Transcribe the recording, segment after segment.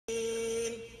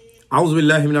أعوذ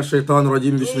بالله من الشيطان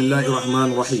الرجيم بسم الله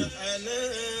الرحمن الرحيم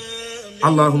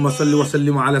اللهم صل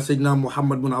وسلم على سيدنا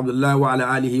محمد بن عبد الله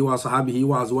وعلى آله وصحابه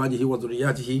وأزواجه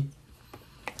وذرياته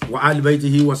وآل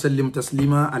بيته وسلم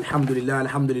تسليما الحمد لله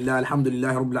الحمد لله الحمد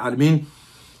لله رب العالمين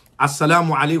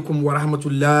السلام عليكم ورحمة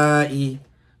الله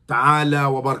تعالى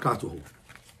وبركاته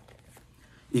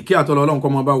ìkẹ́ àtọlọ Ọlọ́run kó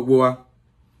máa bá gbogbo wa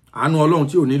àánú Ọlọ́run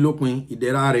tí ò ní lópin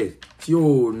ìdẹ̀ra rẹ̀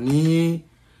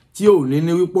tí ò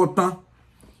ní wípọ̀ tán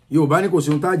Yorùbá ní kò sí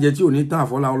ohun tá jẹ tí ò ní tán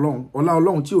àfọlá Ọlọ́run ọlá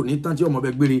Ọlọ́run tí ò ní tán tí ọmọ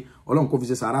bẹ gbére Ọlọ́run kó fi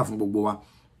ṣe sàárà fún gbogbo wa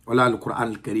ọlá al-Qur'an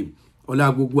al-Karim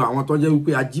ọlá gbogbo àwọn tó jẹ́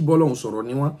wípé ajíbọ́lọ́run sọ̀rọ̀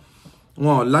ni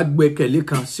wọ́n lágbẹ́kẹ̀lé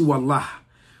kan sí wallah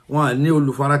wọ́n ní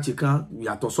olùfarati kan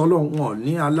yàtọ̀ sọ́lọ́run wọ́n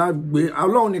ní alágbé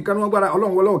Ọlọ́run nìkan wọ́n gbára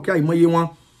Ọlọ́run wọlọ́ kí àìmọye wọn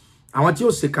àwọn tí ó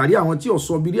ṣe kárí àwọn tí ó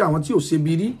sọ biri àwọn tí ó ṣe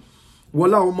biri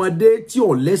wọlá ọmọdé tí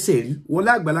ó lẹ́sẹ̀ rí wọlá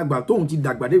àgbàlagbà tóun ti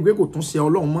dàgbà dé pé kò tún ṣe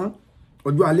Ọlọ́run mọ́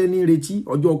ọjọ́ alẹ́ ní retí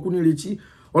ọjọ́ ọkú ní retí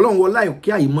Ọlọ́run wọlá kí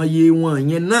àìmọye wọn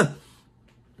yẹn náà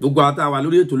gbogbo ata wà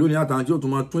lórí ètò lónìí àtàwọn tí ó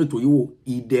tún máa tún ètò yìí wò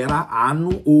ìdẹ̀ra àánú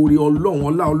oore Ọlọ́run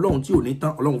ọlá Ọlọ́run tí ò ní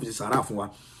tán Ọlọ́run fi ṣe sàárà fún wa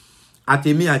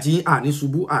àtèmi àti àní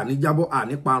ṣubú àní jábọ́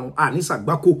àní parun àní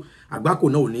ṣàgbákò àgbákò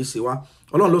náà ò ní ṣe wá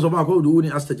Ọlọ́run ló sọ fún wa kó ní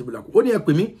astajib lakum ó ní ẹ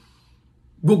pè mí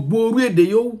gbogbo orí èdè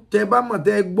yóò tẹ́ bá mọ̀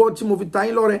tẹ́ gbọ́ tí mo fi ta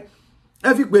yín lọ́rẹ ẹ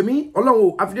fi pè mí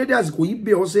Ọlọ́run àfidédé àsìkò yìí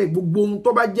bẹ̀ ọ̀sẹ̀ gbogbo ohun tó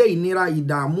bá jẹ́ ìnira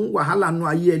ìdààmú wàhálà nú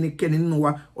ayé ẹnikẹ́ni nínú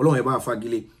wa Ọlọ́run ẹ bá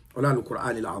fagilé ọlá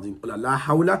al-Qur'an al-azim ọlá la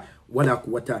hawla wala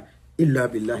quwwata illa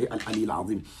billahi al-ali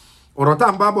al-azim ọ̀rọ̀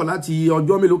tá ń bá bọ̀ láti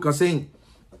ọjọ́ mélòó kan sẹ́yìn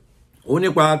ó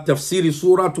nípa tafsiri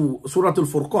suratul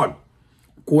furqan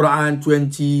Quran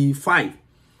 25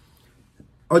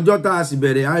 ọjọ́ tá a sì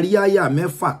bẹ̀rẹ̀ àríyáyà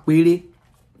mẹ́fà péré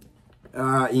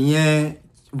ìyẹn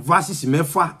verses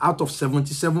mẹ́fà out of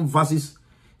 77 verses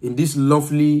in this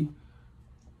lovely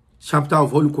chapter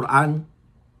of Holy Quran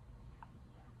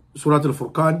Suratul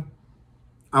Furqan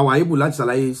àwa able láti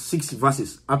ṣàlàyé 6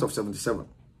 verses out of 77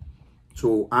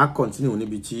 so I continue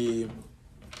níbi tí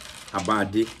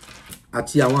àbáadé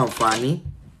àti àwọn àǹfààní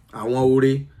àwọn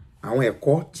oore àwọn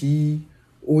ẹ̀kọ́ tí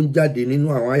ó ń jáde nínú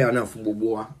àwọn àyà náà fún gbogbo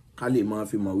wa ká lè máa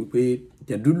fi mọ̀ wípé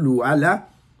tadullu ala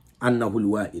annahul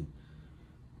wahid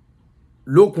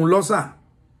lókun lọ́sà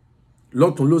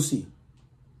lọ́tún lósì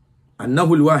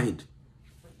annahul wahid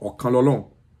ọ̀kan lọ́lọ́run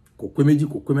kò pé méjì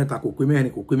kò pé mẹ́ta kò pé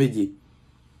mẹ́rin kò pé méje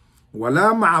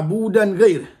wala ma'budan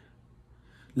ghayr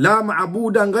la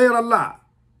ma'budan ghayr Allah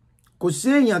kò sí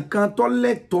èèyàn kan tó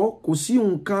lẹ́tọ̀ọ́ kò sí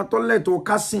nǹkan tó lẹ́tọ̀ọ́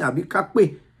ká sìn àbí ká pè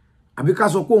àbí ká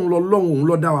sọ pé òun lọ́lọ́run òun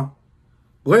ló dá wa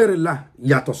ghayr Allah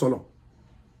yàtọ̀ sọ́lọ̀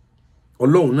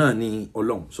Ọlọ́run náà ni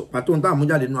Ọlọ́run so pàtó ń tá mú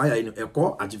jáde nínú àyà inú ẹ̀kọ́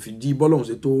àti fìdí bọ́lọ́run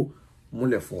ṣe tó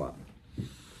múlẹ̀ fún wa.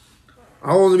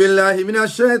 A'udhu billahi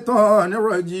minash shaitanir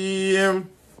rajim.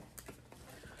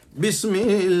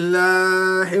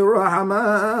 Bismillahir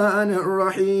rahmanir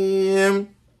rahim.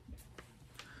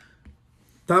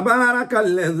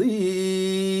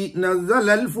 Tabarakalladhi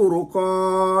nazzala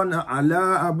al-furqana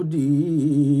ala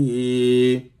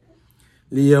abdihi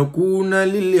ليكون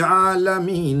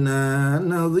للعالمين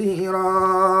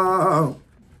نظيرا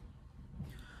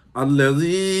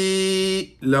الذي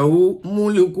له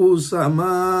ملك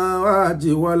السماوات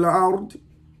والأرض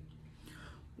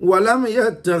ولم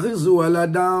يتخذ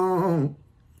ولدا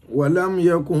ولم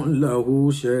يكن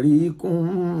له شريك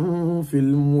في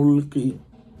الملك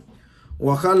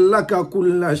وخلق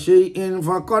كل شيء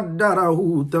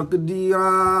فقدره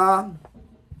تقديرا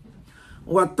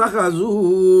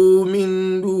واتخذوا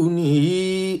من دونه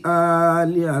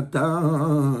آلهة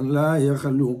لا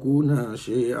يخلقون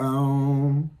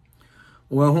شيئا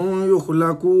وهم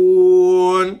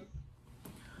يخلقون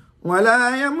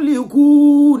ولا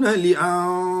يملكون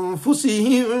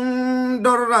لأنفسهم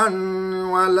ضرا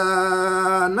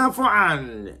ولا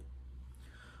نفعا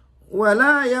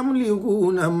ولا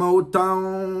يملكون موتا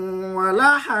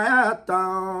ولا حياة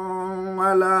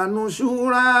ولا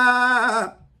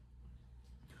نشورا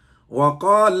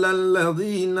وقال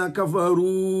الذين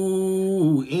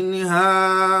كفروا إن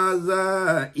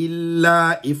هذا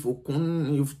إلا إفك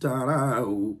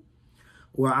يفتراه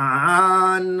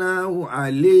وأعانوا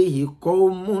عليه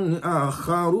قوم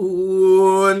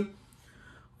آخرون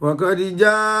وقد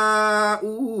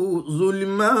جاءوا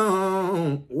ظلما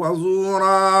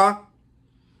وزورا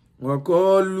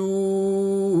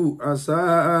وقالوا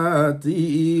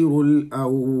أساطير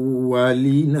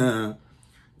الأولين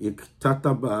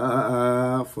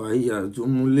اكتتبا فهي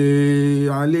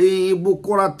جملة عليه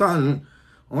بكرة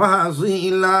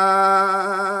وأصيلا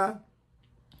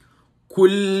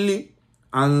كل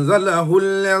أنزله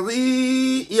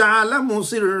الذي يعلم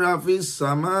سر في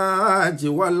السماوات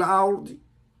والأرض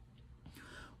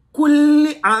كل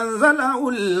أنزله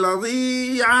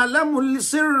الذي يعلم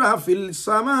السر في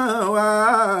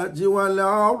السماوات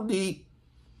والأرض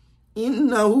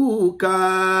إنه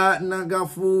كان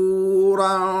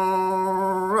غفورا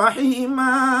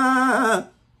رحيما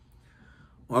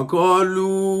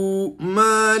وقالوا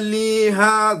ما لي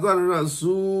هذا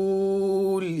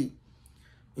الرسول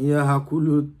يأكل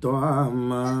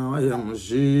الطعام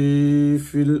ويمشي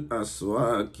في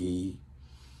الأسواق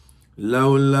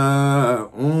لولا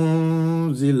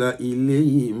أنزل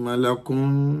إليه ملك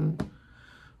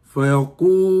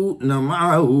فيكون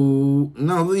معه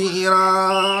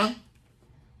نظيرا.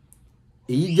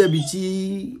 ìjẹ́bi tí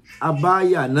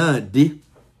abáyà náà dé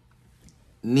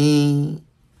ní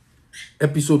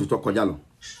episode tó kọjá lọ.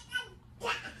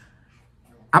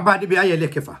 Abade bí ayẹlẹ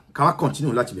kẹfà ká wá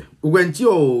continue láti bẹ̀. Gbogbo ẹni tí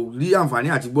ó rí àǹfààní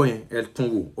àti gbọ́ yẹn ẹ tún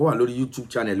wò. Ó wà lórí YouTube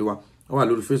channel wa, ó wà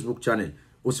lórí Facebook channel,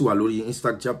 ó sì wà lórí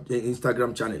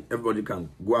Instagram channel. Everybody can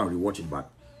go and rewatch it back.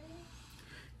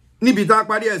 Níbi tá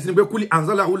parí ẹ̀ sí ni pé kúlì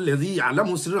anzalahu alladhi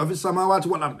ya'lamu sirra fi samawati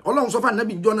wal ard. Ọlọ́run sọ fún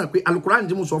Ànábì jọ náà pé Al-Qur'an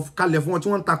tí mo sọ kalẹ̀ fún wọn tí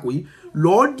wọ́n takò yìí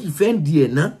lọ defend ẹ̀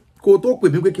náà kó tó pè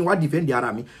mí pé kí n wá defend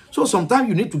ara mi. So sometimes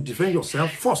you need to defend yourself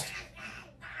first.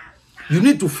 You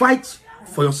need to fight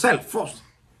for yourself first.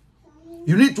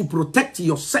 You need to protect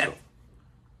yourself.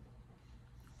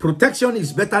 Protection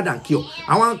is better than cure.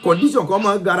 Àwọn condition kan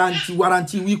máa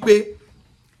warranty wípé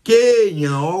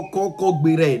kéèyàn ó kọ́kọ́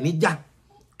gbéra ẹ̀ níjà.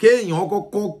 Kéèyàn ó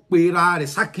kọ́kọ́ pera rẹ̀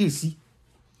sákèsí.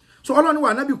 So Ọlọ́run wa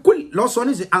Ànábì kul ló sọ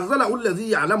ní anzalahu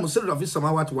alladhi ya'lamu sirra fi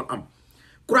samawati wal ard.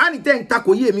 Quran tẹ́ ń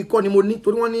takò yé mi kọ́ ni mo ní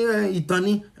torí wọ́n ní ìtàn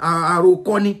ní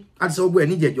àròkọ ní àti sọ gbogbo ẹ̀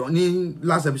níjẹ̀jọ́ ní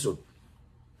last episode.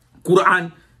 Quran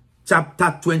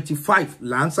chapter 25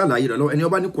 là ń ṣàlàyé rẹ̀ lọ ẹni ó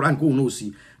bá ní Quran kó no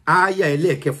sí aya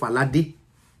ẹlẹ́kẹfà ládé.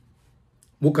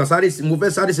 Mo fẹ́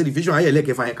sáré sí revision aya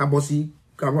ẹlẹ́kẹfà yẹn ká bọ́ sí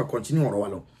ká má continue ọ̀rọ̀ wa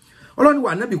lọ. Ọlọ́run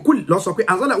wa Ànábì kul ló sọ pé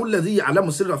anzalahu alladhi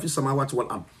ya'lamu sirra fi samawati wal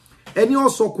ard. Ẹni ó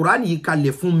sọ Quran yìí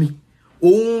kalẹ̀ fún mi.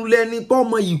 Òun lẹni tó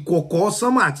mọ ìkọ̀kọ̀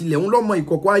sánmà àti ilẹ̀, òun ló mọ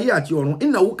ìkọ̀kọ̀ ayé àti ọ̀run.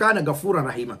 Innahu kana ghafuran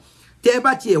rahima. Tẹ́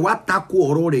bá tiẹ̀ wá tako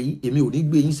ọ̀rọ̀ rẹ̀ yìí èmi ò ní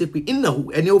gbé yín ṣépè.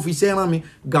 Innahu ẹni ó fi ṣẹ́ran mi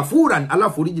ghafuran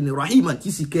aláforíjì ni rahiman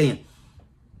tí sì kẹ́yìn.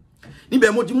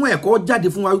 Níbẹ̀ mo ti mú ẹ̀kọ́ jáde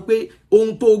fún wa wípé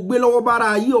ohun tó gbé lọ́wọ́ bára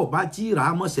ayé ọba tí rà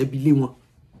á mọ̀ṣẹ́ bi lé wọn.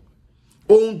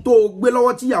 Ohun tó gbé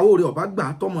lọ́wọ́ tí ìyàwó rẹ̀ ọba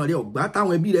gbà tọmọ rẹ̀ ọgbà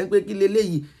táwọn ẹbí rẹ̀ ń pé kí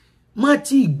leléyìí má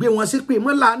tí gbé wọn ṣépè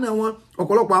mọ́ láàánà wọn.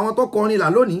 Ọ̀pọ̀lọpọ̀ àwọn tó kọrin là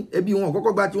lónìí ẹbí wọn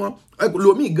kọ́kọ́ gba tiwọn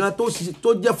lómi gan tó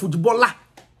jẹ́ fútbọ́là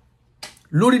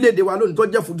lórílẹ̀-èdè wa lónìí tó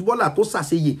jẹ́ fútbọ́là tó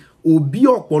ṣàṣeyè òbí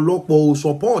ọ̀pọ̀lọpọ̀ ò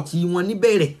sọ́pọ́ọ̀tì wọn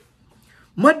níbẹ̀rẹ̀.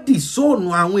 Má dì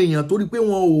sóònù àwọn èèyàn torí pé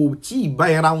wọn ò tí ì bá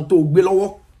ẹra wọn tó gbé lọ́wọ́.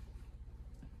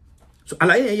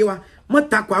 Àlàyé yẹn yé wa má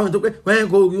takò àwọn tó pé wọn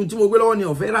kò ohun tí mo gbé lọ́wọ́ ni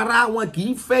ọ̀fẹ́ rárá wọn kì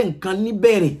í fẹ́ nǹkan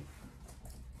níbẹ̀rẹ̀.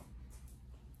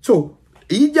 So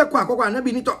èyí jẹ́ kó àkọ́kọ́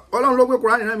Ànábì nítọ́ Ọlọ́run ló gbé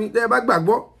Kùránì náà mi tẹ́ ẹ bá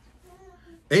gbàgbọ́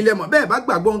ẹ̀yin lẹ mọ̀ bẹ́ẹ̀ bá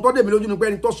gbàgbọ́ ohun tó dé mi lójú ni pé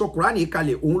ẹni tó sọ Kùránì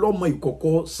kalẹ̀ òun ló mọ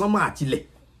ìkọ̀kọ̀ sánmà àtilẹ̀.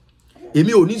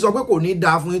 Èmi ò ní sọ pé kò ní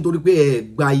dáa fún yín torí pé ẹ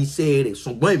gba iṣẹ́ rẹ̀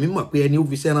ṣùgbọ́n èmi mọ̀ pé ẹni ó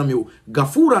fi sẹ́ran mi o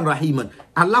Ghafuran Rahiman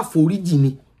aláforíjì ni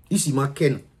ìsì máa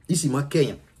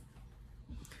kẹ́yàn.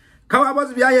 Káwá bọ́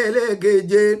sí bí ayé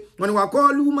ẹlẹ́ẹ̀keje wọn ni wà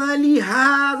qalu ma li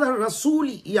hadha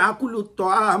rasuli ya'kulu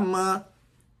ta'ama.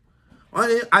 Wọ́n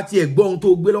ní àti ẹ̀gbọ́n ohun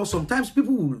tó gbé lọ. Sometimes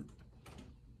people will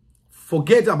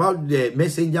forget about the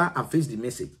messenger and face the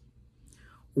message.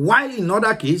 While in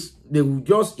other case, they will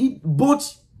just eat both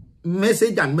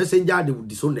message and messenger, they will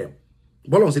disown them.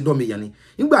 Bọ́lọ̀ ṣe dọ́mi yẹn ni.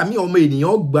 Nígbà míì ọmọ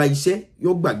ènìyàn gba iṣẹ́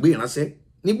yóò gbàgbé ìránṣẹ́.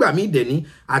 Nígbà míì dẹ̀ ní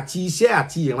àti iṣẹ́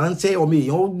àti ìránṣẹ́ ọmọ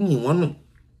èèyàn yìn wọ́n nù.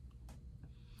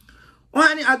 Wọ́n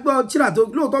á ní agbọ́ tírà tó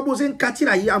lóòótọ́ bó ṣe ń ka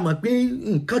tírà yìí a mọ̀ pé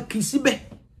nǹkan kì í síbẹ̀.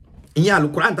 Ìyẹn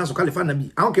Al-Qur'an tá sọ̀kalẹ̀ fún Ànábì.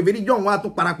 Àwọn kèfèrí John wá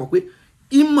tún parapọ̀ pé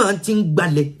ìmọ̀ ti ń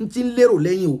gbalẹ̀ ń ti ń lérò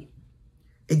lẹ́yìn o.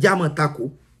 Ẹja mọ̀ tako.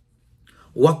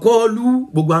 Wa qalu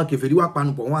gbogbo àwọn kèfèrí wá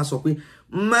panupọ̀ wọ́n á sọ pé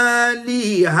ma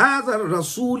li hadha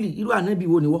rasuli irú Ànábì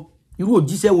wo ni wọ́? Irú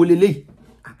òjíṣẹ́ wo leléyìí?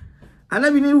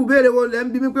 Ànábì ní irú béèrè wo lẹ́ ń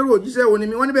bi mí pé irú òjíṣẹ́ wo ni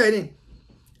mi? Wọ́n ní bẹ́ẹ̀ ni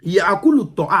ya'kulu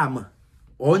ta'ama.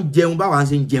 Ó ń jẹun báwa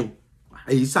ṣe ń jẹun.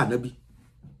 Èyí s'Ànábì.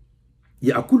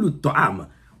 Ya'kulu ta'ama.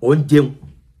 Ó ń jẹun.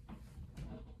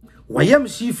 Wa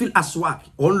yamshi fil aswaq.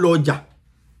 Ó ń lọ ọjà.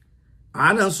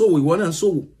 Àná ń ṣòwò ìwọ náà ń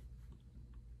ṣòwò.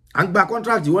 À ń gba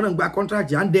contract ìwọ náà ń gba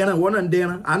contract. À ń dẹran ìwọ náà ń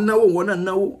dẹran. À ń náwó ìwọ náà ń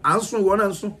náwó. À ń sùn ìwọ náà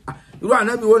ń sùn. Irú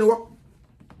Ànábì wo ni wọ́?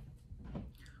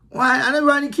 Ànábì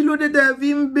wa ní kí ló dé tẹ́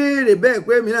fi ń béèrè bẹ́ẹ̀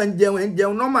pé mi náà ń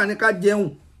jẹun normal ní ká jẹun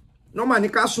normal ní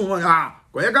ká sùn wọn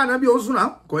kò yẹ ká Ànábì ó sùn náà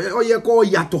kò yẹ kó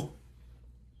yàtọ̀.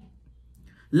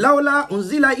 Laula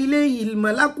unzila ilayhi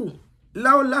malaku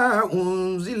laula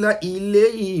unzila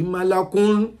ilayhi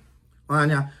malakun.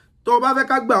 Tó bá fẹ́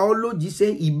ká gbà ọ́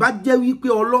lójíṣẹ́ ìbá jẹ́ wípé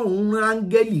Ọlọ́run rán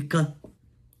áńgẹ́lì kan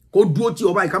kó dúró tí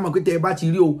ó báyìí ká mọ̀ pé tẹ́ bá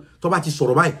ti rí o tó bá ti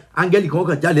sọ̀rọ̀ báyìí áńgẹ́lì kan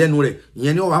kàn jáde lẹ́nu rẹ̀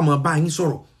ìyẹn ni ó wá mọ̀ bá yín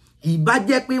sọ̀rọ̀ ìbá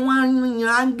jẹ́ pé wọ́n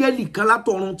yan áńgẹ́lì kan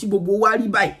látọ̀run tí gbogbo wa rí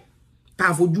báyìí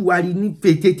tá fojú wa rí ní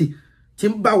fètètè tí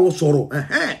ń bá wọ sọ̀rọ̀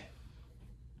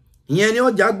ìyẹn ni ó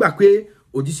já gbà pé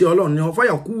òjíṣẹ́ Ọlọ́run ni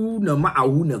faya kú na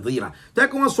ma'ahu nadhira tẹ́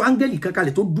kí wọ́n sọ áńgẹ́lì kan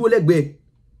kalẹ̀ tó dúró lẹ́gbẹ̀ẹ́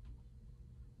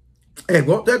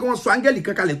ẹ̀gbọ́ tẹ́ kí wọ́n sọ áńgẹ́lì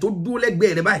kan kalẹ̀ tó dúró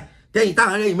lẹ́gbẹ̀ẹ́ rẹ̀ báyìí tẹ́yìn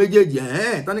táwọn ẹ̀yìn méjèèjì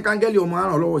tani káńgẹ́lì ọmọ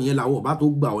aràn lọ́wọ́ yẹn làwọ̀ ọba tó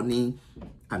gbà ọ ní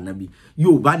ànábì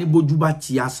yóò bá ní bójú bá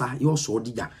ti asa yóò sọ ọ́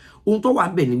dìjà ohun tó wà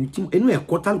ń bẹ̀ ní inú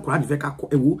ẹ̀kọ́ tálùkùránì fẹ́ ká kọ́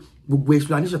ẹ̀wọ́ gbogbo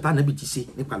explanation tánàbì ti ṣe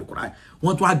nípa àlùkùránì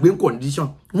wọ́n tún wá gbé condition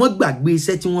wọ́n gbàgbé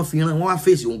iṣẹ́ tí wọ́n fi rán wọ́n wá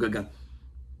fèsì ohun gangan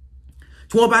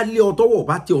tí wọ́n bá lé ọ tọ́wọ́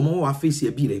bá tẹ ọmọ wọn wá fèsì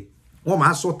ẹbí rẹ̀ wọ́n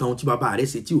máa sọ tàn tí bàbá rẹ̀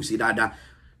ṣe tí ò ṣe dáadáa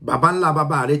bàbá ńlá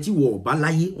bàbá rẹ̀ tí wọ́n bá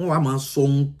láyé wọ́n wá máa sọ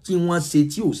ohun tí wọ́n ṣe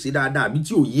tí ò ṣe dáadáa àbí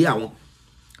tí ò yé àwọn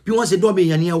bí wọ́n ṣe dọ́bẹ̀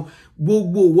èèyàn nìyẹn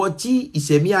gbogbo wọ tí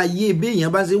ìṣẹ̀mí ayé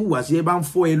béèyàn bá ṣe hùwà sí ẹ bá ń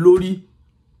fọ́ ẹ lórí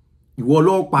ìwọ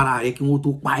lọ́ọ́ para rẹ kí wọ́n tó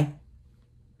pa ẹ́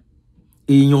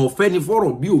èèyàn ọ̀fẹ́ ni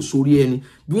fọ́rọ̀ bí ò sórí ẹni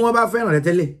bí wọ́n bá fẹ́ràn rẹ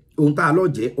tẹ́lẹ̀ ohun tá a lọ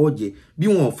jẹ́ ọ̀jẹ́ bí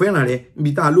wọ́n ò fẹ́ràn rẹ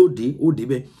níbi tá a ló dé ó dé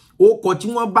bẹ́ẹ̀ ó kọ tí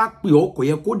wọ́n bá pè ọkọ̀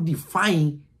yẹ kó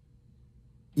define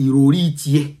ìròrí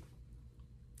tiẹ̀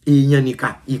èèyàn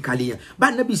nìkan ìkàlẹ̀ yẹn bá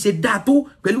nàbì ṣe dáa tó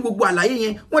pẹ̀lú gbogbo àlàyé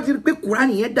yẹn wọ́n ti rí pé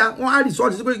kùránì yẹn dáa wọ́n á rí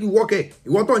sọ́ọ̀tì sí pé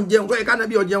ìwọ tó ń jẹun tó yẹ ká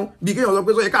nàbì ọ jẹun bí kéèyàn sọ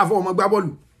pé sọ yẹ káàfọ́ ọmọ gbá bọ́ọ̀lù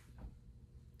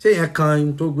ṣé yẹn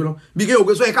kan tó gbé lọ bí kéèyàn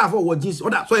pé sọ yẹ káàfọ́ wọ jeans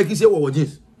ọ̀dà sọ yẹ kí ṣe wọ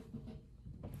jeans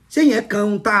ṣé yẹn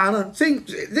kan tá a rán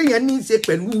ṣé yẹn ní í ṣe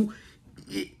pẹ̀lú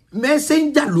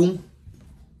mẹ́sẹ̀njà lòun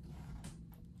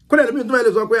kódà lómi tó yẹ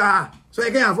lè sọ pé sọ yẹ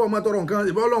kéèyàn fọ́ ọmọ tọrọ nǹkan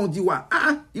ìbọn Ọlọ́run ti wà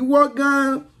ìwọ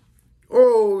gan-an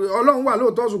Ọlọ́run wà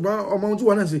lóòótọ́ ṣùgbọ́n ọmọ ohun tí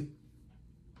wọ́n náà ṣe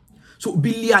so bí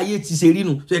ilé ayé ti ṣe rí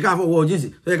nu ṣe ká fọwọ́ jíǹsì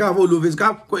ṣe ká fọwọ́ lófèsì ká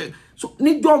so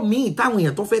níjọ́ míì táwọn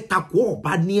èèyàn tó fẹ́ takò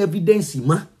ọ̀bá ní evidence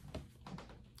mọ́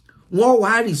wọ́n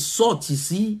wá rìsọ́ọ̀tì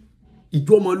sí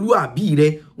ìjọmọlúàbí rẹ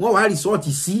wọ́n wá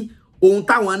rìsọ́ọ̀tì sí ohun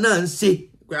táwọn náà ń ṣe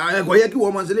ẹ̀kọ́ yẹ kí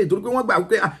wọ́n máa ṣe lè torí pé wọ́n gbà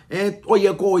wípé ó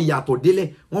yẹ kó yàtọ̀ délẹ̀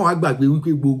wọ́n wá gbàgbé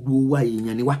wípé gbogbo wa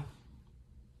èèyàn ni wá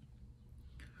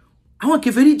àwọn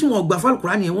kèfèrí tí wọ́n gbà fún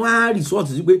Al-Qur'ani wọ́n á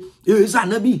rìsọ́ọ̀tì sí pé èyí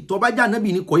sànábì tó bá jẹ́ ànábì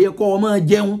ni kò yẹ kó máa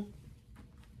jẹun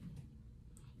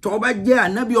tó bá jẹ́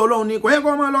ànábì Ọlọ́run ni kò yẹ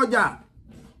kó máa lọ́jà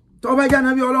tó bá jẹ́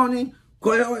ànábì Ọlọ́run ni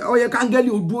ó yẹ káńgẹ́lì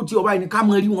ojú tí ọba yìí ni ká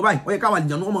máa rí wọn báyìí ó yẹ káwọn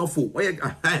àlìjànnú wọn máa fò ó yẹ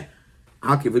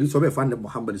àwọn kèfèrí sọ bẹ́ẹ̀ fún Ànábì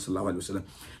Muhammad sallallahu alaihi wasallam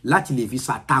láti lè fi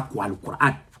ṣàtakò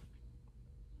Al-Qur'an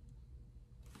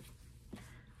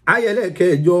ayẹlẹ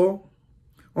kẹjọ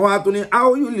wọn wá tún ní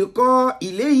aoyulikọ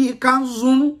ilayhi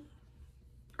kanzun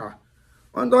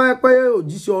wọ́n tó yẹ pé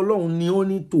òjíṣẹ́ Ọlọ́run ni ó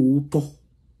ní tòótọ́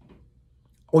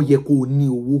ó yẹ kó ní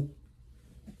owó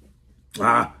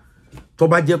tó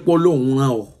bá jẹ́ pé Ọlọ́run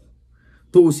rán ọ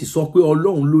tó sì sọ pé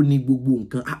Ọlọ́run ló ní gbogbo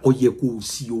nǹkan ó yẹ kó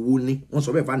sí owó ní wọ́n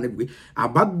sọ bẹ́ẹ̀ fún Ànábì pé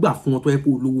àbá gbà fún ọ tó yẹ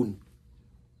kó lówó ni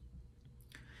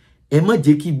ẹ má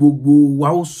jẹ́ kí gbogbo wa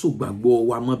ó sògbàgbọ́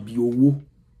wa mọ́ bí owó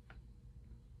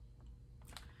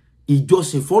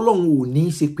ìjọsìn fọ́lọ́run ò ní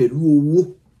í ṣe pẹ̀lú owó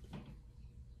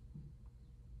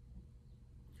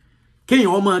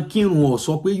kéèyàn máa kírun ó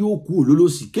sọ pé yóò kú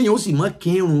olólòsì kéèyàn ó sì má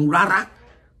kírun rárá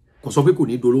kò sọ pé kò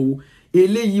ní dolówó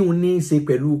eléyìí ò ní í ṣe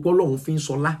pẹ̀lú pọ́lọ́run fi ń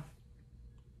sọlá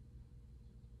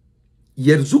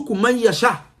yerzuku man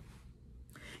yasha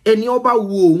ẹni ó bá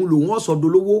wo òun lòun ó sọ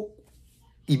dolówó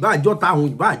ìbáàjọ́ ta òun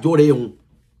ìbáàjọ́ rẹ̀ òun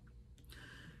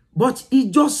but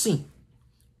ìjọsìn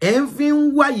ẹ̀ ń fi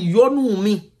ń wá ìyọ́nú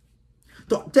mi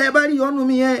tẹ́ bá rí ìyọ́nú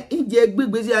mi yẹn ìjẹ́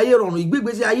gbégbèsè ayé rọrùn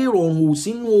ìgbégbèsè ayé rọrùn ò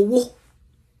sínú owó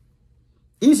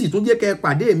ìsì tún jẹ́ kẹ́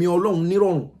pàdé mi Ọlọ́run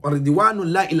nírọ̀rùn ọ̀rẹ́dìwánú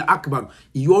láìlà akbar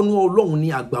ìyọ́nú Ọlọ́run ní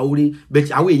àgbà oore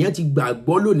bẹ̀tì àwọn èèyàn ti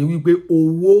gbàgbọ́ lónìí wípé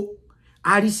owó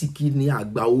àrísìkí ni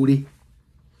àgbà oore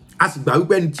a sì gbà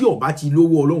wípé ẹni tí ó bá ti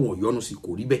lówó Ọlọ́run ó yọ́nú sí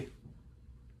kò rí bẹ́ẹ̀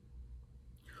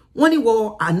wọ́n ní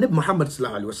wọ Ànábì Muhammad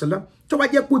sallallahu alaihi wasallam tó bá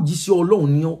jẹ́ pé òjíṣẹ́ Ọlọ́run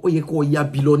ni ó yẹ kó ya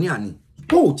bílíọ̀nìà ni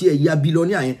kó ò tí ẹ ya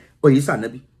bílíọ̀nìà yẹn ó yẹ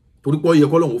sànábì torí pé ó yẹ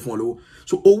kó Ọlọ́run fún ọ lówó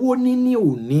so owó níní ò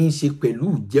ní í ṣe pẹ̀lú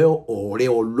jẹ́ ọ̀rẹ́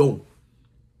Ọlọ́run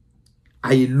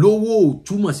àìlówó ò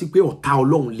túmọ̀ sí pé ọ̀tá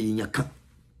Ọlọ́run lè yàn kan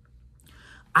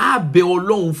á bẹ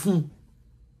Ọlọ́run fún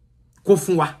kó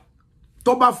fún wa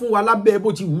tó bá fún wa lábẹ́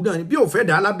bó ti wù náà ni bí ò fẹ́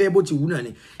dá lábẹ́ bó ti wù náà ni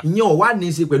ìyẹn ò wá ní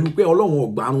í ṣe pẹ̀lú pé Ọlọ́run ò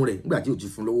gbárùn rẹ̀ nígbà tí ò ti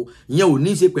fún lówó ìyẹn ò ní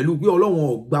í ṣe pẹ̀lú pé Ọlọ́run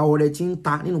ò gba ọrẹ tí ń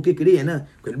ta nínú kékeré yẹn náà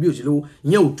pẹ̀lú bí ò sí lówó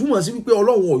ìyẹn ò túmọ̀ sí wípé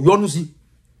Ọlọ́run ò yọ́nú sí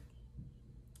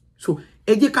so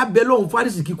ẹ jẹ́ ká bẹ Ọlọ́run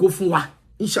fárísì kíkó fún wa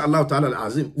inshallah ta'ala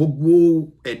azim gbogbo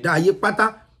ẹ̀dá ayé pátá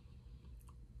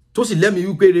tó sì lẹ́mìí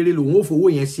wípé rere lòun ó fowó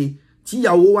yẹn ṣe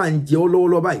tíyàwó wà ń jẹ ọ́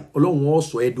lọ́wọ́lọ́wọ́ báyìí Ọlọ́run ó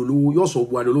sọ ẹ́ dolówó yóò sọ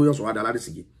bu adolówó yóò sọ wá dáláre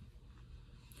sí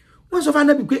wọ́n sọ fún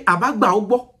Ànábì pé àbá gbà ó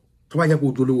gbọ́ tó bá jẹ́ pé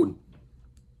ó dolówó ni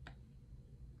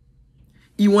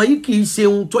ìwọ̀n yìí kì í ṣe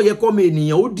ohun tó yẹ kó me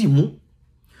ènìyàn ó dì mú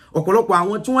ọ̀pọ̀lọpọ̀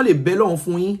àwọn tí wọ́n lè bẹ lọ́hùn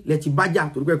fún yín lẹ ti bájà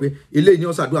torí pé eléyìí ni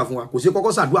ó ṣàdúrà fún wa kò sí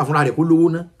kọ́kọ́ ṣàdúrà fúnra rẹ̀ kó lówó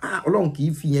ná Ọlọ́run kì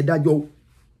í fi yẹn dájọ́ o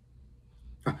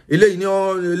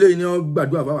eléyìí ni ó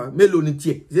gbàdúrà fún wa mélòó ni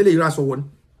tiẹ̀ eléyìí ra sọ wọ́n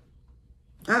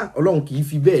ni Ọlọ́run kì í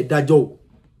fi bẹ́ẹ̀ dájọ́ o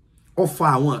ó fa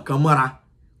àwọn kan mọ́ra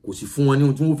kò sì fún wọn ní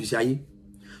ohun tí wọ́n fi ṣe ayé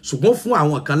ṣùgbọ́n fún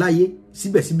àwọn kan láyé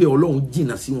síbẹ̀síbẹ̀ Ọlọ́run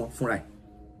jìnnà sí wọn fúnra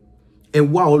ẹ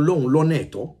wá Ọlọ́run lọ́nà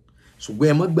ẹ̀tọ́ ṣùgbọ́n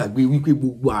ẹ má gbàgbé wípé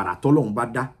gbogbo àrà tọ́lọ́run bá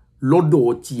dá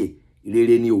lọ́dọ̀ tiẹ̀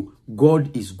rere ni o. God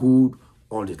is good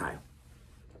all the time.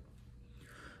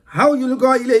 How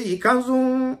yulqa ilayhi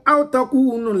kanzun aw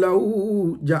takunu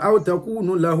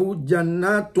lahu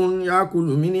jannatun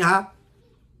yakulu minha.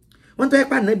 Wọ́n tó yẹ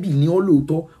pé Ànábì ní ọ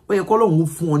lóòótọ́ ó yẹ k'Ọlọ́run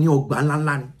fún ọ ní ọgbà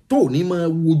ńláńlá ni tó ní máa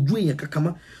wojú èèyàn kankan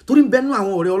mọ́ torí bẹ́nu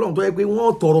àwọn ọ̀rẹ́ Ọlọ́run tó yẹ pé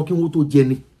wọ́n tọrọ kí wọ́n tó jẹ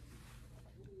ni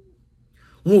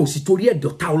wọn ò sì torí ẹ̀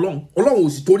dọ̀tá Ọlọ́run ò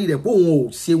sì torí rẹ̀ pé òun ò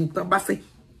ṣe ohun tán bá fẹ́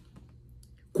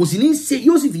kò sì ní ṣe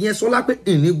yóò sì fi yẹn sọlá pé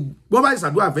ìní wọ́n bá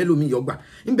ṣàdúrà fẹ́ lómi yọgbà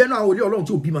ń bẹ́nu àwọn ọ̀rẹ́ Ọlọ́run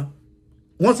tí ò bímọ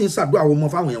wọ́n sì ń ṣàdúrà àwọn ọmọ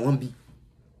fáwọn èèyàn wọn bí.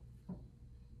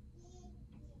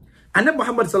 Ànábì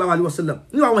Muhammad sallallahu alaihi wasallam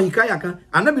ní àwọn ìkáyà kan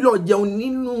Ànábì lọ jẹun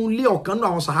nínú ilé ọ̀kan náà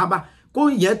àwọn sàhábà kó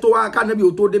yẹn tó wá k'Ànábì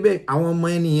ó tó débẹ̀ àwọn ọmọ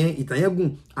ẹni yẹn ìtàn yẹn gùn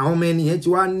àwọn ọmọ ẹni yẹn ti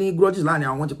wá ní grudges láàrin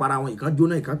àwọn ti para àwọn ìkan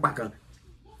jóná ìkan pa kan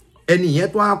ẹni yẹn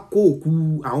tó wá kó òkú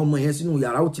àwọn ọmọ yẹn sínú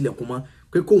yàrá ó tilẹ̀kùn mọ́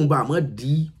pé kóun bá àmọ́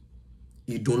di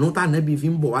ìdùnnú tá Ànábì fi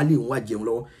ń bọ̀ wá lè wá jẹun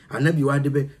lọ́wọ́ Ànábì wá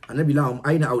débẹ̀ Ànábì láwọn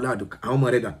àyìnà awladuk àwọn ọmọ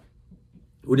rẹ̀ dà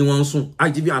ó ní wọ́n ń sùn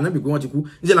àìtí bí Ànábì pé wọ́n ti kú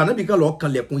níṣẹ́ l'Ànábì kan lọ́ọ́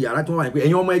kanlẹ̀kùn yàrá tí wọ́n wà ní pé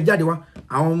ẹ̀yin ọmọ ẹ jáde wá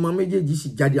àwọn ọmọ méjèèjì sì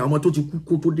jáde àwọn ọmọ tó ti kú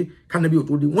kó tó dé k'Ànábì ò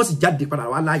tó dé wọ́n sì jáde padà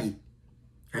wá láàyè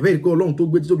àbẹ́rẹ́ pé Ọlọ́run tó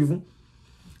gbé tí tóbi fún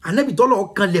Ànábì tó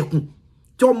lọ́ọ́ kanlẹ̀kùn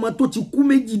tí ọmọ tó ti kú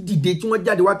méjì dìde tí wọ́n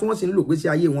jáde wá tí wọ́n sì ń lò gbésí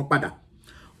ayé wọn padà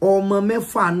ọmọ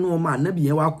mẹ́fà nú ọmọ Ànábì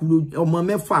yẹn wá kú ọmọ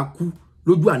mẹ́fà kú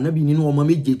lójú Ànábì nínú ọmọ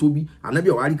méje tó bí Ànábì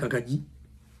ó wá rí kankan jí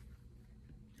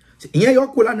ìyẹn yọ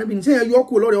kó l'Ànábì ní sẹ́yìn yọ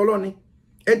kó lọ́rẹ̀ Ọlọ́run ni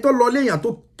ẹ tó lọ léèyàn tó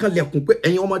kanlẹ̀kùn pé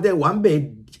ẹ̀yin ọmọdé wà ń bẹ̀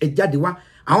ẹ jáde wá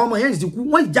àwọn ọmọ yẹn sì kú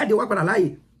wọ́n jáde wá padà láàyè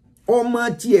ọmọ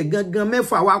tiẹ̀ gangan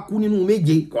mẹ́fà wá kú nínú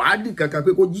méje kò á dì kankan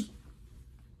pé kó jí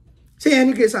sẹ́yìn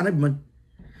ní kẹsàn Ànábì mọ́ni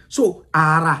so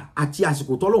ara àti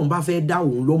àsìkò tọ́lọ́run bá fẹ́ dá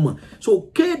òun lọ́mọ so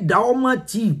kéèdà ọmọ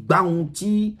tí ìgbà òun tí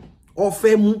ọ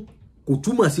fẹ́ mú kò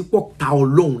túmọ̀ sí pọ̀ ta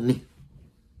Ọlọ́run ni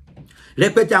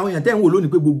rẹpẹtẹ àwọn èèyàn tẹ́ ń wò lónìí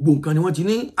pé gbogbo nǹkan ni wọ́n ti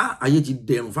ní ayé ti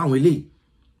dẹ̀rùn fáwọn eléyìí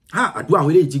àdúrà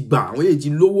àwọn eléyìí ti gbà àwọn eléyìí ti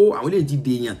lówó àwọn eléyìí ti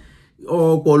dèèyàn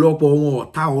ọ̀pọ̀lọpọ̀ wọn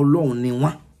ọ̀tá Ọlọ́run ni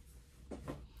wọ́n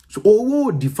so owó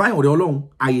ò define ọ̀rẹ́ Ọlọ́run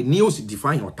àìní ò sì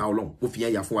define ọ̀tá Ọlọ́run ó fi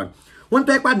yẹn yà fún wa wọ́n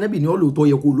tẹ́ pàdé Ànábì ní ọlọ́ọ̀tọ́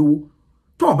yẹ kó lówó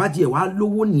tó o bá tiẹ̀ wá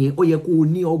lówó nìyẹn ó yẹ kó o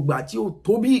ní ọgbà tí ó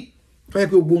tóbi tó yẹ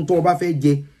kí gbogbo ohun tó o bá fẹ́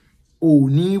jẹ ò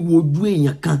ní wojú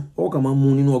èèyàn kan ó kàn máa mú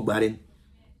nínú ọgbà rẹ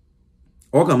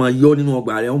ó kàn máa yọ nínú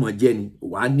ọgbà rẹ ó máa jẹ ni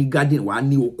wàá ní garden wàá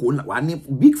ní oko wàá ní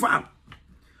big farm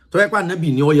tó yẹ pé Ànábì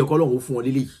ní ó yẹ kó Ọlọ́run fún ọ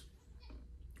lélẹ̀ yìí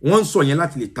wọ́n ń sọ yẹn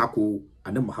láti lè tako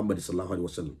Ànábì Muhammad sallallahu alaihi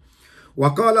wasallam wa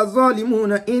qala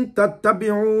zalimuna in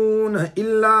tattabi'una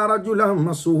illa rajulan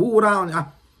masura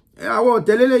àwọn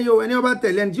tẹ̀lé yóò ẹni ọba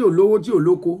tẹ̀lé tí ò lówó tí ò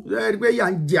lóko ẹ rí pé yà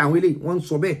ń jẹ àwọn eléyìí wọ́n ń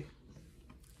sọ bẹ́ẹ̀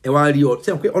ẹ wá rí ọ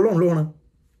sẹ́wọ̀n pé Ọlọ́run ló rán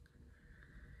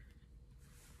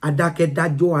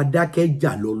adákẹ́dájọ́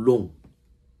adákẹ́jà lọ́lọ́run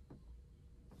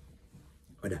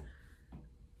ọ̀dà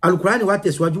Al-Qur'ani wá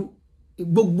tẹ̀síwájú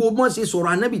gbogbo mọ́ ṣe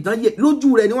sọ̀rọ̀ Ànábì tán yẹ lójú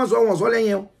rẹ̀ ni wọ́n sọ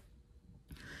lẹ́yìn ẹ̀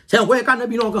sẹ́wọ̀n pé ká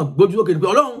Ànábì náà kàn gbójú lókè pé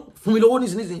Ọlọ́run fún mi lówó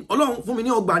nísinsìnyí Ọlọ́run fún mi ní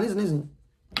ọgbà nísinsìnyí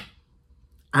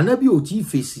Ànábì ò tí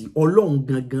fèsì Ọlọ́run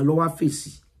gangan ló wá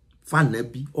fèsì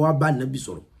f'Ànábì ó wá bá Ànábì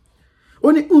sọ̀rọ̀ ó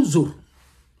ní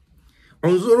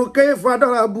unzur kayfa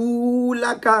darabu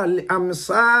lakal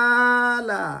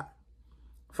amsala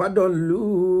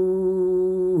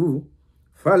fadallu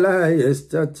fala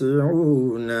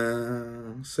yastati'una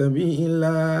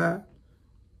sabila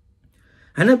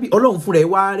Ànábì Ọlọ́run fúnra ẹ̀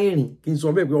wá rẹ́rìn kí n sọ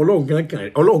bẹ́ẹ̀ pé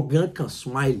Ọlọ́run gan kan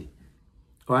smile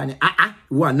wá ní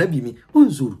ìwọ Ànábì mi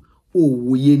unzur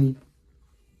òwòye ni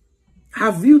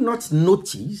have you not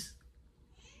noticed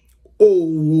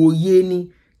òwòye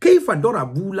ni kayfa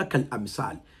darabu lakal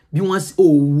amsal bí wọ́n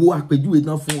òwò àpèjúwe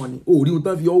tán fún wọn ni orí wọn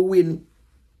tán fi ọwé ni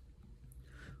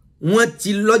wọ́n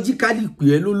ti logically pè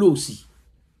é lólòsì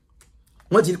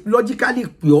wọ́n ti logically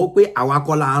pè ọ́ pé àwa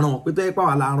kọ́ la rán pé tó yẹ pé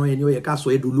àwa la rán ẹni ó yẹ ká sọ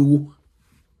ẹ́ dolówó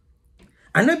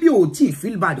Ànábì ò tí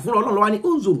feel bad fún Ọlọ́run ló wá ní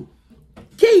unzur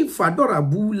kayfa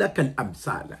darabu lakal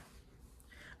amsal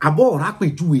àbọ̀ ọ̀rá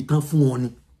pèjúwe tán fún wọn ni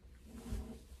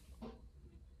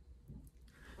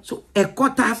so ẹ̀kọ́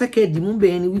tá a fẹ́ kẹ́ dìmú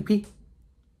bẹ́ẹ̀ ni wípé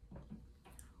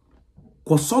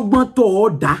kò sọ́gbọ́n tó ọ́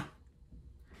dá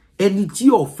ẹni tí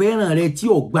ò fẹ́ràn rẹ tí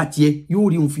ò gbà tiẹ̀ yóò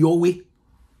rí òun fi ọ́ wé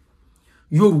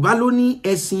Yorùbá ló ní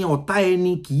ẹ̀sìn ọ̀tá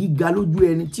ẹni kì í ga lójú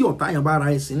ẹni tí ọ̀tá yẹn bá ra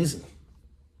ẹ̀sìn nísìn.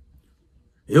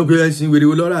 Èyí pé ẹ̀sìn wèrè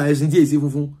olóra ẹ̀sìn tí èsì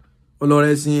funfun olóra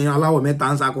ẹ̀sìn aláwọ̀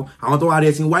mẹ́ta ń sakọ àwọn tó wá rẹ̀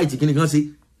ẹ̀sìn white kíni kan ṣe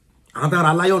àwọn tó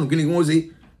ra lion kíni kan ó ṣe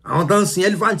àwọn tó ń sin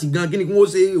elephant gan kíni kan ó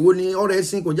ṣe èwo ni ọ̀rọ̀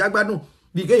ẹ̀sìn kò já gbádùn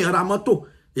bí kéèyàn ra mọ́tò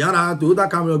èèyàn ra Toyota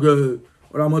Camry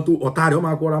ọ̀rọ̀ mọ́tò ọ̀tá rẹ̀ ó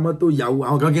máa kó ra mọ́tò ìyàwó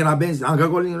àwọn kan kí n ra Benz àwọn kan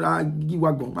kọ́ ní ra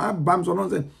G-Wagon má bá mi sọ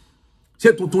nọ́ọ̀sẹ̀ ṣé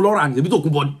tuntun lọ́ra ni èbí tó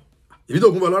kún bọ́ ni èbí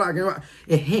tó kún bọ́ lọ́ra kí n wá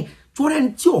ẹ̀hẹ́n tó rẹ̀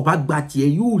tí ọba gba tiẹ̀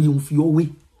yóò rí òun fi ọwé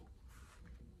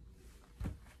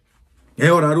ẹ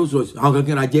ọ̀rọ̀ Rolls Royce àwọn kan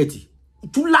kí n ra jẹ́ẹ̀tì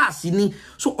túláàsì ni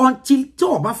so until tí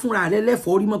ọba fúnra rẹ̀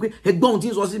lẹ́fọ̀ọ́ rí mọ́ pé ẹgbọ́n ohun tí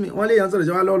ń sọ sí mi wọ́n lè yàn sọ̀rọ̀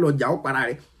sí wọn lọ́ọ́ jà ó para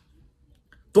rẹ̀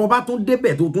tó bá tún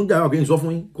débẹ̀ tó tún jà ọ̀kẹ́ sọ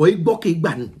fún yín kò í gbọ́ kí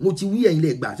gbà ní mo ti wí ẹ̀yin lè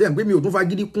gbà sẹ́yìn pé mi ò tún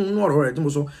fagídí kún nínú ọ̀rọ̀ rẹ̀ tí mo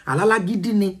sọ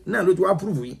alálágídí ni náà ló ti wá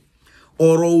prove yìí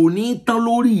ọ̀rọ̀ ò ní tán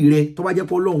lórí rẹ̀ tó bá jẹ́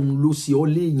pé Ọlọ́run ló ṣe ọ́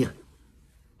léèyàn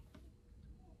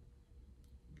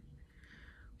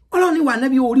Ọlọ́run ní wà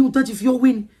nábì orí ohun tán ti fi ọ́ wé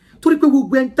ni torí pé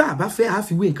gbogbo ẹni tá a bá fẹ́ á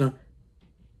fi wé nǹkan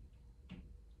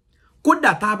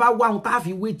kódà tá a bá wá ohun tá a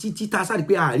fi wé títí tá a sáré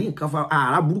pé àárín nǹkan fa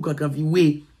àrà burú kankan fi wé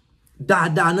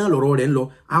dáadáa náà lọ́rọ̀ rẹ̀ ń lọ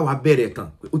á wá bẹ̀rẹ̀ tán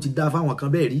ó ti dá fáwọn kan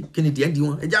bẹ́ẹ̀ rí kí ni díẹ̀ di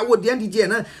wọn ẹja wo díẹ̀ di tiẹ̀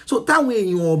náà so táwọn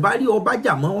èèyàn ọba rí ọba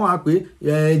jà mọ́ wọn á pé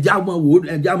ẹja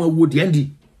mọ wo díẹ̀ di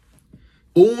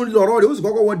òun lọ́rọ̀ rẹ̀ ó sì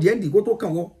kọ́kọ́ wọ díẹ̀ di kó tó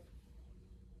kàn wọ́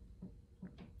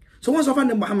so wọ́n sọ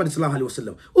fún Muhammad sallallahu alaihi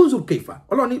wasallam unzur kayfa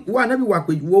ọlọ́ni wà nábì wà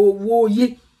pé wo yé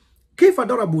kayfa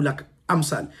darabu lak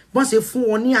amsal wọ́n ṣe fún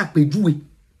wọn ní àpèjúwe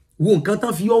wo nǹkan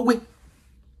tán fi ọ́ wé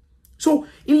so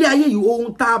ilé ayé yìí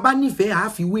ohun tá a bá nífẹ̀ẹ́ á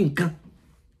fi wé nǹkan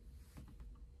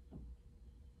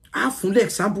á fún lé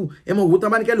example ẹ mọ̀ wo tán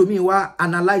bá ní kẹ́lòmíì wá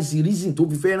analyze reason tó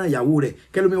fi fẹ́ràn ìyàwó rẹ̀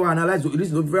kẹ́lòmíì wá analyze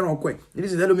reason tó fi fẹ́ràn ọkọ ẹ̀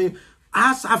reason tẹ́lòmíì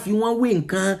á ṣàfi wọ́n wé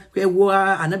nǹkan ẹ wo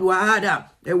ànábì wa Adam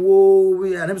ẹ wo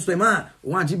ànábì Sulaiman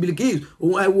òun àti Bilqis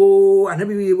òun ẹ wo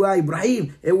ànábì wa Ibrahim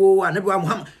ẹ wo ànábì wa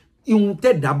Muhammad ihun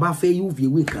tẹ́dá bá fẹ́ yóò fi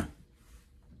wé nǹkan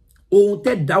ohun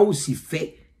tẹ́dá ò sì fẹ́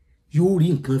yóò rí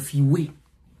nǹkan fi wé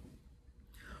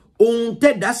ohun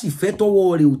tẹ́dá sì fẹ́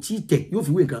tọwọ́ rẹ̀ ò tí tẹ̀ yóò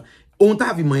fi wé nǹkan ohun tá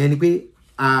a fi mọ̀ yẹn ni pé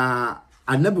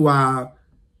ànábì wa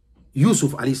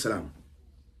Yusuf alayhi salam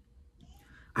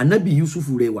ànábì Yusuf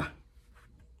rẹ̀ wà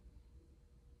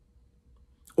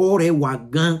ọ̀rẹ́ wà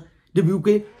gan débi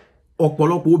wípé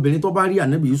ọ̀pọ̀lọpọ̀ obìnrin tó bá rí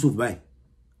ànábì Yusuf báyìí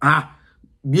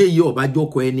bí èyí ọba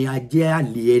jọkọ ẹni ajẹ́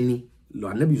àlè ẹni lọ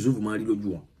ànábì Yusuf máa rí lójú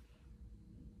wọn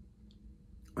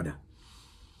ọ̀dà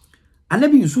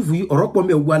ànábì Yusuf yìí ọ̀rọ̀ pọ̀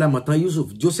mẹ́ ogun alamọ̀tán Yusuf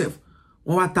Joseph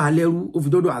wọ́n wá ta lẹ́rú ó fi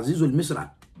dọ́dọ̀ Azizul Misra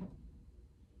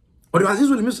ọ̀dọ̀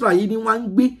Azizul Misra yìí ni wọ́n ń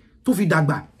gbé tó fi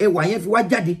dàgbà ẹwà yẹn fi wá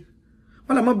jáde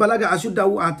wọ́n làmọ́ balaga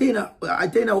ashuddahu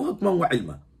atayna hukman wa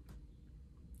ilma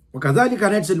wa kadhalika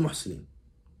najzil muhsinin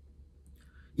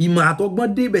ìmọ̀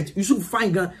àtọgbọ́n débẹ̀ Yusuf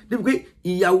fine gan débi pé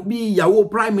ìyàwó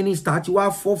prime minister ti wá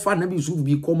fọ́ fànàbí Yusuf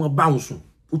bí kọ́ mọ́ báwọn sùn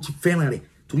ó ti fẹ́ràn rẹ̀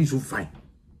torí Yusuf fine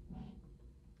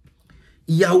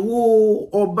ìyàwó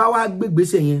ọba wa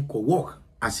gbégbèsè yẹn kò work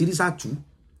àṣírí sàtú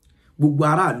gbogbo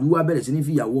aráàlú wa bẹ̀rẹ̀ sí ní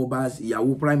fi ìyàwó ọba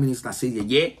ìyàwó prime minister ṣe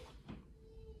yẹ̀yẹ́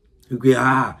wípé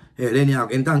ẹ̀rẹ́ ni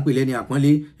ẹni tá ń pè lẹ́ni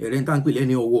àpọ́nlé ẹ̀rẹ́ ni tá ń pè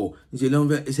lẹ́ni ọ̀wọ̀ níṣẹ́ ló ń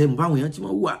fẹ́ ẹsẹ̀ ń báwọn èèyàn tí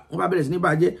wọ́n wà wọ́n bá bẹ̀rẹ̀ sí ní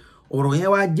bàjẹ́ ọ̀rọ̀ yẹn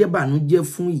wá jẹ́ bànújẹ́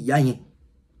fún ìyá yẹn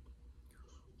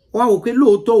wọ́n wò pé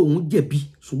lóòótọ́ òun jẹ̀bi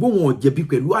ṣùgbọ́n wọn ò jẹ̀bi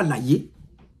pẹ̀lú àlàyé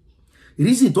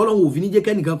rísì tọ́lọ́hun òfin ní jẹ́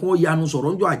kẹ́nìkan kan yanu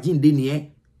sọ̀rọ̀ ńjọ́ àjíǹde nìyẹn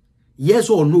yes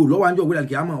or no lọ́wọ́ àjọ ògbéra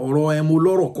kìí àmọ́ ọ̀rọ̀ ẹ̀ mo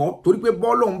lọ́rọ̀ kọ́ torí pé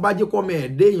bọ́ọ̀lọ́hun bá jẹ́ kọ́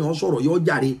mẹ́ẹ̀ẹ́dẹ́ èèyàn sọ̀rọ̀ yọ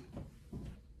jàre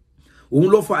òun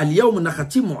lọ fa al-yawma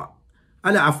nakhtimu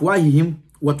ala afwahihim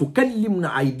wa tukallimuna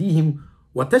aydihim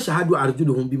wa tashhadu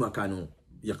arjuluhum bima kanu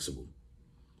yaksubun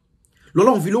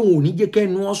lọ́lọ́hun fi lóhun ò ní jẹ́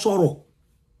kẹ́nu ọ sọ̀rọ̀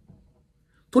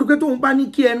torí pé tóun bá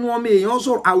ní kí ẹnu ọmọ èèyàn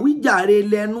sọ̀rọ̀ àwíjàre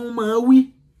lẹ́nu máa wí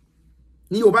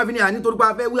ní Yorùbá fi ní àní torí pé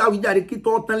a fẹ́ wí àwíjàre kí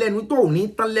tó tán lẹ́nu tó ní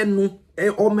tán lẹ́nu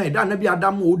ọmọ ẹ̀dá Ànábì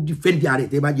Ádámù ó dìfẹ́ndì ààrẹ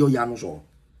tẹ́ bá jẹ́ ọ̀yanu sọ̀rọ̀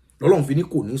lọ́lọ́run fi ní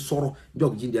kò ní sọ̀rọ̀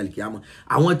jọ́ọ̀gì jíǹde àlìkíyàmọ́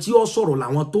àwọn tí ó sọ̀rọ̀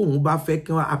làwọn tóun bá fẹ́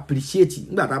kí wọ́n appreciate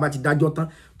nígbà tá a bá ti dájọ́ tán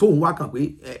tóun wá kàn pé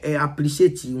ẹ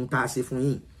appreciate ohun tá a ṣe fún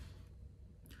yín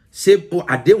ṣe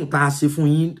àdéhùn tá a ṣe fún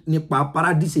yín nípa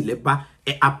paradíṣe lẹ́bàá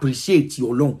ẹ appreciate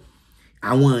Ọlọ́run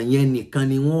àwọn yẹn nìkan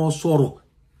ni wọ́n sọ̀rọ̀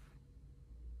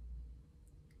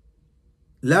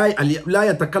la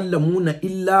yatakallamuna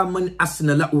illa man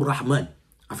asna lahu rahman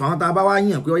àfàwọn tá a bá wá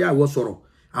yàn pé ó yá ìwọ sọ̀rọ̀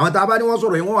àwọn tá a bá ní wọ́n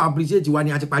sọ̀rọ̀ yẹn wọ́n appreciate wa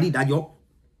ni a ti parí ìdájọ́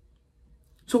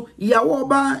so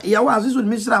ìyàwó Azizul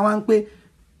Misra wa ń pé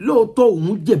lóòótọ́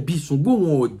òun jẹ̀bi ṣùgbọ́n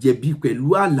wọn ò jẹ̀bi pẹ̀lú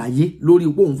àlàyé lórí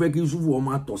pé òun fẹ́ kí Yusuf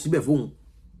ọmọ tọ̀ síbẹ̀ fóun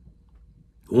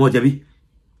òun ò jẹ̀bi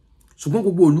ṣùgbọ́n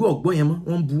gbogbo olú ọ̀gbọ́n yẹn mọ́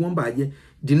wọ́n bu wọ́n bàjẹ́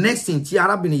the next thing tí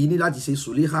arábìnrin yìí ní láti ṣe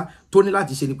Sùlẹ́hà tó ní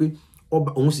láti ṣe ni pé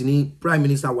òun sì ní prime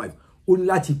minister wife ó ó ní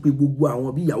láti pe gbogbo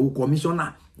àwọn bí ìyàwó commissioner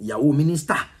ìyàwó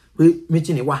minister pé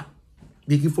meeting wà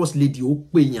bí kí first lady ó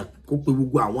pè yàn kó pe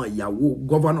gbogbo àwọn ìyàwó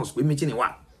governors pé meeting wà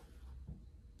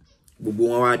gbogbo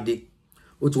wọn wá dé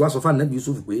ó ti wá sọ fún Ànábì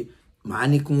Yusuf pé màá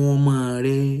ní kí wọ́n mọ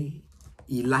rẹ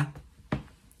ilá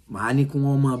màá ní kí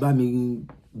wọ́n mọ bá mi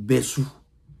bẹ̀sù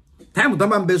táìmù tán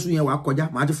bá ń bẹ̀sù yẹn wàá kọjá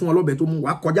màá ti fún wọn lọ́bẹ̀ tó mú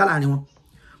wàá kọjá láàrin wọn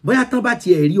bóyá tán bá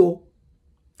tiẹ̀ rí ọ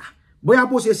bóyá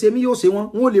bó ṣe mí yóò ṣe wọn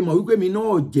ò lè mọ̀ wípé mi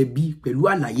náà jẹ̀bi pẹ̀lú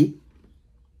àlàyé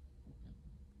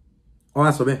ó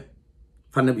wá sọ bẹ́ẹ̀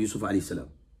fún Ànábì Yusuf alayhi salam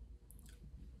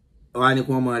ó wá ní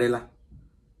kí wọ́n mọ rẹ lá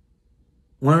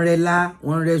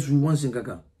wọ́n rẹ́ su wọ́n sin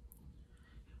kankan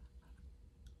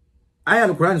aya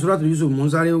al-Qur'an suratul Yusuf mo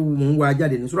sáré mo wá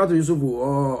jáde ní suratul Yusuf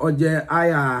ó jẹ́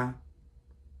aya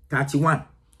 31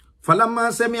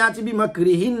 falamma sami'at bi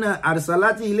makrihinna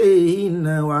arsalat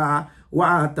ilayhinna wa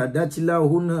atadat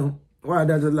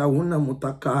lahunna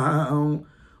mutakahan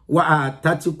wa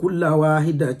atat kulla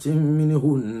wahidatin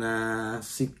minhunna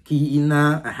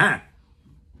sikina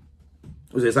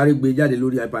ó ṣe sáré gbé jáde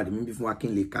lórí iPad mi bí fún wa kí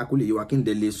n lè ká kó lè yé wa kí n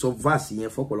dẹ̀ lè sọ verse yẹn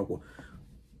fọ́pọ̀lọpọ̀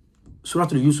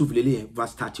suratul Yusuf lélẹ̀ yẹn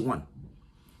verse 31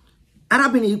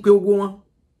 arábìnrin yìí pé ogbó wọn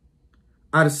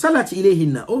arsalat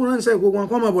ilayhinna ó ránṣẹ́ gbogbo wọn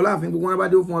kó máa bọ̀ láàfin gbogbo wọn bá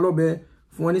dé fún wọn lọ́bẹ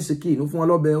fún wọn ní sikin fún wọn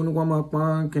lọ́bẹ ó ní kó máa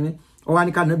pọ́n kínní ó wá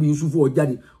ní ká Ànábì Yusuf ó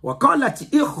jáde wa qalat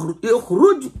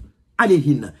ikhruj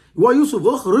alayhinna wa Yusuf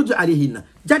ikhruj alayhinna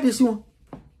jáde sí wọn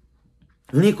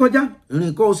rìn kọjá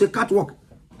rìn kó ṣe catwalk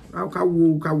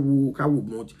káwo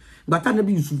mọ́ gbàtà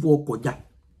Ànábì Yusuf ó kọjá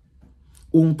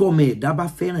ohun tó mẹ ẹ̀dá bá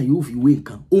fẹ́ràn yóò fi wé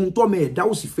nǹkan ohun tó mẹ ẹ̀dá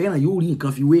ó sì fẹ́ràn yóò rí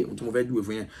nǹkan fi wé ohun tí mo fẹ́ júwe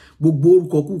fún yẹn gbogbo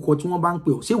orúkọ kúkọ tí wọ́n bá ń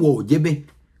pè ọ́ ṣé wọ́n ò jẹ́ bẹ́ẹ̀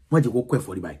wọ́n jẹ́ kó kọ́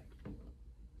ẹ̀fọ́ rí báyìí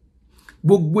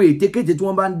gbogbo ètekéte tí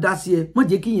wọ́n bá ń dá sí ẹ wọ́n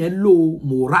jẹ́ kí yẹn lo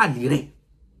mòráàlì rẹ̀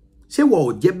ṣé wọ́n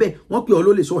ò jẹ́ bẹ́ẹ̀ wọ́n pè ọ́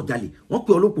lólè sọ ọ̀jalè wọ́n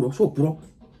pè ọ́ lópùrọ́ sọ òpùrọ́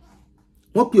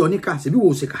wọ́n pè ọ́ níkà ṣebí wò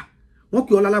ó ṣèkà wọ́n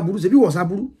pè ọ́ lálábùrú ṣebí wò ó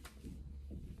sábùrú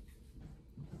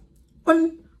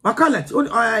wákàlẹ̀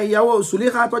ìyàwó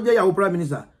Sùlẹ́kà tó jẹ́ ìyàwó prime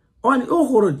minister wọ́n ní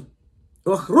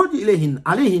ukhruj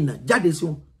alayhinna jáde sí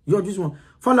wọn yọjú sí wọn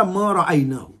falamma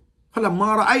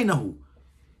ra'aynahu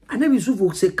Ànábì Yusuf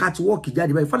ṣe catwalk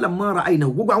jáde báyìí falamma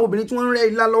ra'aynahu gbogbo àwọn obìnrin tí wọ́n rẹ́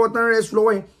ilá lọ́wọ́ tán rẹ́ sùn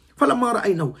lọ́wọ́ yẹn falamma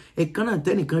ra'aynahu ẹ̀kan náà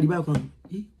tẹ́nìkan rí báyìí kan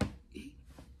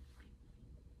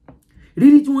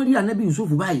rírí tí wọ́n rí Ànábì Yusuf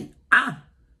báyìí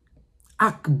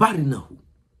akbarnahu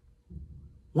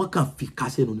wọ́n kàn fi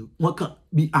kásẹ̀ nù ni wọ́n kàn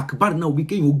bí akbarnahu bí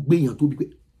kéèyàn ó gbéyàn tó bí pé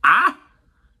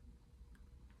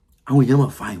àwọn èèyàn máa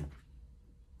fààyàn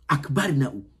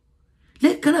akbarnahu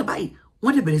lẹ́ẹ̀kan náà báyìí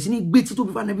wọ́n dẹ̀ bẹ̀rẹ̀ sí ní gbé tító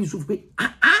bí fún Ànábì Yusuf pé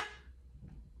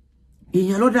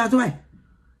èèyàn ló dáa tó báyìí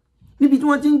níbi tí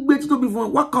wọ́n ti ń gbé tító bí fún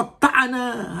wọn wa qatta'na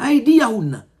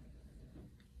aydiyahunna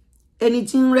ẹni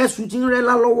tí ń rẹ́sù tí ń rẹ́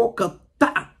lá lọ́wọ́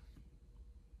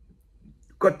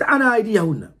qatta'na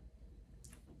aydiyahunna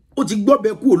ó ti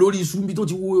gbọ́bẹ̀ kúrò lórí iṣu níbi tó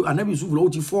ti wo Ànábì Yusuf lọ ó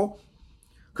ti fọ́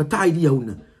qatta'na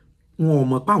aydiyahunna wọn ò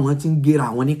mọ̀ pé àwọn ti ń gera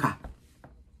àwọn níkà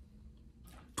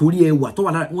torí ẹwà tó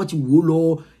wà lára wọn ti wò lọ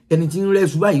ẹni tí ń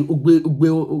rẹ́sù báyìí ó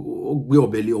gbé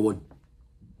ọ̀bẹ lé ọwọ́ ni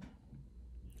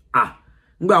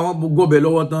nígbà wọn gọbẹ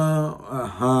lọ́wọ́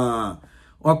tán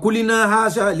wa kulina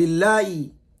hasha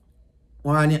lillahi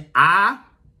wọn á ní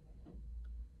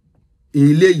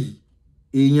eléyìí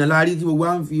èèyàn láàrí tí gbogbo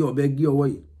à ń fi ọ̀bẹ gé ọwọ́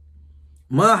yìí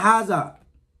ma haza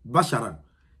basharan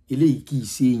eléyìí kì í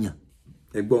ṣe èèyàn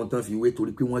ẹ̀gbọ́n tán fi wé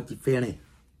torí pé wọ́n ti fẹ́ràn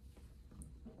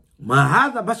ma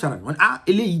haza basharan wọn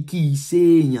eléyìí kì í ṣe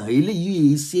èèyàn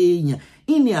eléyìí ṣe èèyàn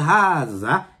in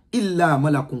haza illa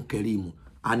malakun karimu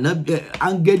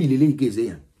áńgẹ́lì lélẹ́yìí kì í ṣe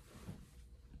èèyàn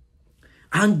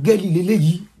áńgẹ́lì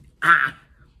lélẹ́yìí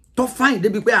tó fáyìn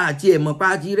débi pé àti ẹ̀mọ̀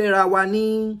pa ti rẹ́ra wa ní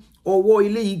ọwọ́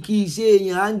eléyìí kì í ṣe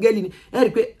èèyàn áńgẹ́lì ni ẹ rí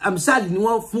i pé àmísàlì ni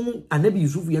wọ́n fún Ànábì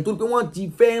Yusuf yẹn torí pé wọ́n ti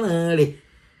fẹ́ràn rẹ̀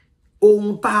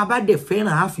ohun tá a bá dẹ̀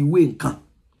fẹ́ràn á fi wé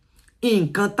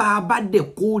nǹkan tá a bá dẹ̀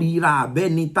kórìíra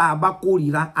àbẹ́ni tá a bá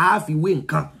kórìíra á fi wé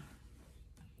nǹkan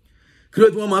kí ló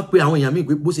tí wọ́n máa pe àwọn èèyàn míì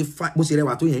pé bó ṣe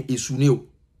rẹwà tó yẹn èṣù ni o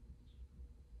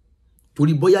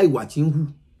torí bóyá ìwà tí ń hù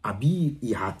àbí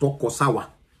ìhà tó kọ sáwà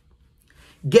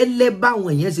gẹ́lẹ́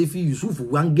báwọn èèyàn ṣe fi Yusuf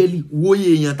wáńgẹ́lì wòye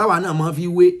èèyàn táwa náà máa fi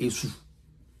wé èṣù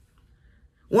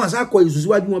wọn àṣà kọ èṣù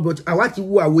síwájú wọn bọ àwa ti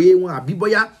wo àwòye wọn àbí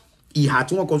bóyá ìhà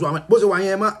tí wọn kọ sọ àwọn bó ṣe wà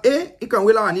yẹn ẹ má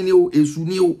ìkàwé láwà ní ni o èṣù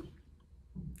ni o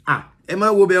ẹ má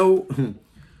wo bẹ o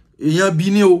èèyàn bí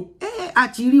ni o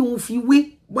àti rí wọn fi wé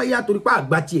bóyá torí pé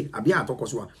àgbà tiẹ̀ àbí àtọkọ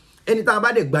sí wa ẹni tá a bá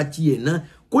dẹ̀ gba tiẹ̀ náà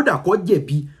kódà kó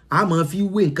jẹ̀bi a máa fi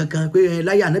wé nǹkan kan pé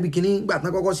láyé Ànábì kínní gbà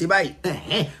tán kọ́kọ́ ṣe báyìí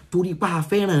torí pa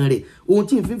fẹ́ràn rẹ̀ ohun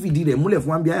tí n fi fìdí rẹ̀ múlẹ̀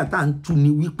fún wa bí àyà tá à ń tu ni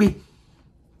wípé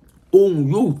ohun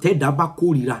yóò tẹ́dá bá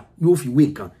kórìíra yóò fi wé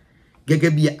nǹkan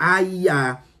gẹ́gẹ́ bí àyà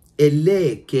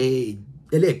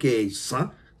ẹlẹ́ẹ̀kẹsàn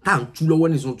tá ń tú lọ́wọ́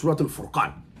ní Suratul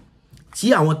FURQAN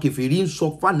tí àwọn kèfèrí ń sọ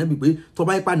fún Ànábì pé tó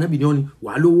bá ipa Ànábì ni wọ́n ní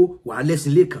wà lówó wà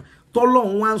lẹ́sìn lẹ́kan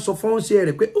tọ́lọ́run wá ń sọ fọ́nṣẹ́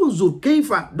rẹ̀ pé unzur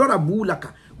kayfa darabu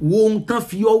laka wo ohun tán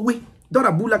fi ọ́ wé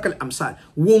darabu laka al-amsal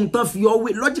wo ohun tán fi ọ́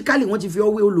wé logically wọ́n ti fi ọ́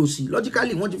wé olòṣì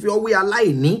logically wọ́n ti fi ọ́ wé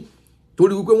aláìní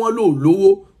torí wípé wọ́n lò lówó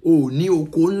ò ní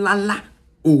oko ńláńlá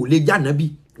ò lè jànábì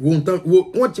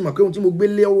wọ́n ti mọ̀ pé ohun tí mo gbé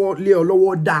lé ọ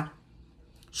lọ́wọ́ dá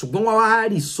ṣùgbọ́n wọ́n wá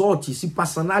rìsọ́ọ̀tì sí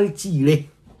personality rẹ̀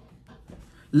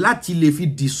láti lè fi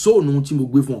disown ohun tí mo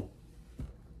gbé fún ọ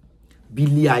bí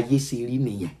ilé ayé ṣe rí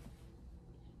nìyẹn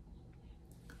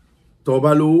tó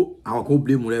bá lówó àwọn kan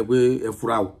blame rẹ pé ẹ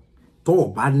fura o tó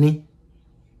bá ní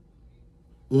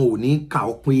wọn ò ní kà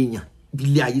ọ́ pé èèyàn bí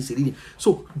ilé ayé ṣe rí nìyẹn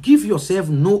so give yourself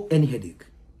no any headache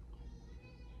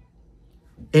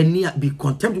any be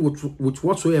content with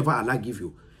whatsoever Allah give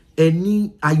you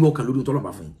any ayọ̀ kan lórí tó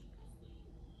lọ́ba fún yín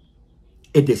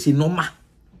ẹ dẹ̀ ṣe normal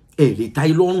ẹ lè ta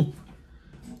ilọ́run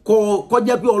kò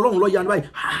jẹ́ pé Ọlọ́run ló yanu báyìí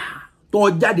tó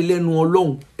jáde lẹ́nu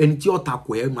Ọlọ́run ẹni tí ó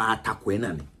takò ẹ máa takò ẹ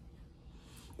náà ni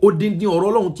odindi ọ̀rọ̀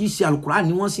Ọlọ́run tí ṣe Al-Qur'an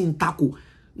ni wọ́n sì ń takò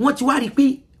wọ́n ti wá rí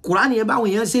pé Qur'an yẹn báwọn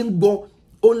èèyàn ṣe ń gbọ́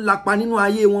ó ń lapa nínú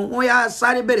ayé wọn wọ́n yá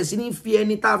sáré bẹ̀rẹ̀ sí ní fi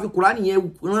ẹni tá a fi Qur'an yẹn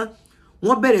rán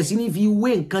wọ́n bẹ̀rẹ̀ sí ní fi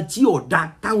wé nǹkan tí ó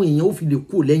dá táwọn èèyàn ó fi lè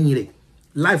kú lẹ́yìn rẹ̀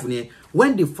life ni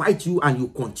when they fight you and you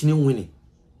continue winning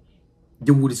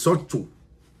they will resort to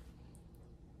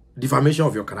defamation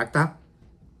of your character.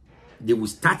 They will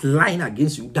start lying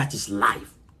against you. That is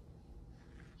life.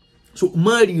 So,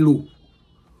 mariro,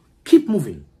 keep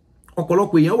moving.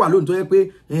 Ọ̀pọ̀lọpọ̀ èèyàn wà lónìí tó yẹ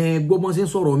pé gbogbo ṣe ń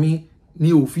sọ̀rọ̀ mi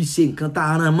ní ó fi ṣe nǹkan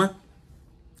tá ran mọ́.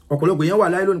 Ọ̀pọ̀lọpọ̀ èèyàn wà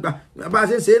láyé lónìí pa bá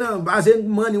ṣe ṣe náà bá ṣe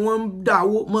mọ́ ni wọ́n ń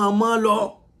dáwó mọ́ lọ.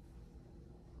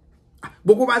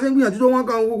 Gbogbo bá ṣe ń gbìyànjú tó wọ́n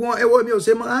kan gbogbo ẹwọ́ mi ò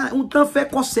ṣe mọ́ ń tán fẹ́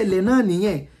kó ṣẹlẹ̀ náà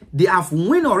nìyẹn. They have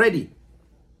win already.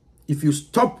 If you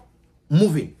stop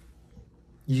moving,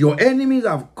 your enemies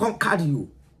have conquered you.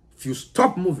 If you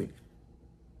stop moving,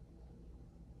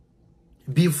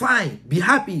 be fine, be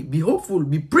happy, be hopeful,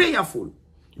 be prayerful,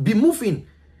 be moving.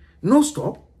 No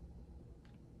stop,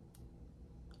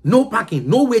 no parking,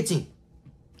 no waiting.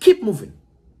 Keep moving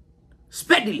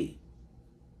speedily.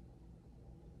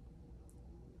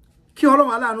 Kí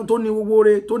Ọlọ́run aláàánú tó ní gbogbo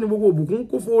rẹ̀ tó ní gbogbo ìbùkún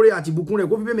kó fóore àti ìbùkún rẹ̀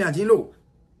kó fi bẹ́mi àti lò.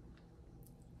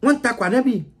 Wọ́n takò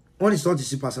Ànábì, wọ́n resort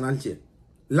sí personality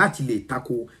láti lè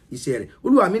tako iṣẹ́ rẹ̀.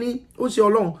 Olúwa mi ní ó ṣe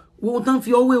Ọlọ́run wo tán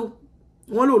fi ọwé o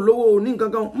wọ́n lò lówó ní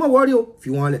nǹkan kan má worry o fi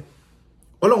wọ́n lẹ̀.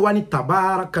 Ọlọ́run wá ní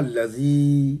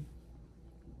tabarakallazi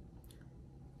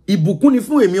ìbùkún ni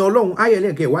fún èmi Ọlọ́run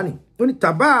ayẹlẹ ke wá ní ó ní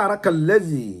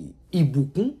tabarakallazi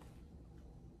ìbùkún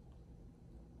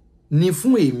ni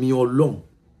fún èmi Ọlọ́run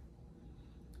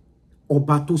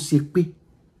ọba tó ṣe pé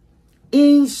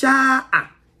insha'a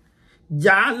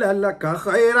ja'ala laka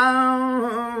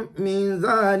khairan min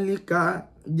zalika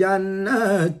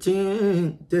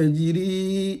jannatin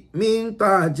tajri min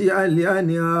tahtiha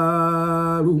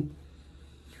al-anharu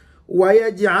wa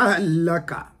yaj'al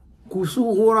laka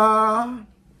kusura.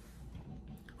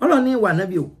 Ọlọ́run ní wà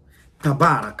nábì o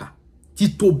tabaraka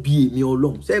títóbi èmi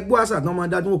Ọlọ́run ṣé gbọ́ àṣà tán máa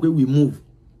dá tí wọ́n pé we move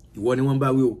ìwọ ni wọ́n bá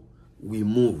wí o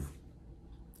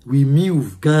we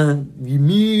move gan we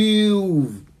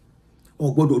move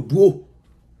o gbọ́dọ̀ dúró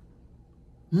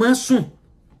má sùn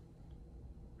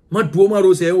má dúró má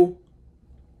rọsẹ̀ o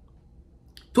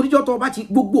toríjọ́ tó bá ti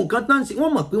gbogbo nǹkan tán sí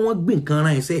wọ́n mọ̀ pé wọ́n gbé nǹkan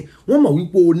ran ẹsẹ̀ wọ́n mọ̀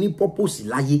wípé o ní purpose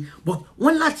láyé but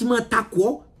wọ́n láti máa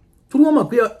takò torí wọ́n mọ̀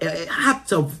pé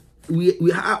heart of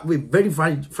we have a very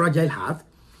fragile heart.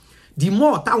 The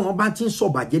more táwọn bá ti ń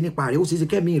sọ̀bàjẹ́ nípa rẹ̀ ó ṣeéṣe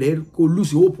kẹ́mi rẹ̀ kó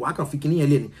lose hope wá kàn fi kíní yẹn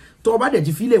lẹ́ni tó bá dẹ̀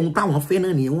ti fílẹ̀ ohun táwọn fẹ́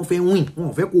náà nìyẹn wọ́n fẹ́ win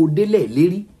wọ́n fẹ́ kó délẹ̀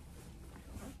lérí.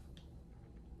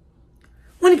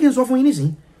 Wọ́n ní kí n sọ fún yín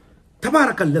nísìn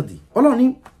tabarakalladhi Ọlọ́run ní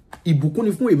ìbùkún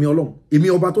ni fún èmi Ọlọ́run èmi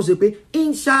ọba tó ṣe pé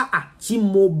insha'a tí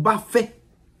mo bá fẹ́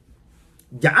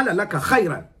ja'ala laka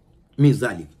khairan min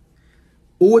zalik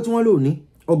owó tí wọ́n lò ní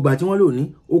ọgbà tí wọ́n lò ní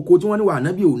oko tí wọ́n ní wà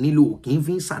nábì ò nílò kì í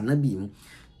fi ń sànábì mu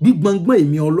bí gbọngbọn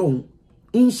èmi Ọlọ́run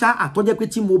insha'a tó jẹ́ pé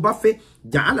tí mo bá fẹ́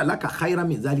ja'ala laka khairan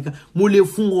min zalika mo lè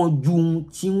fún wọn ju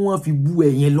tí wọ́n fi bú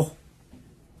ẹ̀yẹn lọ.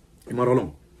 Ìmọ̀ Ọlọ́run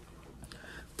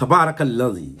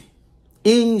tabarakalladhi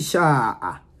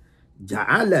insha'a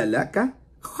ja'ala laka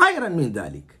khairan min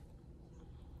zalik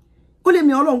ó lè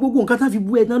mi Ọlọ́run gbogbo nǹkan tán fi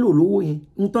bú ẹ tán lò lówó yẹn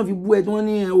nǹkan fi bú ẹ tí wọ́n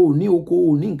ní ò ní oko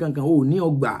ò ní nǹkan kan ò ní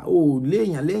ọgbà ò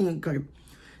léèyàn lẹ́yìn kan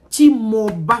tí mo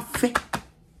bá fẹ́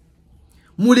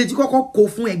mo lè ti kọ́kọ́ kó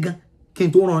fún ẹ gan kí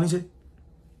n tó rán níṣẹ́.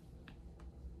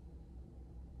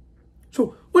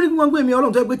 So ó ní kí wọ́n gbé mi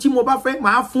Ọlọ́run tó yẹ pé tí mo bá fẹ́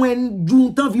máa fún ẹ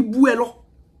ju tán fi bú ẹ lọ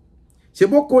ṣe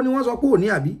bó kó ni wọ́n sọ pé ò ní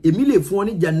àbí èmi lè fún ọ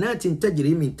ní jannatin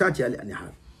tajri min tahtiha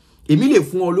al-anhar èmi lè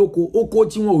fún ọ lóko oko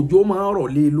tí wọn òjò máa rọ̀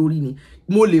lé lórí ni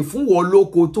mo lè fún ọ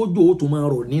lóko tójò tó máa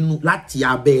rọ̀ nínú láti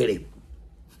abẹ́ rẹ̀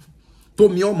tó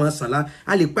mi ọmọ sànlá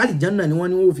a lè pàlì janna ni wọ́n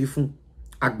ní wọ́n fi fún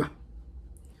àgbà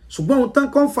ṣùgbọ́n ohun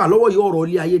tán kan fà lọ́wọ́ yìí ọ̀rọ̀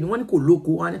ilé ayé ni wọ́n ní kò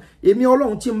lóko wọn èmi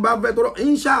Ọlọ́run tí n bá fẹ́ tọrọ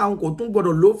insha àwọn kò tún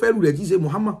gbọdọ̀ ló fẹ́rù rẹ̀ tí ṣe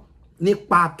Muhammad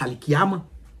nípa tàlìkíámà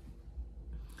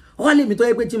wọ́n lè mi tọ́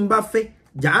yẹ pé tí n bá fẹ́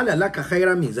ja'ala laka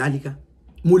khayran min zalika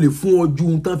mo lè fún ọ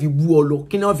ju tán fi bú ọ lọ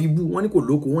kí ni wọ́n fi bú wọ́n ní kò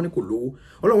lóko wọ́n ní kò lówó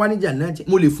Ọlọ́run wá ní jannati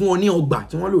mo lè fún ọ ní ọgbà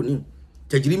tí wọ́n lò ní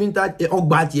tajri min ta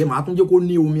ọgbà tiẹ̀ máa tún jẹ́ kó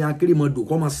ní omi akérèmọdò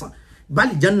kó máa sàn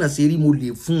bali janna ṣe rí mo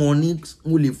lè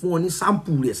fún ọ ní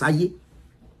sample rẹ̀ sáyé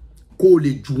kó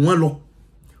lè jù wọ́n lọ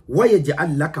wa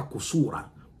yaj'al laka qusura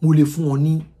mo lè fún ọ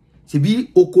ní ṣebí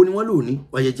oko ni wọ́n lò ní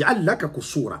wa yaj'al laka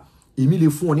qusura èmi lè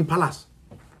fún ọ ní palace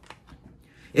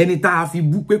ẹni tá a fi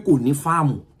bú pé kò ní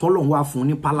fáàmù tọ́lọ́run wá fún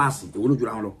ní palace èwo ló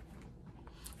jura wọn lọ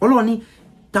Ọlọ́run ní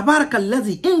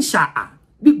tabarakallazi insha'a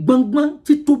bí gbọngbọn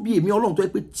tí tóbi èmi Ọlọ́run tó yẹ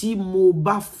pé tí mo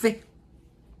bá fẹ́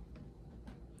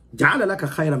ja'ala laka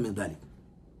khayran min dhalik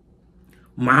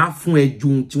máa fún ẹ ju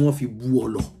tí wọ́n fi bú ọ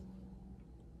lọ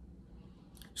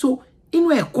so inú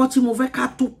ẹ̀kọ́ tí mo fẹ́ ká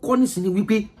tún kọ́ nísìnyí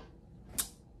wípé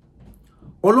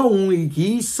Ọlọ́run kì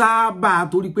í sábà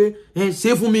torí pé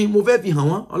ṣe fún mi mo fẹ́ fi hàn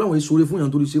wọ́n Ọlọ́run èso oore fún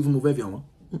yàn torí ṣe fún mi mo fẹ́ fi hàn wọ́n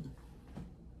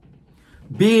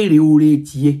béèrè oore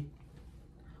tiẹ̀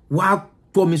wá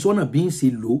tọ́ mi sọ́nà bí n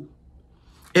ṣe lò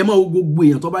ẹ mọ̀ gbogbo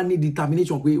èèyàn tó bá ní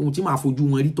determination pé ohun tí màá fojú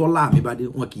wọn rí tọ́lá mi bá dé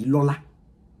wọn kì í lọ́lá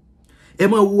ẹ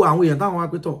mọ̀ wo àwọn èèyàn táwọn wá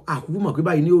pé tọ́ àkúkú mọ̀ pé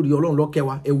báyìí ní orí Ọlọ́run lọ́kẹ́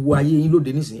wa ẹ wo ayé yín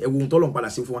lóde nísìn ẹ wo ohun tọ́lọ́run padà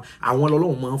sí fún wa àwọn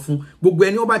Ọlọ́run máa ń fún gbogbo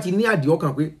ẹni ó bá ti ní àdì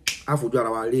ọkàn pé àfojú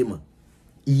ara wa rèé mọ̀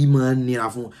ìmọ̀ nira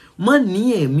fún mọ́ ní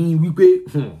ẹ̀mí wípé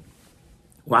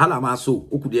wàhálà máa so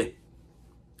ó kù díẹ̀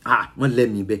mọ́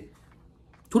lẹ́mìí bẹ́ẹ̀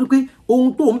torí pé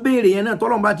ohun tó ń béèrè yẹn náà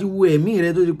tọ́lọ́run bá ti wo ẹ̀mí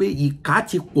rẹ tó ti pé ìkà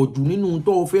ti pọ̀ jù nínú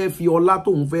tó fẹ́ fi ọlá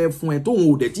tóun fẹ́ fún ẹ tóun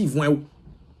ò dẹ̀ tí ì fún ẹ o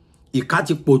ìkà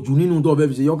ti pọ̀ jù nínú tó fẹ́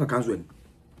fi ṣe yọkàn kanṣu ẹ̀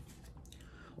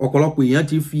ọ̀pọ̀lọpọ̀ èèyàn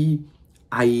ti fi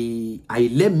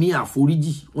àìlẹ́mìí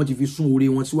àforíjì wọ́n ti fi sún oore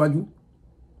wọn síwájú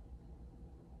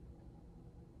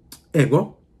ẹ gbọ́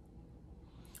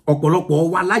ọ̀pọ̀lọpọ̀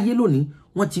wa láyé lónìí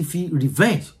wọ́n ti fi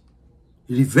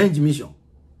revenge mission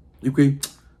wípé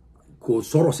kò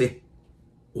sọ̀rọ̀ sẹ́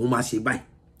òun máa ṣe báyìí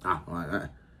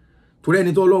torí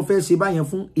ẹni tó lọ fẹ́ ṣe báyẹn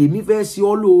fún èmi fẹ́ ṣe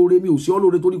ọ́ lóore mi ò ṣe ọ́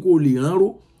lóore torí kò lè ránró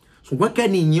ṣùgbọ́n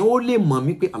kẹ́ni ìyẹn ó lè mọ̀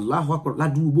mí pé Allahu Akbar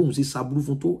ládùúgbò bóun ṣe ṣaburú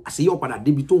fún tó àṣeyọ́ padà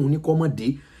débi tóun ní kọ́mọ̀dé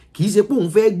kì í ṣe pé òun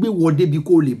fẹ́ gbé wọ débi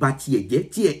kó lè ba tiẹ̀ jẹ́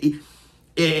tí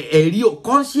ẹ̀rí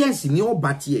conscience ní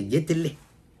ọba tiẹ̀ jẹ́ tẹ́lẹ̀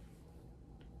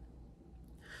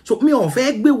so mi ò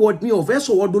fẹ́ gbé wọ mi ò fẹ́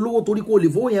sọ̀wọ́ dolówó torí kó lè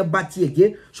fowó yẹn ba tiẹ̀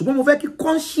jẹ́ ṣùgbọ́n mo fẹ́ kí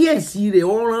conscience rẹ̀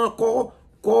ọ̀ràn kó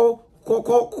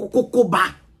bá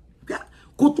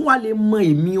kó tún wá lè mọ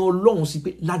èmi Ọlọ́run sí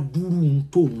pé ládùúrú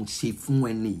tóun ṣe fún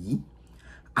ẹni yìí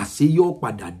àṣeyọ́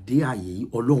padà dé àyè yìí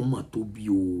Ọlọ́run mọ̀ tó bí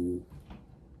o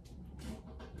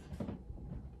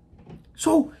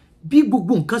so bí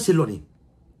gbogbo nǹkan ṣe lọ ni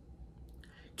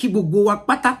kí gbogbo wa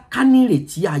pátá ká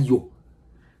nírètí ayọ̀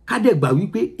ká dẹ̀ gbà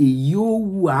wípé èyí ó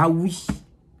wù á wí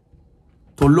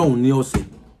tọlọ́run ní ọ̀sẹ̀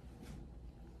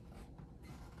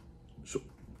so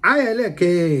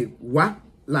ayẹlẹ́kẹ̀ wá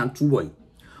là ń túbọ̀ yìí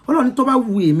Ọlọ́run tó bá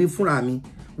wù èmi fúnra mi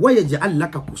wa yaj'al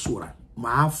laka qusura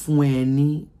máa fún ẹ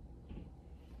ní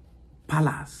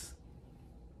palace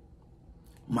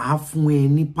máa fún ẹ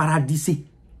ní paradise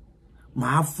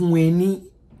máa fún ẹ ní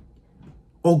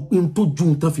ọgbìn tó ju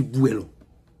nǹkan fi bú ẹ lọ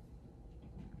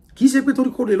kì í ṣe pé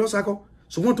torí kó lè lọ́sàkọ́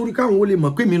ṣùgbọ́n torí káwọn ó lè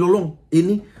mọ̀ pé mi lọ́lọ́run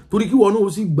ẹni torí kí wọn náà ó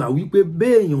sì gbà wípé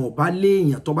béèyàn bá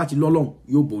léèyàn tó bá ti lọ́lọ́run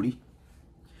yóò borí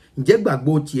ǹjẹ́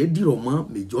gbàgbọ́ tiẹ̀ dìrọ̀ mọ́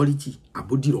majority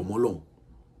àbó dìrọ̀ mọ́ Ọlọ́run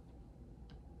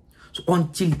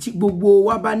until tí gbogbo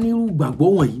wa bá nírú gbàgbọ́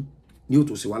wọ̀nyí ni ó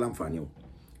tó ṣe wá láǹfààní o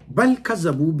bal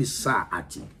kazabu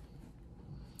bis-sa'ati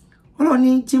Ọlọ́run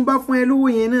ní tí n bá fún ẹ lówó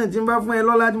yẹn náà tí n bá fún ẹ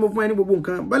lọ́lá tí mo fún ẹ ní gbogbo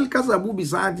nǹkan bal kazabu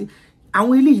bis-sa'ati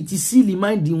àwọn eléyìí ti sílì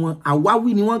máìndì wọn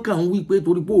àwáwí ni wọ́n kàn ń wí pé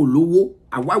torí pé ò lówó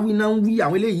àwáwí náà ń wí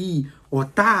àwọn eléyìí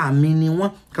ọ̀tá mi ni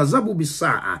wọ́n kazabu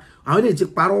bis-sa'a àwọn eléyìí ti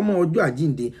parọ́ mọ́ ọjọ́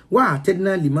àjíǹde wa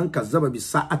atadna liman kazaba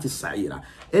bis-sa'ati sa'ira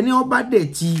ẹni ó bá dẹ̀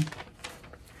ti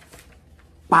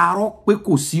parọ́ pé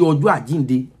kò sí ọjọ́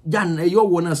àjíǹde jáde ẹyọ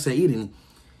wọ náà sa'iri ni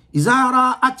ìzára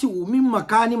àti min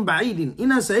makanin ba'idin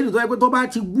iná sa'iri tó yẹ pé tó bá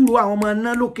ti gbúrò àwọn ọmọ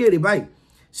náà lókèrè báyìí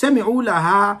sami'u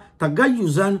laha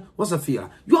tagayyuzan wa safira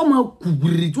yóò máa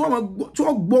kùbìrì tí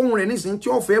wọ́n gbóhùn rẹ̀ nísìnyí tí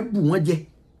wọ́n fẹ́ bù wọ́n jẹ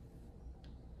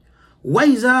wa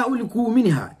iza uliku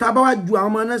minha tá bá wá ju àwọn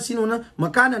ọmọ náà sínú náà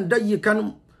makanan dayyikan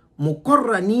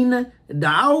muqarranina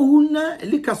da'awhunna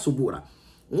likasubura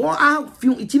wọ́n á fi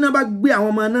ìtìná bá gbé àwọn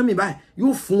ọmọ náà mi báyìí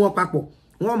yóò fún wọn papọ̀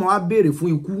wọ́n máa béèrè fún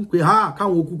ikú pé ha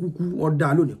káwọn okúkú ọ̀dà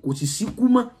lónìí kò sì síkú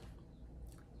mọ́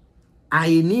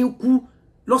àìní ikú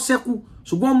lọ́sẹ̀kú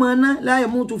ṣùgbọ́n ọmọ náà la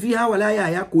yamutu fiha wa la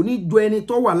yahya kò ní jọ ẹni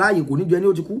tó wà láàyè kò ní jọ ẹni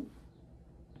ó ti kú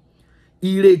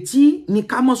ìrètí ni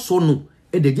ká má sọnù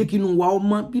ẹ̀dẹ̀ jẹ́ kínú wa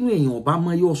ọmọ bínú èèyàn ọba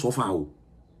mọ́ yóò sọ́fà o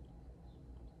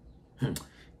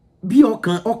bí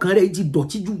ọkàn rẹ̀ ti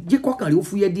dọ̀tí ju jẹ́ kọ́kàn rẹ̀ ó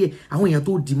fúyẹ́ díẹ̀ àwọn èèyàn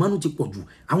tó dì mọ́nú ti pọ̀ jù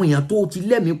àwọn èèyàn tó ti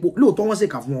lẹ́mìí po lóòótọ́ wọ́n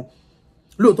ṣèkà fún ọ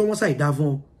lóòótọ́ wọ́n ṣàìdá fún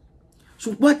ọ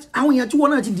ṣùgbọ́n àwọn èèyàn tí wọ́n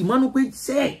náà ti dì mọ́nú pé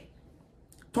ṣẹ́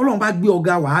tọ́lọ́run bá gbé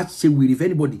ọ̀gá wàá ṣe wèrè fẹ́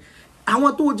anybody àwọn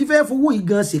tó ti fẹ́ fowó yìí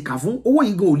gan ṣèkà fún owó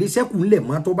yìí gan ò lè ṣẹ́kù ńlẹ̀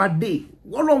mọ́ tó bá dé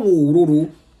Ọlọ́run òróró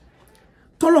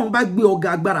tọ́lọ́run bá gbé ọ̀gá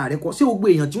agbára rẹ̀ kọ́ sí gbogbo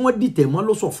èèyàn tí wọ́n dìtẹ̀ mọ́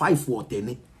ló sọ 5 ọ̀tẹ̀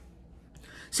ni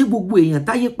sí gbogbo èèyàn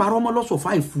táyé parọ́ mọ́ ló sọ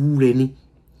 5 rẹ̀ ni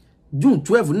June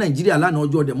 12 Nàìjíríà lánàá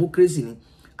ọjọ́ democracy ni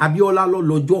Abíọ́lá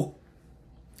lọ́jọ́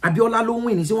Abíọ́lá ló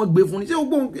win ni sí wọ́n gbé fún ni sí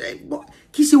gbogbo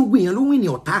kí sí gbogbo èèyàn ló win ni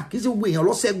ọ̀tá kí sí gbogbo èèyàn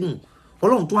ló ṣẹ́gun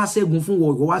Ọlọ́run tó wá ṣẹ́gun fún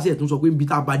ìwọ wá ṣe tún sọ pé nbí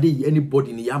tá bá dé yìí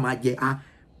anybody ni ya máa jẹ a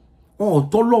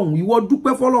tọ́lọ́run ìwọ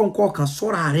dúpẹ́ fọ́lọ́run kọ̀ọ̀kan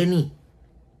sọ́ra rẹ ni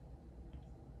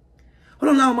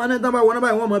Ọlọ́run láwọn máa ń dábàá wọn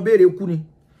báyìí wọ́n máa béèrè kú ni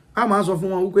a máa sọ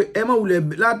fún wọn wípé ẹ má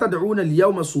wulẹ̀ la tad'una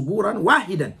al-yawma suburan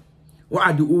wahidan wa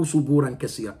ad'u suburan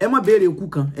kaseera ẹ má béèrè kú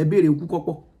kan ẹ béèrè kú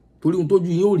kọ́pọ̀ torí ohun tójú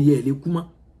yín ó rí ẹ lè kú mọ́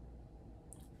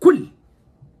kúl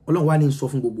Ọlọ́run wá ní sọ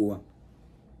fún gbogbo wa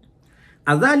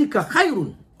adhalika khairun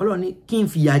Ọlọ́run ní kí n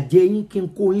fìyà jẹ yín kí n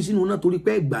kó yín sínú náà torí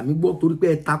pé ẹ gbà mí gbọ́ torí pé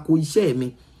ẹ tako iṣẹ́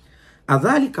mi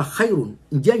adhalika khairun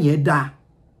ǹjẹ́ yẹn dáa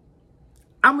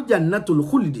am jannatul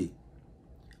khuldi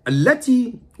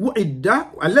التي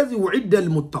وعد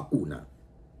المتقون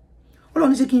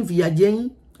Ọlọ́run ṣé kí n fìyà jẹ yín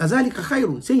azalika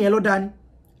khairun ṣé yẹn ló dá ni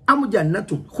am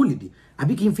jannatun khuldi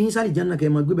àbí kí n fi yín sálì janna kẹ́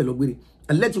máa gbé bẹ̀ lọ gbére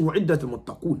التي وعدت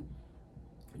المتقون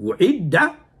وعد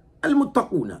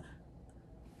المتقون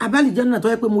abali janna tó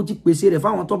yẹ pé mo ti pèsè rẹ̀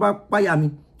fáwọn tó bá páyà mi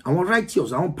àwọn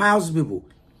righteous àwọn pious people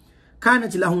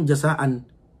kanat lahum jasaan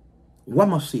wa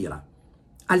masira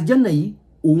aljanna yìí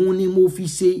òun ni mo fi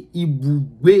ṣe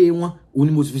ibùgbé wọn òun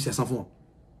ni mo fi ṣẹ̀san fún wọn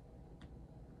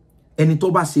ẹni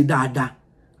tó bá ṣe dáadáa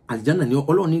aljanna ni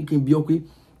Ọlọ́run ní kí n bi ọ́ pé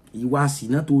ìwà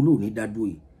sìná tó lò ní dádúró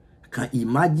yìí kan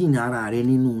imagine ara rẹ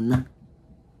nínú ná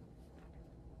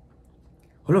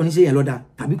Ọlọ́run ní ṣe yẹn lọ́dà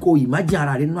tàbí kó imagine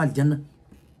ara rẹ nínú aljanna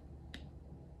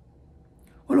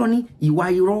Ọlọ́run ní ìwà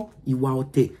irọ́ ìwà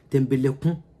ọ̀tẹ̀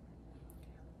tẹ̀mbẹ̀lẹ̀kún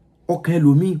ọkàn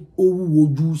ẹlòmíì ó wúwo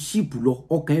ju ṣíìpù lọ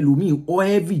ọkàn ẹlòmíì ó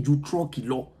heavy ju trọ́ọ̀kì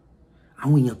lọ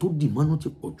àwọn èèyàn tó dì mọ́nú ti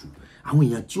pọ̀ jù àwọn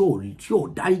èèyàn tí ò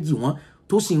dáríjì wọn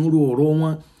tó sì ń ro ọ̀rọ̀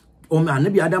wọn ọmọ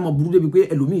ànábì Ádámọ̀ burú débi pé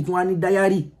ẹlòmíì tún wá ní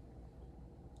dáyárì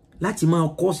láti máa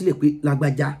kọ sílẹ̀ pé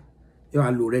lágbájá ẹ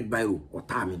wá lo red biro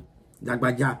ọ̀tá mi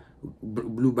lágbájá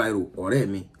blue biro ọ̀rẹ́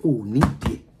mi ò ní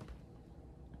díẹ̀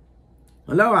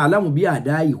Allahu alamu bí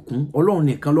àdá ìkún Ọlọ́run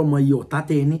nìkan ló mọ iye ọ̀tá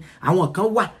tẹ́ ẹ ní àwọn kan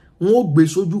wà wọn ó gbé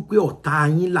sójú pé ọ̀tá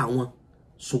yín làwọn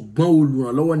ṣùgbọ́n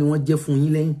olùrànlọ́wọ́ ni wọ́n jẹ́ fún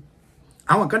yín lẹ́yìn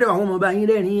àwọn kan dẹ̀wà wọn mọ̀ bá yín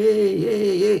rẹ́rìn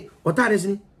ọ̀tá rẹ̀ sí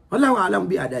ni Allahu alamu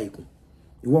bí àdá ìkún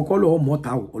ìwọ kọ́ lọ́ọ́ mọ̀ta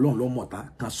o Ọlọ́run ló mọ̀ta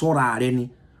kan sọ́ra rẹ ni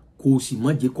kò sì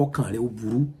mọ̀ jẹ́ kọ́kàn rẹ ó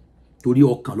burú torí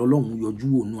ọkàn lọ́lọ́run yọjú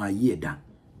òun ayé ẹ̀dá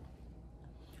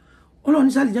Ọlọ́run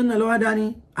ní sálìjánà lọ́wọ́ dá ní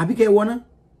àbíkẹ́ wọná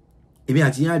èmi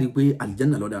àti yín á rí i pé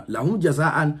àlìjánà lọ́dà lahum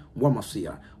jasaan wa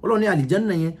masira Ọlọ́run ní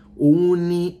àlìjánà yẹn òun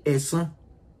ní ẹ̀san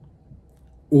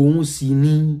òun sì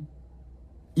ní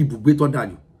ibùgbé tó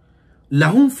dájú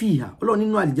lahum fiha Ọlọ́run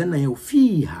nínú àlìjánà yẹn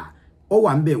fiha ó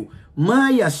wà ńbẹ̀ o ma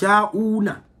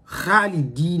yasha'una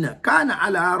khalidina kana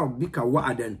ala rabbika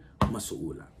wa'dan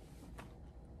mas'ula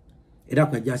ẹ̀dá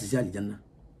kan já sí àlìjánà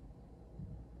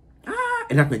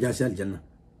ẹ̀dá kan já sí àlìjánà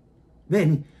bẹ́ẹ̀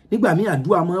ni nígbà míì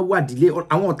àdúrà máa wà dílé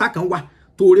àwọn ọ̀tá kan wà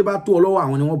tó oore bá tó ọ lọ́wọ́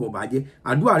àwọn ni wọ́n bọ̀ bàjẹ́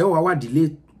àdúrà rẹ̀ wà dílé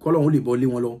kọ́lọ́hún lè bọ́ lé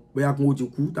wọn lọ bóyá kún ó ti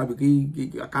kú tàbí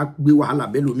ká gbé wàhálà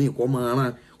bẹ́ẹ̀ lómi kọ́ mọ́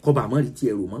ọ́rán kọ́ bà mọ́ rí ti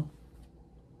ẹ̀rù mọ́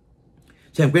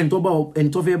ṣẹ̀ǹpẹ́ ẹni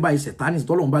tó fẹ́ bá ẹsẹ̀ tání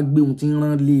tọ́lọ́hún bá gbé ohun tí ń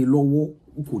rán lé e lọ́wọ́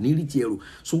kò ní rí ti ẹ̀rù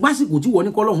ṣùgbọ́n àsìkò tí wọ́n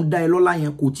ní kọ́lọ́hún dá ẹ lọ́lá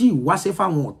yẹn kò tí ì wáṣẹ́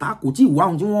fáwọn ọ̀tá kò tí ì wá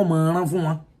ohun tí wọ́n mọ̀ ọ́rán fún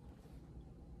wọn.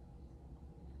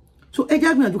 so ẹ jẹ́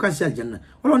àgbìyànjú ká ṣe àlìjánà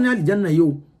Ọlọ́run ní àlìjánà yìí o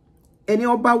ẹni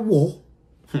ó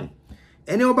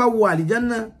bá wọ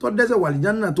àlìjánà tó dẹ́ṣẹ̀ wọ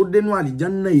àlìjánà tó dénú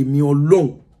àlìjánà èmi Ọlọ́run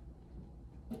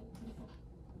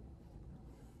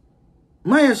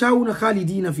ma yasha'una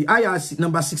khalidina fi aya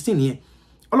number 16 yẹn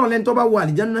Ọlọ́run lẹ́ni tó bá wọ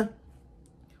àlìjánà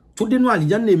tó dénú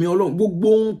àlìjánà èmi Ọlọ́run gbogbo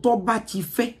ohun tó bá ti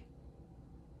fẹ́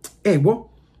ẹ gbọ́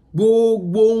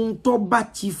gbogbo ohun tó bá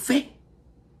ti fẹ́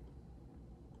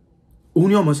òun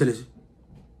ni ó máa ṣẹlẹ̀ sí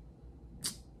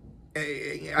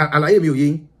àlàyé mi ò yé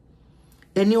yín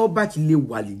ẹni ó bá ti lè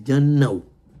wọ àlìjánà o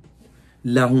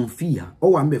lahum fiha ó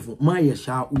wà ńbẹ̀ fún ma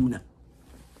yasha'una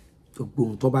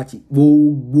gbogbo tó bá ti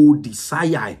gbogbo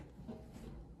desire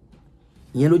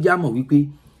ìyẹn ló já mọ̀ wípé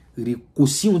kò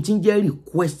sí ohun tí ń jẹ́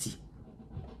request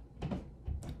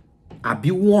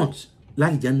àbí want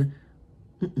láti jẹ́nà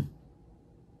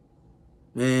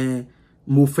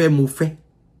mo fẹ́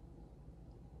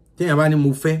téèyàn bá ní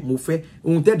mo fẹ́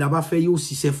ohun tẹ́ẹ̀dá bá fẹ́ yóò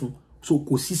ṣiṣẹ́ fún so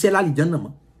kò ṣiṣẹ́ láti jẹ́nà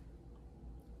mọ́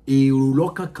èrò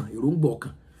lọ́kàn kan èròǹgbà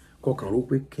ọkàn kọkàn rò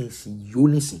pé kí n sì yó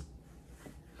nísìn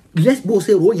bó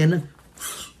ṣe rò yẹn náà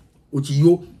ó ti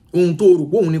yó ohun tó rò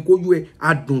pé òun ni kó yó ẹ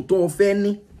adùn tó fẹ́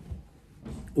ní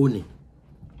ó ní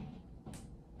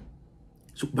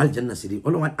bá àlìjánà sí rí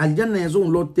ọlọ́run àlìjánà ẹ̀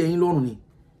sóhun lọ tẹ́yìn lọ́rùn ni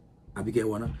àbíkẹ́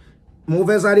wọn náà mo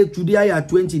fẹ́ sáré tudí àyà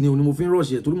 20 ni mo fi ń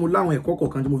rọ̀ṣì ẹ̀ torí mo láwọn ẹ̀kọ́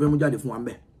kọ̀ọ̀kan tí mo fẹ́ mú jáde fún wa ń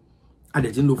bẹ̀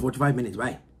adẹ̀ tí ń lo 45 minutes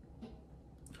báyìí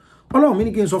ọlọ́run mi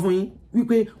ní kí n sọ fún yín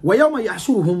wípé wa yawma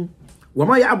yahshuruhum wa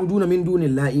ma ya'buduna min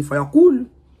dunillahi fayaqul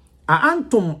a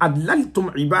antum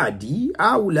adlaltum ibadi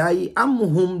haula'i am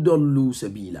hum dallu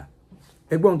sabila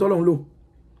ẹgbọ́n tọ́lọ́run lò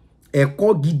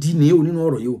ẹ̀kọ́ gidi ni o nínú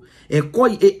ọ̀rọ̀ yìí o ẹ̀kọ́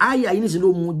àyà yìí nísìn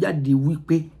ló mú jáde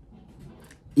wípé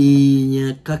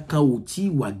èèyàn kankan ò tí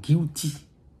wà guilty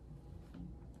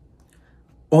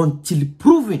until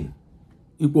proven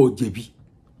ipò jẹ̀bi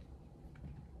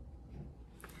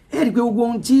ẹ rí pé gbogbo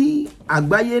ohun tí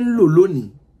àgbáyé ń lò lónìí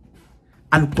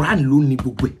alukuran ló ní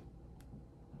gbogbo ẹ̀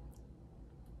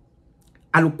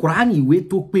alukuran ìwé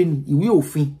tó pé ni ìwé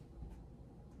òfin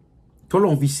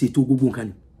tọ́lọ́run fi ṣètò gbogbo nǹkan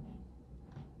ni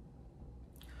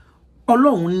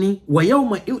ọlọ́run ní wàyà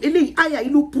ọmọ eléyìí àyà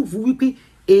yìí ló proof wípé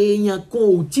èèyàn kan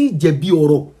ò tí jẹ̀bi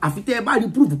ọ̀rọ̀ àfi tẹ́ ẹ bá rí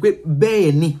proof pé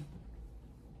bẹ́ẹ̀ ni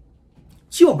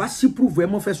tí ó bá sí proof ẹ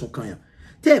mọ́ fẹ̀sùn kàn yàn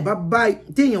tẹ́ ẹ bá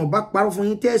téèyàn bá parọ́ fún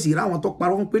yín tẹ́ ẹ sì rá àwọn tó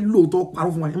parọ́ fún pé lóòótọ́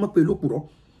parọ́ fún wa ẹ mọ́ pé lópùrọ́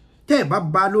tẹ́ ẹ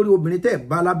bá lórí obìnrin tẹ́ ẹ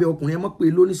bá lábẹ́ ọkùnrin ẹ mọ́ pé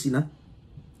lónìsínà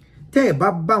tẹ́ ẹ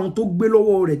bá ohun tó gbé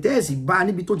lọ́wọ́ rẹ̀ tẹ́ ẹ sì bá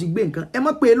níbi tó ti gbé nǹkan ẹ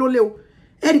mọ́ pé lólé o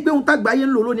ẹ rí pé ohun tágbáyé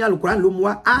ń lò lónìí Al-Qur'an ló mú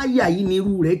wá àyà yìí ni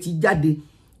irú rẹ̀ ti jáde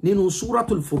nínú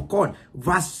Suratul FURQAN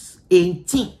verse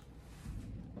 18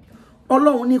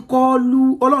 ọlọ́run ní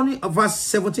kọlu ọlọ́run ní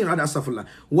verse 17 rádà sàfùlà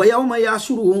wa yawma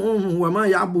yahshuruhum wa ma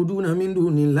ya'buduna min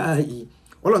dunillahi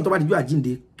ọlọ́run tó bá dijọ́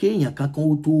àjíǹde kéèyàn kankan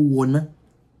ó tó wọná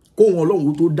kóhun ọlọ́run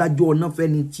ó tó dájọ́ ọ̀nà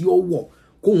fẹ́ni tí ó wọ̀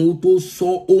kóhun ó tó sọ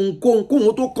ohunkóhun kóhun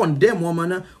ó tó condemn ọmọ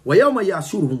náà wa yawma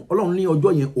yahshuruhum ọlọ́run ní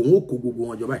ọjọ́ yẹn òun ó kó gbogbo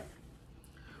wọn jọ báyìí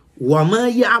wa ma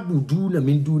ya'buduna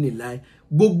min dunillahi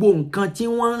gbogbo nǹkan tí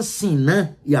wọ́n ń sìn náà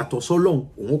yàtọ̀ sọ́lọ́run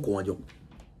òun ó kó wọn jọ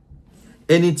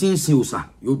ẹni tí ń sin òòṣà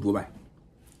yóò dúró báyìí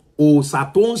òòṣà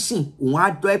tó ń sìn òun á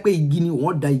tọ́ ẹ pé igi ni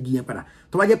òun da igi yẹn padà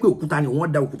tó bá jẹ́ pé òkúta ni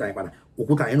òun da òkúta yẹn padà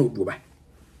òkúta yẹn náà dúró báyìí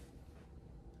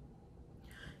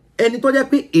ẹni tó jẹ́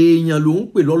pé èèyàn ló ń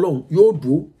pè lọ́lọ́run yóò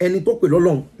dúró ẹni tó pè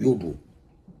lọ́lọ́run yóò dúró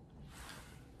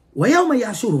wa yawma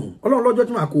yahshuruhum ọlọ́run lọ́jọ́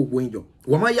tí màá kó ògbó yín jọ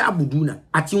wa ma ya'buduna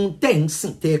àti ohun tẹ́ ń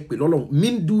sìn tẹ́ pè lọ́lọ́run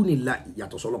min dunillahi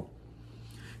yàtọ̀ sọ́lọ́run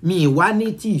mi wá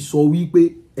ní tí sọ wípé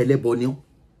ẹlẹ́bọ ni ọ́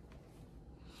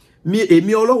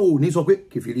èmi ọlọ́run ò ní sọ pé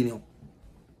kèfèrí ni ọ́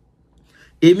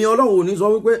èmi ọlọ́run ò ní sọ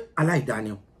wípé aláìdá ni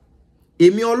ọ́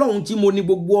èmi ọlọ́run tí mo ní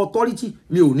gbogbo authority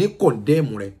mi ò ní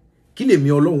condemn rẹ kí lèmi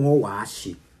ọlọ́run ó wá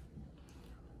ṣe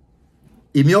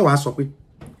èmi ó wá sọ pé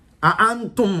a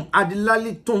antum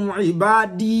adlalitum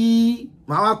ibadi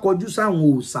máa wá kọjú sáwọn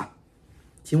òòṣà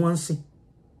tí wọ́n ń sìn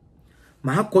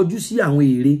máa kọjú sí àwọn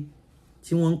ère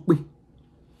tí wọ́n ń pè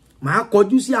máa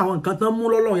kọjú sí àwọn nǹkan tán mú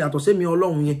lọ́lọ́run yàtọ̀ sí mi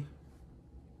ọlọ́run yẹn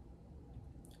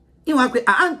ìwà pé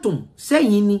a antum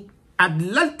sẹ́yìn ni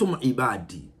adlalitum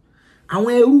ibadi àwọn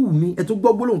ẹrú mi ẹ tún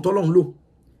gbọ́ gbólóhùn tọ́lọ́run lò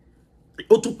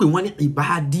ó tún pè wọ́n ní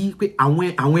ibadi pé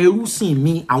àwọn ẹrú sìn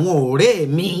mi àwọn ọ̀rẹ́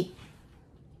mi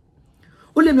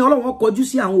ó lè mi ọlọ́run kọjú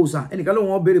sí àwọn òòṣà ẹnìkan ló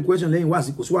wọ́n béèrè question lẹ́yìn wá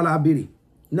sí kò sí wàhálà béèrè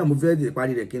náà mo fẹ́ dé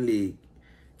parí rẹ̀ kí n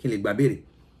lè gbà béèrè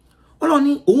ọlọ́run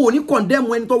ní òun ò ní condemn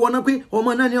ẹni tó wọná pé ọmọ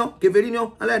náà ni ọ́ kèfèrí ni ọ́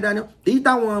aláìdá ni ọ́ èyí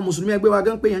táwọn mùsùlùmí ẹgbẹ́ wa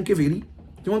gan pé yẹn kèfèrí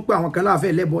tí wọ́n pé àwọn kan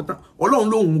láàfẹ́ lẹ́bọ tán ọlọ́run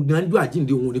lóhun gan jù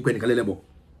àjíǹde òun ò ní pẹ́ nìkan lẹ́lẹ́bọ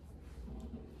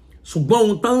ṣùgbọ́n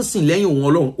ohun tán ń sìn lẹ́yìn òun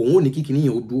ọlọ́run òun ò ní kí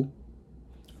kìnìyàn ó dúró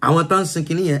àwọn tán ń sìn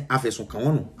kìnìyàn afẹ̀sùn kàn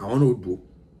wọ́n nù àwọn náà ó dúró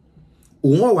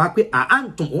òun wá pé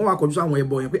àántùm òun wá kọjú sáwọn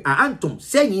ẹbọ yẹn pé àántùm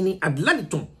sẹ́yìn ni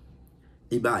adlalitum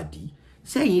ibadi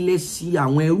sẹ́yìn lẹ sí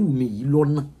àwọn ẹrú mi yìí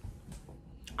lọ́nà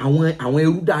àwọn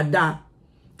ẹrú dáadáa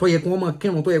tó yẹ kí wọ́n máa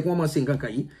kírun tó yẹ kí wọ́n máa ṣe nǹkan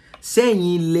kan yìí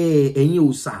sẹ́yìn lẹ ẹ̀yin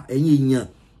òòṣà ẹ̀yin èèyàn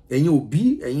ẹ̀yin òbí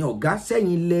ẹ̀yin ọ̀gá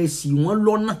sẹ́yìn lẹ sí wọ́n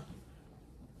lọ́nà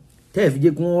tẹ́ ẹ̀ fi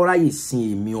jẹ́ kí wọ́n ráyè sin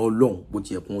èmi ọlọ́run bó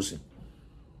ti yẹ kí wọ́n sìn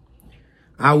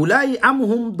àwùláyé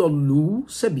amhum dallu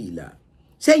sabila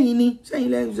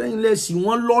sẹ́yìn lẹ sí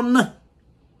wọ́n lọ́nà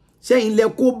sẹ́yìn lẹ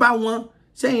kó bá wọn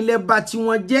sẹ́yìn lẹ bá tí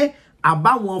wọ́n jẹ́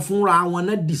àbáwọn fúnra wọn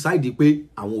náà decide pé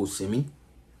àwọn ò sinmi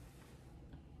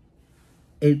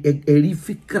ẹ̀rí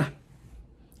fíkra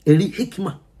eri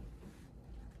hikma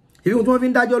ebi ohun tí wọ́n fi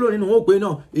ń dájọ́ lónìí nínú wọn pé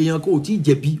náà èèyàn kò tí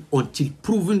jẹ̀bi until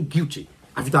proven guilty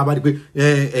àfi tá a bá rí pé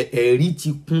ẹ̀rí ti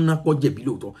kúnná pọ̀ jẹ̀bi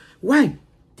lóòótọ́ why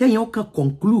tẹ̀yàn kan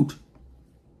conclude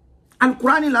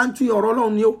alukurani là ń tú ọ̀rọ̀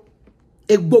Ọlọ́run ni ó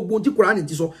gbogbo tí kurani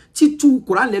ti sọ títú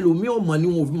kurani lẹ́lòmí ọmọ ni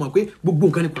wọn ò fi mọ̀ pé gbogbo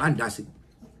nǹkan ni kurani dá sí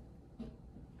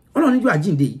Ọlọ́run níjọ́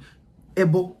àjíǹde yìí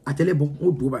ẹbọ àtẹlẹbọ wọn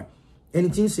ò dúró báyìí ẹni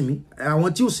tí ń sìn mí àwọn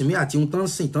tí ò sìn mí àti ohun tán ń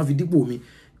sìn tán fi dípò mi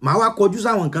màá wá kọjú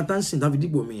sáwọn nǹkan tán ń sìn tán fi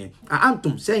dípò mi yẹn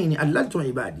àǹtùm sẹ́yìn ni adlaltum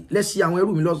ibadi lẹ́sí àwọn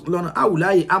ẹrú mi lọ́nà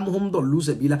àwùláyé amúhùndọ̀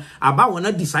lùsẹ̀bílà àbáwọn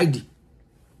náà decide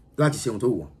láti ṣe ohun tó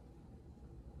wù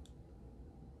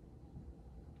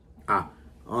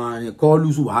wọ́n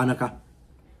kọlu subhanaka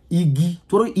igi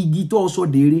toro igi tó sọ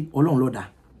dèrè Ọlọ́run ló dá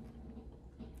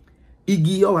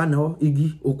igi ọwà náà igi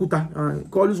òkúta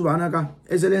kọlu subhanaka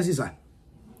excellency sir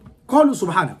kọlu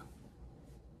subhanaka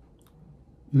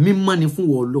mímọ́ ni fún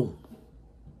Ọlọ́run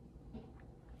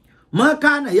ma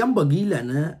kana yanbaghi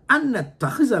lana an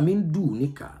nattakhiza min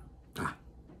dunika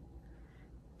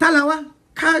talawa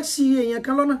ká sí èyàn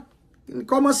kan lọ́nà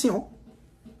ko mo sin o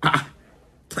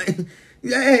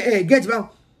get ba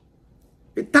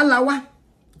talawa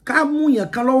ká mú yàn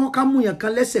kan lọ́wọ́ ká mú yàn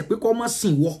kan lẹ́sẹ̀ pé ko mo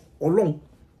sin wo Ọlọ́run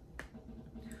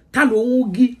ta ló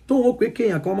ń gi tó ń pé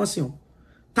kéyàn kan mo sin o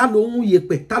ta ló ń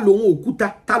yẹ̀pẹ̀ ta ló ń òkúta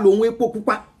ta ló ń epo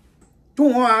pupa tó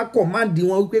wọn á command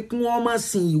wọn wípé kí wọn má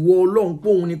sìn ìwọ Ọlọ́run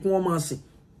pòun ni kí wọn má sìn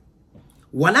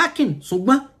walakin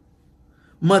ṣùgbọ́n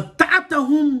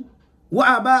mata'atahum wa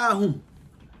abahum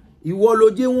ìwọ ló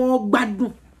jẹ́ wọn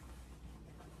gbádùn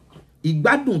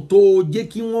ìgbádùn tó jẹ́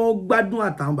kí wọn gbádùn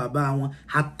àtàwọn bàbá wọn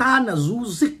hatta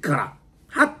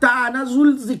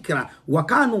nazul zikra wa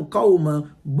kanu qauman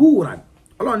buran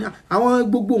Ọlọ́run àwọn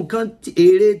gbogbo nǹkan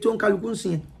èrè tó ń kálukú ń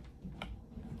sìn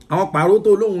àwọn pàró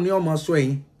tó lóhun ni ọmọ sọ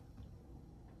ẹ̀yìn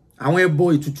àwọn ẹbọ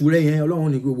ìtùtù rẹ yẹn Ọlọ́run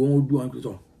ní gbogbo wọn dùn àwọn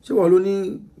tó ṣé wọ́n ló ní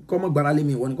kó mọ́ gbára lé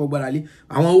mi ìwọ ni kó gbára lé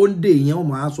àwọn òǹdè yẹn wọ́n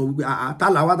máa sọ wípé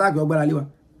àtàlàwà tá kó gbára lé wa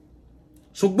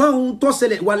ṣùgbọ́n ohun tó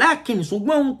ṣẹlẹ̀ walakin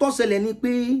ṣùgbọ́n ohun tó ṣẹlẹ̀ ni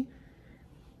pé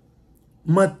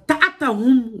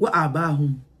mata'atahum wa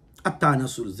abahum hatta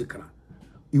nasul zikra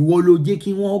ìwọ ló jẹ́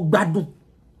kí wọ́n gbádùn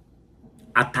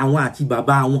àtàwọn àti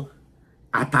bàbá wọn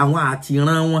àtàwọn àti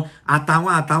ran wọn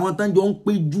àtàwọn tán jọ ń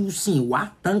péjú sìn wá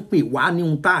tán pè wá ní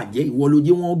ohun tá jẹ́ ìwọ ló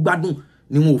jẹ́ wọ́n gbádùn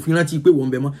ni wọn ò fi rántí pé wọ́n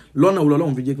bẹ mọ́ lọ́nà wo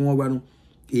Ọlọ́run fi jẹ́ kí wọ́n gbádùn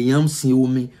èèyàn ń sin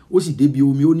omi ó sì débi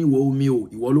omi ó níwọ omi o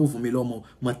ìwọ ló fún mi lọ́mọ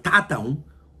mọ tààtàún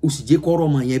ó sì jẹ́ kọ́rọ̀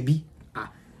ọmọ yẹn bí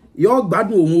yóò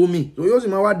gbádùn òun omi tó yóò sì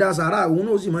máa wá da sàrà òun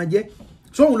náà ó sì máa jẹ́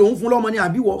sóhun lòun fún lọ́mọ ní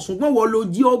àbíwọ ṣùgbọ́n wọ́n ló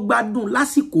jí ó gbádùn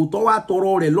lásìkò tó wá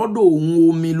tọrọ rẹ̀ lọ́dọ̀ òun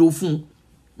omi ló fún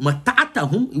mọ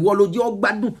tààtàún ìwọ ló jí ó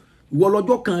gbádùn ìwọ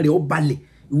lọ́jọ́ kan rẹ̀ ó balẹ̀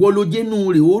ìwọ ló jẹ́ inú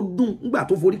rẹ̀ ó dùn nígbà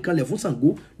tó forí kanlẹ̀ fún Ṣàngó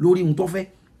lórí ohun tó fẹ́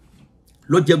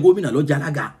ló jẹ gómìnà ló jẹ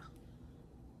alága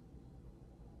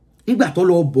nígbà tó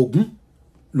lọ bọ̀gún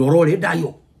lọ́rọ̀ rẹ̀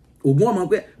dayọ̀ ògún ọmọ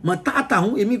pé mọ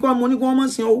tààtàhún èmi kọ́ mo ní kí wọ́n mọ̀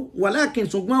sí o walakin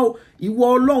ṣùgbọ́n o ìwọ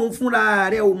Ọlọ́run fúnra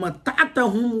rẹ̀ o mọ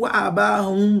tààtàhún wa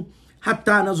abahum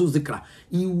hatta nazu zikra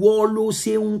ìwọ ló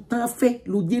ṣe ohun tán fẹ́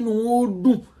ló jẹ́ inú ó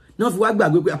dùn náà fi wá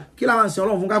gbàgbé pé kí láwọn sin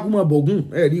Ọlọ́run fún ká kú mọ́ bọ̀gún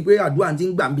rí i pé àdúrà ti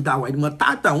ń gbà ń bí ta wà ìdìmọ̀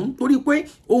tààtàhún torí pé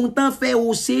ohun tán fẹ́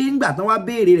o ṣe nígbà tán wá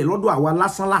béèrè rẹ̀ lọ́dọ̀ àwa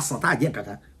lásán tá a jẹ́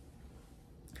kankan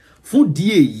fún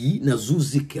díẹ̀ yìí nazu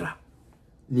zikra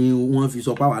ni wọ́n fi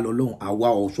sọ páwà lọ́lọ́hun àwa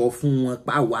ò sọ fún wọn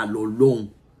páwà lọ́lọ́hun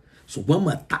ṣùgbọ́n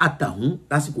mọ̀ tààtàhún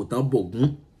lásìkò tán bọ̀gún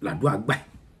làdúrà gbà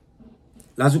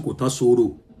lásìkò tán sọ̀rọ̀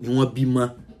ni wọ́n bímọ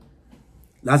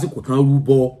lásìkò tán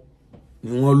rúbọ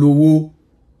ni wọ́n lówó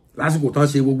lásìkò tán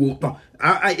ṣe gbogbo tán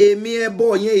èmi ẹbọ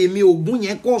yẹn èmi ògún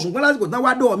yẹn kọ́ ṣùgbọ́n lásìkò tán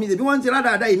wá dọ̀ mí ṣèbí wọ́n ń ṣe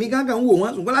rádaràda èmi gángan ń wò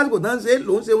wọ́n ṣùgbọ́n lásìkò tán ṣe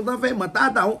ló ń ṣe ohun tán fẹ́ mọ̀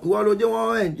tààtàhún ìwọ ló jẹ́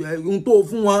wọ́n ohun tó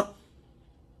fún wọn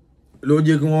ló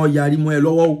jẹ́ kí wọ́n yarí mọ́ ẹ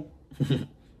lọ́wọ́ o.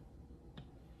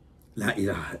 La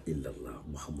ilaha illallah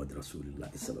Muhammad Rasulullah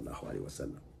sallallahu alaihi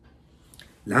wasallam.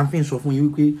 La ń fi sọ fún yín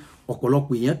wípé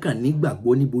ọ̀pọ̀lọpọ̀ èèyàn kàn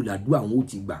nígbàgbọ́ níbo làdúà àwọn ó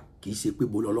ti gbà kì í ṣe pé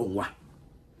bo lọ́lọ́run wà.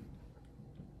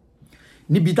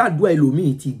 Níbi tàdúà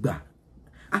ẹlòmíì ti gbà.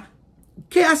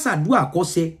 Kí àṣàdúà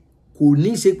kọ́ṣe kò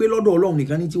ní ṣe pé lọ́dọ̀ Ọlọ́run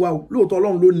nìkan ní tiwa o. Lóòótọ́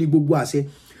Ọlọ́run ló ní gbogbo àṣẹ.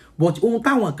 But ohun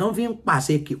táwọn kan fi ń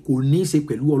pàṣẹ kò ní ṣe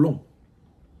pẹ̀lú Ọlọ́run.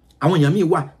 Àwọn èèyàn míì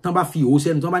wà tán bá fi òwò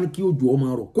sẹ́nu tán bá ní kí òjò ọmọ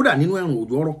rọ̀ kódà nínú ẹ̀rùn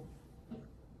òjò ọ̀rọ̀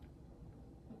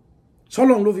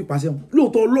sọ́lọ́run ló fi pàṣẹ wọn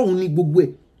lóòótọ́ Ọlọ́run ní gbogbo ẹ̀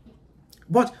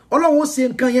but Ọlọ́run ó ṣe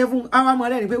nǹkan yẹn fún àwọn ọmọ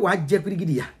rẹ̀ ní pé wàá jẹ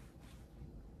pírígìdì yà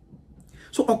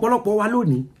so ọ̀pọ̀lọpọ̀ wa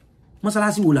lónìí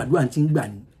mọ́sálásí wo làdúrà ti ń gbà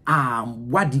ní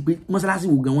àwádìí pé mọ́sálásí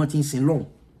wo gan wọ́n ti ń sin lọ́hùn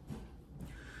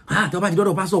tó bá ti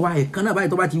dọ́dọ̀ pásọ̀ wa ẹ̀kan náà báyìí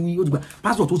tó bá ti wí ó ti gbà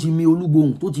pásọ̀ tó ti mi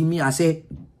olúgbòhùn tó ti mi àṣẹ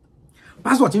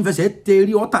pásọ̀ tí ń fẹsẹ̀ tẹ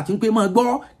rí ọ́tà tí ń pé máa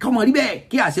gbọ́ káwọn rí bẹ́ẹ̀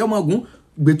kí àṣẹ ọmọ ogun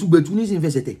gbẹ̀tugbẹ̀tu ní sì ń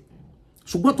fẹsẹ̀ tẹ̀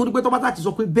ṣùgbọ́n torí pé tó bá tá ti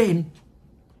sọ pé bẹ́ẹ̀ ni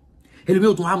ẹlòmí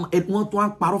ò tún wọ́n tún á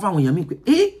parọ́ fáwọn èèyàn mi pé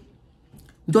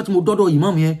níjọ́ tí mo dọ́dọ̀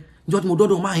imam yẹn níjọ́ tí mo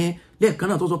dọ́dọ̀ máa yẹn lẹ́ẹ̀kan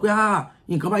náà tó sọ pé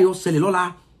nǹkan báyìí ó ṣẹlẹ̀ lọ́la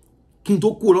kí n tó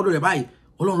kú lọ́dọ̀ rẹ̀ báyìí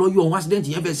Ọlọ́run ló yọ ohun accident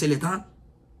yẹn fẹ́ ṣẹlẹ̀ tán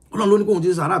Ọlọ́run ló ní kóhun ti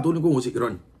sàárà tó ní kóhun ṣe irọ́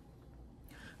ni.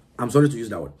 I'm sorry to use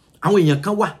that word. Àwọn èèyàn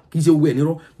kan wà kì í ṣe owó ẹ̀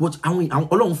nírọ́ but àwọn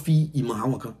Ọlọ́run fi ìmọ̀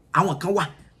àwọn kan wà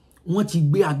wọ́n ti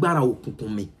gbé agbára òkùnkùn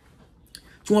mi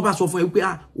tí wọ́n bá sọ fún ẹ pé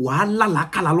wàhálà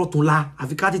làkàlà lọ́tún la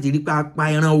àfi ká tètè rí pa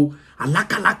ẹran o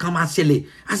àlákàlà kan máa ṣẹlẹ̀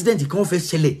accident kan fẹ́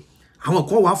ṣẹlẹ̀ àwọn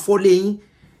kan wàá fọ́ lẹ́yìn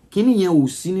kíní yẹn ò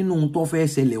sí nínú ohun tó fẹ́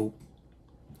ṣẹlẹ̀ o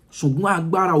ṣùgbọ́n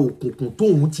agbára òkùnkùn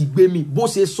tóun ti gbé mi bó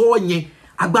ṣe sọ yẹn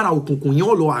agbára òkùnkùn yẹn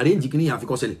ó lọ arrange kíní yẹn àfi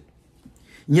kó ṣẹlẹ̀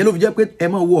ìyẹn ló fi jẹ́ pé ẹ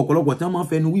máa wo ọ̀pọ̀lọpọ̀ tí wọ́n máa ń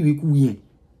fẹnu wíwí kú yẹn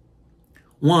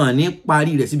wọ́n ní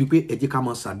parí rẹ̀ síbi pé ẹ jẹ́ ká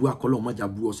máa ṣàdúrà kọ́lọ́ mọ́jà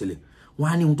burú ó ṣẹlẹ̀ wọ́n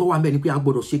á ní ohun tó wà ń bẹ̀ ni pé a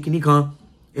gbọ́dọ̀ ṣe kíní kan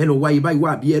ẹ lọ wá ibà ìwà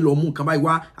àbí ẹ lọ mú nǹkan báyìí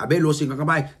wá àbẹ́ lọ ṣe nǹkan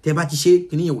báyìí tẹ́ bá ti ṣe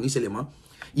kíní yẹn ò ní ṣẹlẹ̀ mọ́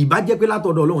ìbá jẹ́ pé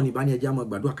látọ̀dọ̀ Ọlọ́run ìbá ní ẹjẹ́ àmọ́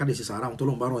gbàdúrà káde ṣe sàárà àwọn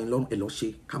tọ́lọ́run bá ràn yín lọ́rùn ẹ lọ ṣe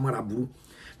kámárà burú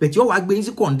bẹ̀tí ó wá gbé yín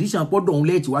sí condition pọ́dọ̀ òun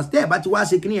lẹ́ẹ̀tì wá tẹ́ ẹ bá ti wá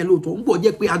ṣe kíní yẹn lóòótọ́ ń bọ̀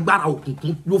jẹ́ pé agbára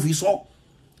òkùnkùn ló fi sọ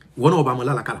ìwọ náà bá mọ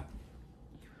lálàkàlà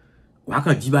wàá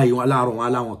kàn jí báyìí wọn láàárọ̀ wọn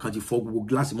aláwọn kan ti fọ́ gbogbo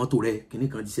gíláàsì mọ́tò rẹ kíní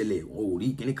kan ti ṣẹlẹ̀ wọn ò rí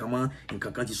kíní kan mọ́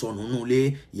nǹkan kan ti sọnù nínú ilé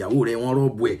ìyàwó rẹ wọn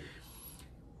rọ́ọ̀bù ẹ̀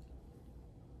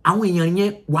àwọn èèyàn yẹn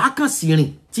wàá kàn sí rìn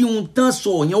tí ń tán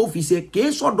sọ yẹn ó fi ṣe kì í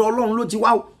sọ́dọ̀ Ọlọ́run ló ti wá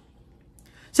o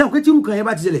ṣé àwọn pé tírù kan yẹn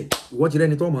bá ti ṣẹlẹ̀ ìwọ ti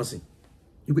rẹni tó mọ̀ sí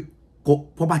wípé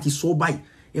kọ́ bá ti sọ báyìí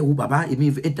ẹ wo bàbá èmi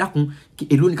ẹ dákun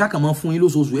èló ni kákan máa fún yín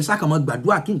lóṣooṣù ẹ sákàn máa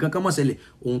gbàdúrà kí nǹkan kan máa ṣẹlẹ̀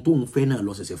ohun tó ń fẹ́ náà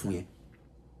lọ ṣẹ̀ṣẹ̀ fún yẹn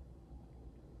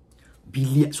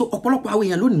bílíà so ọ̀pọ̀lọpọ̀ àwọn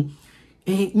èèyàn lónìí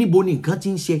níbo ni nǹkan ti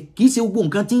ń ṣe kì í ṣe gbogbo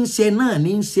nǹkan ti ń ṣe náà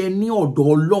ní ń ṣe ní ọ̀dọ̀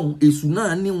Ọlọ́run èṣù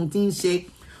náà ní ohun ti ń ṣe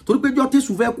torí pé jọ́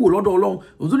tẹ̀sù fẹ́ kú lọ́dọ̀ Ọlọ́run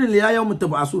òtún ní ilé ayé ọmọ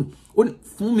tẹ̀bọ̀ àsùn ó ní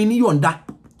fún mi ní yọ̀ǹda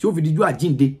tí ó fi dijú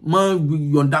àjínde mọ́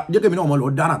yọ̀ǹda jẹ́ kẹ́mi náà mọ́ lọ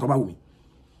dára tó bá wù mí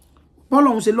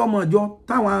bọ́lọ́run ṣe lọ́mọ ọjọ́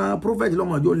táwọn prophet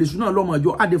lọ́mọ ọjọ́ lèṣù náà lọ́mọ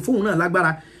ọjọ́ adé fóun náà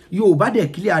lágbára yóò bá dẹ̀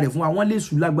kílíà rẹ̀ fún àwọn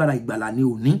lèṣù lágbára ìgbàlà ní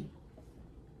òní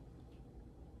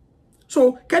so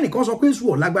kẹ́nìkan sọ pé èṣù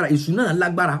ọ̀ lágbára èṣù náà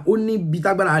lágbára ó ní bí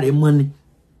tágbára rẹ̀ mọ́ ni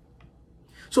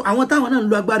so àwọn táwọn náà ń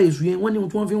lo agbára èṣù yẹn wọ́n ní ohun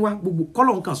tí wọ́n fi ń wá gbogbo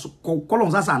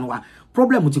kọ́lọ̀n sásàánú wa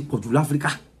problem ti pọ̀jù láfíríkà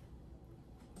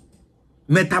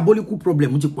metabolical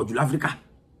problem ti pọ̀jù láfíríkà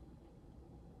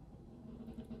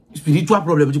spiritual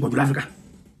problem ti pọ̀jù láfíríkà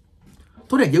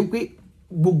tó dẹ̀ jẹ́ wípé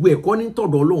gbogbo ẹ̀kọ́ ní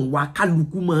tọ̀dọ̀ Ọlọ́run wa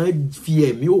kálukú máa fi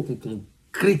ẹ̀mí òkùnkùn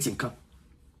create nǹkan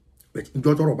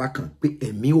ìjọ tọrọ bá kàn pé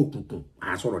ẹ̀mí òkùnkùn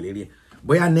à sọ̀rọ̀ lérí ẹ̀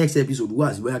bóyá next episode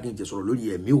wá sí bóyá kí n tẹ̀ sọ̀rọ̀ lórí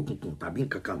ẹ̀mí òkùnkùn tàbí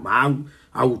nǹkan kan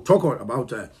I will talk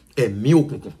about ẹ̀mí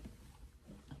òkùnkùn.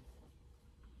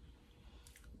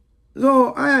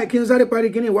 So kí n sáré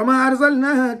parí kíní wa ma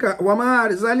arsalna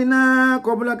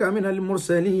qablaka minal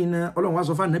mursalina Ọlọ́run wá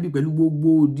sọ fún Ànábì pẹ̀lú gbogbo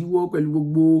òdiwọ́ pẹ̀lú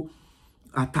gbogbo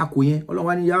àtakò yẹn Ọlọ́run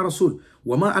wá ní ya Rasul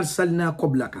wa ma arsalna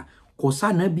qablaka kò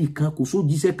sànábì kan kò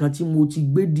sójíṣẹ́ kan tí mo ti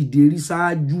gbé dìde rí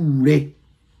ṣáájú rẹ̀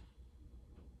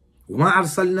wa ma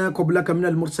arsalna qablaka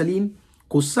minal mursalin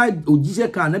kò sá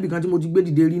òjíṣẹ́ kan ànábì kan tí mo ti gbé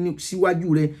dìde rí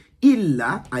síwájú rẹ̀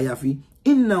illa àyàfi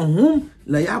innahum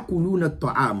la yakuluna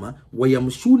ta'ama wa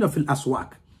yamshuna fil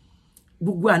aswaq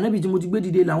gbogbo ànábì tí mo ti gbé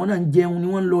dìde làwọn náà ń jẹun ni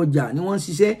wọ́n lọ ọjà ni wọ́n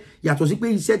ṣiṣẹ́ yàtọ̀ sí pé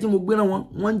iṣẹ́ tí mo gbé rán wọn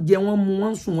wọ́n jẹ wọ́n mu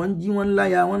wọ́n sùn wọ́n jí wọ́n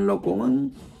láya wọ́n lọ́kọ wọ́n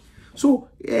so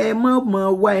má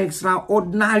wá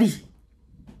extraordinary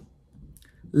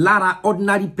lára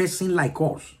ordinary person like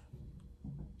us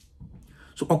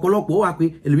so ọ̀pọ̀lọpọ̀ wà pé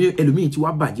ẹlòmíì tí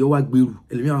wá bàjẹ́ wá gbèrú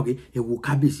ẹlòmíì wà pé ẹ wo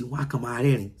kábíyèsí wọn kàn máa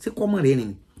rẹ́rìn ṣé kọ́ mọ̀ rẹ́rìn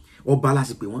ni ọba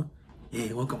lásìpè wọn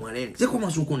wọn kàn máa rẹ́rìn ṣé kọ́ mọ̀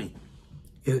sunkún ni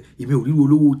èmi ò ríro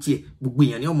olówó tiẹ̀ gbogbo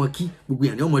èèyàn ní ọmọ kí gbogbo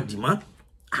èèyàn ní ọmọ dìmọ́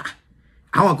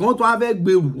àwọn kan tó wá fẹ́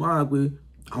gbèrú wọn wà pé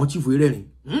àwọn chief rẹ́rìn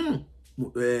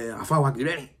àfáwà kì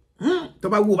rẹ́rìn tó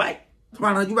bá wò báyìí tó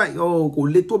bá ranjú báyìí kò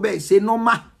lè tó bẹ́ẹ̀ ṣe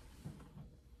normal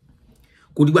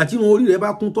kò dìgbà tí wọn orí rẹ bá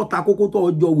kún tọ́ta kókó tó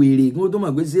ọjọ́ wèrè kí wọ́n tó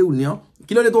mọ̀ pé ṣé ò ní ọ́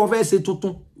kí ló dé tó wọ́n fẹ́ ṣe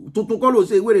tuntun kọ́ ló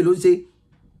ṣe wèrè ló ṣe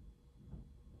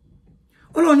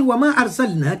Ọlọ́run ni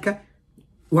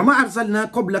wa ma arsalna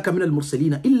qablaka minal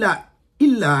mursalina illa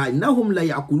innahum la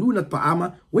ya'kuluna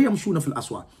at-ta'ama wa yamshuna fil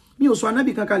aswaq mi ò sọ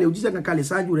ànábì kan kalẹ̀ òjíṣẹ́ kan kalẹ̀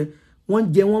ṣáájú rẹ̀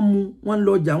wọ́n jẹ wọ́n mu wọ́n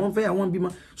lọ jà wọ́n fẹ́ àwọn bímọ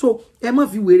so ẹ má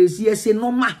fi wèrè sí ẹ ṣe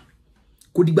normal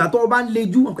kò dìgbà tó bá ń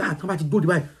lejú wọn kan bá ti dóde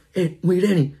báyìí mo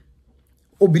rẹ́rìn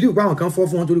o believe pa àwọn kan fọ́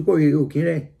fún wọn torí pé òkè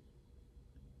rẹ̀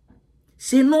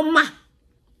ṣe normal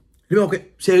lè mọ̀ pé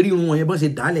ṣe rí irun wọn yẹn bọ́n ṣe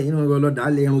dálẹ̀ irun lọ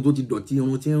dálẹ̀ irun tó ti dọ̀tí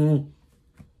irun tí ń rùn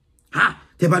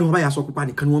tẹ bá ní wọn bá yà sọ pupa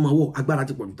nìkan ni wọ́n máa wọ̀ agbára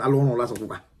ti pọ̀jù ta lọ́rùn lásọ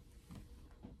pupa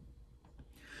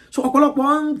so ọ̀pọ̀lọpọ̀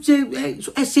ń ṣe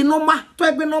ẹ ṣe normal tó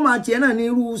ẹgbẹ́ normal tiẹ̀ náà ní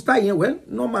irú style yẹn well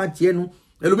normal tiẹ̀ nu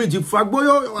ẹlòmíì ti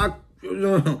fagbóyọ̀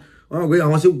wọ́n gbé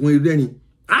àwọn ṣégun rẹ́rìn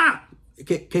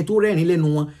kẹ tó rẹ́rìn lẹ́nu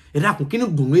wọn ẹ dákun kí ni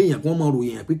dùnú èèyàn kí wọ́n mọ̀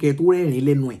ròyìn pé kẹ tó rẹ́rìn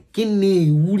lẹ́nu ẹ̀ kí ni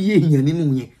ìwúrí èèyàn nínú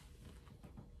yẹn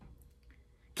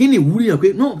kí ni ìwúrí èèyàn pé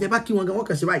náà tẹ bá kí wọn gan wọn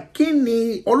kàn ṣe báyìí kí ni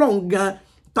Ọlọ́run gan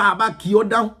tá a bá kí ọ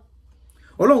dáhùn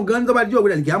Ọlọ́run gan tó bá dijọ́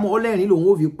ògbéra kí á mọ ọlẹ́rìn lòun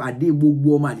ó fi pàdé gbogbo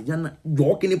ọmọ àlìjánnà jọ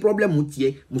kí ni pọ́blẹ́mù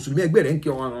tiẹ̀ mùsùlùmí ẹgbẹ́ rẹ̀ ń kí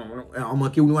ọmọ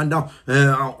kí wọn dáhùn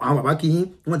àwọn bàbá kí yín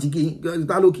wọ́n ti kí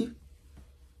tá ló kí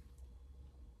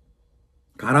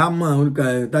karama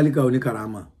tálíkà oní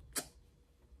karama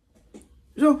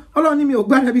so Ọlọ́run ní mi ò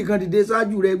gbára bí kan dìde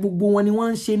ṣáájú rẹ̀ gbogbo wọn ni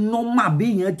wọ́n ń ṣe nọ́mà bí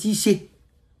èèyàn ti ṣe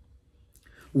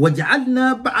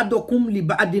waja'alna ba'dakum li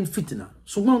ba'din fitna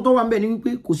ṣùgbọ́n tó wà ń bẹ̀ ni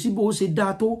wípé kò sí bó ṣe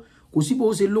dáa tó kò sí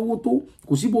bó ṣe lówó tó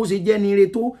kò sí bó ṣe jẹ́ ni ire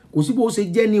tó kò sí bó ṣe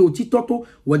jẹ́ ni òtítọ́ tó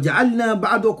waja'alna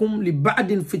ba'dakum li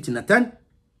ba'din fitnatan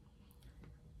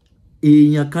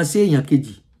èèyàn kan sí èèyàn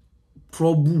kejì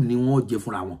trouble ni wọ́n jẹ́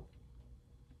fúnra wọn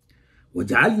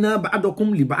waja'alna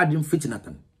ba'dakum li ba'din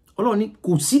fitnatan Ọlọ́run ní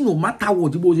kò sí no matter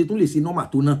what bó ṣe tún lè ṣe normal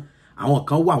tó náà àwọn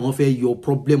kan wà wọ́n fẹ́ yọ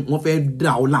problem wọ́n fẹ́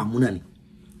dá ọ láàmú náà ni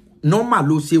normal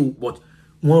ló ṣe o but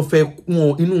wọ́n fẹ́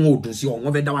wọn inú wọn ò dùn sí ọ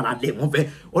wọ́n fẹ́ dá wà lálẹ́ wọ́n fẹ́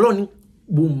Ọlọ́run ní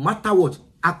no matter what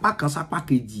apá kan sápá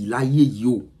kejì láyé yìí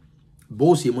o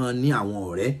bó ṣe máa ní àwọn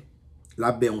ọ̀rẹ́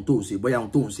lábẹ́ ohun tó ń ṣe bóyá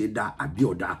ohun tó ń ṣe dá àbí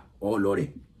ọ̀dá ọlọ́rẹ̀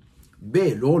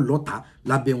bẹ́ẹ̀ lọ́ lọ́ta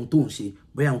lábẹ́ ohun tó ń ṣe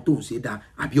bóyá ohun tó ń ṣe dá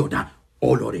àbí ọ̀dá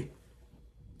ọlọ́rẹ̀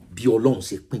bí Ọlọ́run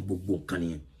ṣe pín gbogbo nǹkan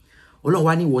nìyẹn Ọlọ́run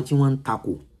wá ní ìwọ tí wọ́n ń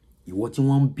takò ìwọ tí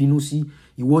wọ́n ń bínú sí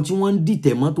ìwọ tí wọ́n ń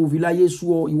dìtẹ̀ mọ́ tó fi láyé sú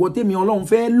ọ ìwọ tèmi Ọlọ́run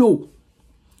fẹ́ lò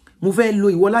mo fẹ́ lo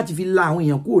ìwọ láti fi la àwọn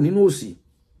èèyàn kúrò nínú òṣì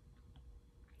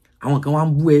àwọn kan wá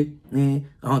ń bú ẹ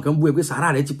àwọn kan bú ẹ pé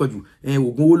sàárà rẹ ti pọ̀jù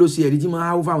oògùn owó ló ṣe ẹ̀rí tí máa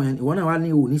háwó fáwọn èèyàn ìwọ náà wá ní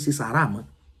ò ní ṣe sàárà mọ́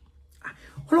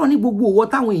Ọlọ́run ní gbogbo ìwọ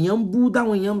táwọn èèyàn ń bú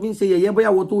táwọn èèyàn fi ń ṣe yẹ̀yẹ́ bóyá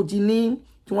wọ tó ti ní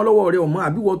tí wọ́n lọ́wọ́ rẹ ọmọ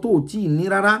àbí wọ tó ti ní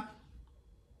rárá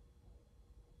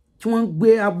tí wọ́n ń gbé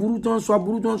aburú tí wọ́n ń sọ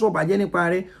aburú tí wọ́n ń sọ bàjẹ́ nípa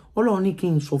rẹ Ọlọ́run ní kí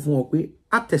n sọ fún ọ pé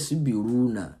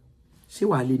atẹ̀síbìrúnà ṣé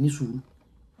wàá lè ní sùúrù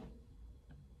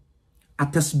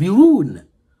atẹ̀síbìrúnà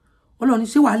Ọlọ́run ní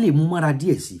ṣé wàá lè mú mọ́ra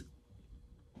díẹ̀ sí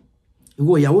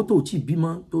ìwọ ìyàwó tó ti bímọ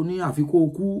tó ní àfikó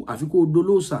kú àfikó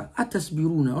dolóòsà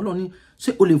atẹ̀síbìrúnà Ọlọ́run ní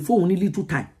ṣé o lè fóun ní little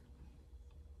time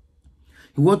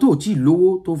ìwọ tó ti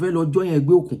lówó tó fẹ́ lọ jọyìn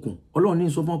ẹgbẹ́ òkùnkùn Ọlọ́run ní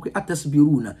sọ fún ọ pé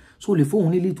atẹ̀síbìrúnà ṣé o lè fóun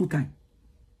ní little time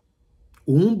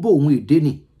òun bò òun èdè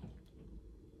ni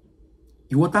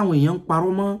ìwọ táwọn èèyàn ń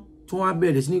parọ́ mọ́ tí wọ́n á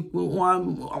bẹ̀rẹ̀ sí ní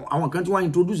àwọn kan tí wọ́n á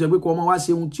introduce ẹ pé kọ́ ọmọ wá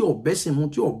ṣe ohun tí ò bẹ́sìn mu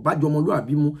tí ò bájọ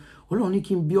ọmọlúwàbí mu Ọlọ́run ní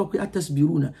kí n bí ọ pé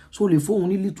atẹ̀síbìrúnà so lè fóun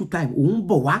ní little time òun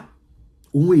bọ̀ wá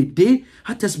òun èdè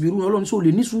atẹ̀síbìrúnà Ọlọ́run so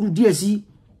lè ní sùúrù díẹ̀ sí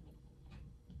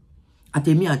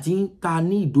àtẹ̀mí àti ta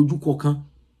ní ìdojúkọ kan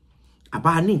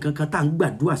àbá ní nǹkan kan tá à ń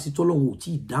gbàdúrà sí tọ́lọ́run ò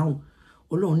tí ì dáhùn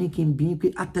Ọlọ́run ní kí n bí pé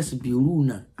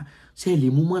atẹ̀síbìrúnà ṣe lè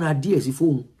mú mọ́ra díẹ̀ sí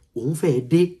fóun òun fẹ́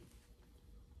dé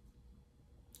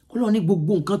Ọlọ́run ní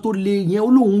gbogbo nǹkan tó le yẹn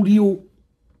Ọlọ́run rí o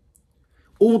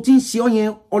ohun tí ń ṣe ọ yẹn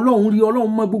Ọlọ́run rí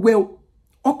Ọlọ́run mọ̀ gbogbo ẹ o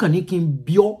ọkàn ní kí n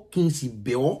bí ọ kí n sì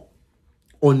bẹ̀ ọ́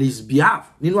on his behalf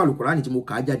nínú Al-Qur'ani tí mo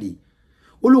kà á jáde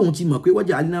Ọlọ́run ti mọ̀ pé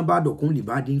wọ́jà alínàbàdọ̀kún lè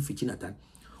bá dín fìtínàtàn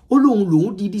Ọlọ́run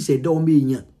lòun dídí ṣẹ̀dá ọmọ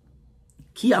èèyàn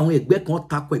kí àwọn ẹgbẹ́ kan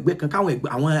takò ẹgbẹ́ kan káwọn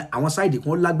ẹgbẹ́ àwọn sáìdì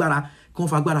kan lágbára kí wọ́n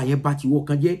fagbára yẹn bá ti wọ́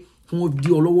kan jẹ́ kí wọ́n di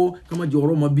ọ lọ́wọ́ kí wọ́n má jẹ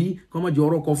ọ̀rọ̀ ọmọ bí kí wọ́n má jẹ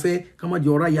ọ̀rọ̀ kọfẹ́ kí wọ́n má jẹ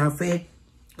ọ̀rọ̀ ayáfẹ́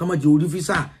kí wọ́n má jẹ orí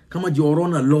físà kí wọ́n má jẹ ọ̀rọ̀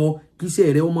náà lọ kí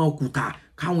iṣẹ́ rẹ̀ ó máa kùtà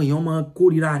káwọn èèyàn máa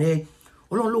kórìíra rẹ̀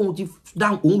Ọlọ́run lòun ti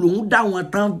òun lòun dá wọn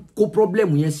tán kó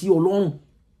pọ́blẹ́mù yẹn sí Ọlọ́run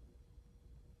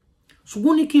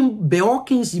ṣùgbọ́n ní kí n bẹ̀ ọ́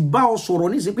kí n sì bá ọ sọ̀rọ̀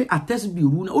ní sí pé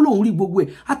atẹ̀síbìrúnà Ọlọ́run rí gbogbo ẹ̀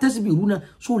atẹ̀síbìrúnà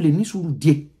so lè ní sùúrù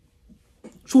díẹ̀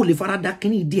so lè farada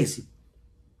kíní díẹ̀ sí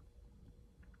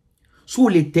so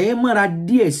lè tẹ́ mọ́ra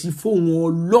díẹ̀ sí fóun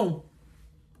Ọlọ́run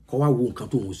kọ́ wá wo nǹkan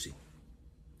tó ń ṣe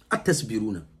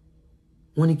atẹ̀síbìrúnà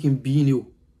wọ́n ní kí n bí ni o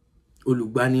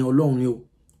olùgbani Ọlọ́run ni o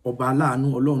ọba aláàánú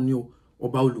Ọlọ́run ni o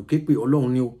ọba olùképè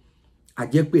Ọlọ́run ni o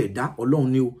àjẹpè ẹ̀dá Ọlọ́run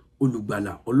ni o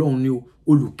olùgbàlà Ọlọ́run ni o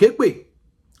olùképè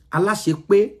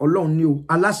aláṣepé Ọlọ́run ni o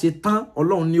aláṣetán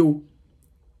Ọlọ́run ni o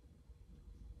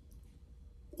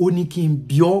ó ní kí n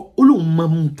bí ọ ó lóun mọ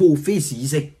ohun tó fèsì yìí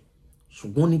sẹ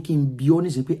ṣùgbọ́n ní kí n bí ọ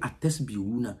nísìnyí pé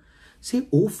atẹ̀síbìrúnà ṣé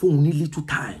ó fóun ní little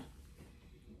time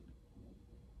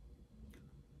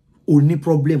ó ní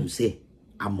problem sẹ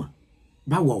àmọ́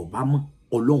báwa ò bá mọ̀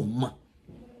Ọlọ́run mọ̀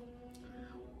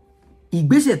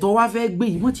ìgbésẹ̀ tó wá fẹ́ gbé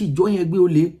yìí wọ́n ti jọ yẹn gbé ó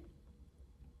lé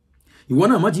ìwọ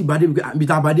náà mọ́ ti bàdé bí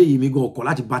ta bàdé yìí mi gan ọkọ̀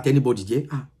láti bá tẹ́nibọ̀dì jẹ́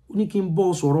ó ní kí n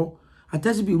bọ́ sọ̀rọ̀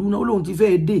atẹ̀síbìrúnà ó lóun ti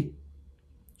fẹ́ dé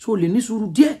so lè ní sùúrù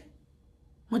díẹ̀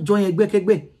má jọ yẹn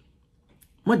gbẹ́kẹ́gbẹ́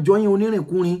má jọ yẹn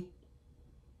onírìnkúrin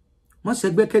má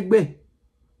ṣẹgbẹ́kẹ́gbẹ́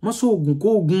má ṣoògùn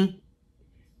kóògùn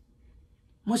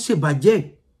má ṣèbàjẹ́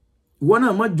ìwọ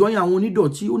náà má join àwọn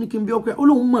onídọ̀tí ó ní kí n bí ọpẹ́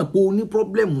Ọlọ́hun mọ̀ pé o ní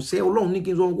problem ṣé Ọlọ́hun ní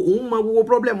kí n sọ òun mọ̀ gbogbo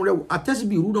problem rẹ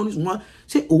atẹ́síbí ìrú náà ní ṣùgbọ́n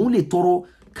ṣé òun lè tọrọ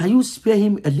can you spare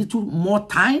him a little more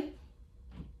time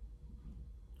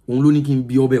òun ló ní kí n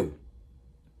bí ọbẹ̀ o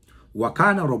wa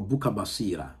kana rabbuka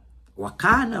basira wa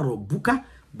kana rabbuka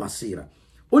basira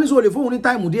ó ní sọ lè fún òun ní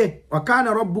time díẹ̀ wa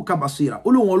kana rabbuka basira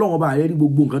ó lóun Ọlọ́hun bá rẹ rí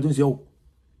gbogbo nǹkan tó ń ṣe o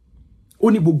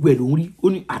ó ní gbogbo ẹ̀ lòun rí ó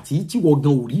ní àti tí wọ́n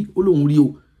gan ò rí ó lóun rí o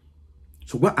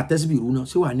ṣùgbọ́n àtẹ́síbí ìrú náà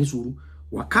ṣé wà ní sùúrù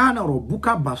wa kana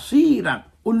rabbuka basira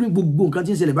ó ní gbogbo nǹkan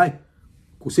tí ń ṣẹlẹ̀ báyìí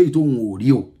kò sí èyí tó òun ò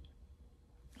rí o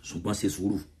ṣùgbọ́n ṣe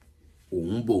sùúrù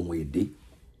òun bọ̀ òun èdè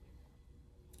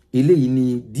eléyìí ni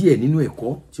díẹ̀ nínú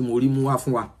ẹ̀kọ́ tí mo rí mú wá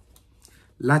fún wa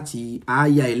láti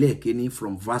àyà ẹlẹ́ẹ̀kẹ́ni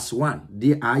from verse 1 dé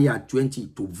àyà 20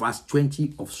 to verse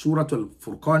 20 of SURATUL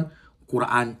FURQAN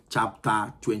Quran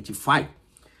chapter 25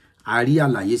 a rí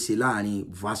àlàyé ṣe láàrin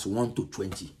verse 1 to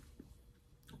 20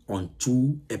 on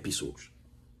 2 episodes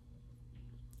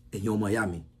ẹ̀yin ọmọ ìyá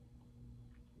mi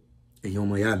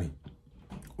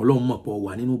Ọlọ́run mọ̀ pé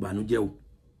wà nínú ìbànújẹ́ o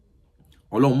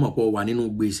Ọlọ́run mọ̀ pé wà nínú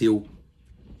gbèsè o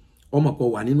ó mọ̀ pé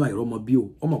wà nínú àìrọ́mọ bí o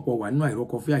ó mọ̀ pé wà nínú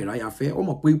àìrọ́kọfẹ́ àìráyafẹ́ ó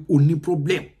mọ̀ pé o ní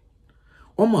problem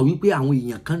ó mọ̀ wípé àwọn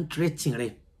èèyàn kan threaten rẹ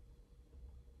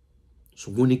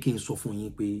ṣùgbọ́n ní kí n sọ fún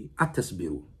yín pé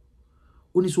àtẹ̀síbẹ̀rù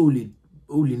ó ní sọ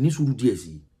o lè ní sùúrù díẹ̀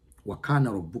sí wa kana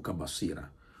rabbuka basira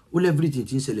ó lè everything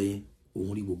tí ń ṣẹlẹ̀ yẹn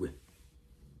òun rí gbogbo ẹ̀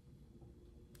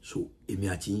so èmi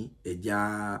àti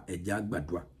ẹja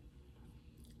gbàdúrà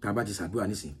ká bá ti ṣàdúrà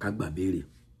nísìn ká gbà béèrè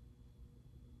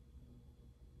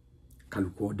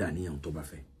kálukú ọ̀dà níyàn tó bá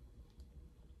fẹ́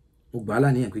mo gbà á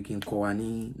láníyàn pé kí n kọ́ wa ní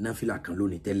náfìlà kan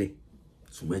lónìí tẹ́lẹ̀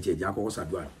ṣùgbọ́n tí ẹ̀jẹ̀ àkọ́kọ́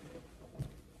ṣàdúrà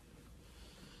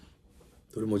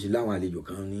torí mo ti láwọn àlejò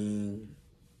kan ní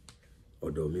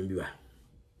ọ̀dọ̀ mi bíbá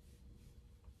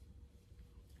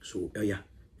so ẹ̀yà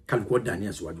kálukú ọ̀dà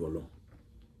níyàn síwájú Ọlọ́run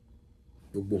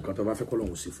gbogbo nǹkan tó bá fẹ́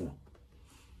k'Ọlọ́run sí fún ọ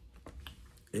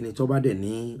ẹni tó bá dẹ̀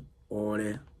ní ọrẹ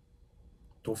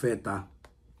tó fẹ́ ta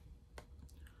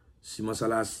sí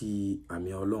mọ́sálásí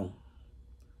AmiOlohun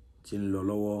tí ń lọ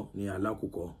lọ́wọ́ ní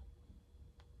alákùkọ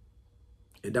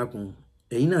ẹ dákun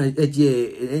ẹ̀yin náà ẹ ti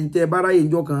ẹ̀yin tẹ́ bá ráyè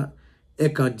ńjọ́ kan ẹ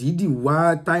kàn dídì wá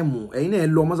táìmù ẹ̀yin náà ẹ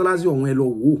lọ mọ́sálásí ọ̀hún ẹ lọ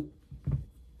wò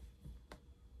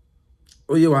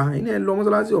ó yé wa ẹ̀yin náà ẹ lọ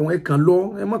mọ́sálásí ọ̀hún ẹ kàn lọ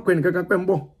ẹ má pẹ́ nìkankan pẹ́ ń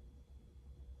bọ̀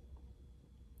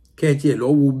kẹ́ ẹ tiẹ̀ lọ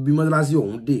wo bí mọ́sálásí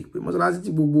ọ̀hún dé pé mọ́sálásí tí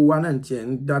gbogbo wa náà tiẹ̀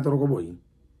ń dá tọ́rọ́kọ́bọ̀ yìí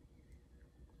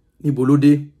níbo ló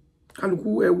dé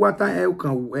kálukú ẹ wá tá ẹ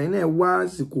kàn ẹ̀yin náà ẹ wá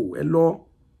àsìkò ẹ lọ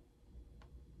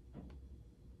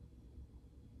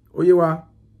ó yé wa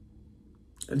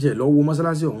ẹ jẹ́ lọ wo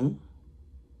mọ́sálásí ọ̀hún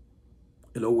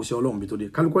ẹ lọ wo ṣe Ọlọ́run bí tó dé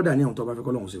kálukú ọ̀dà ní àwọn tó bá fẹ́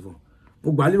k'Ọlọ́run ṣe fún mo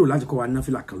gbà lérò láti kọ́ wa ní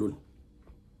náfìlà kan lónìí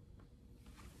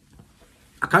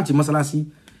àkáǹtì mọ́sálásí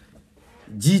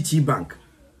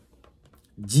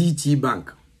GT Bank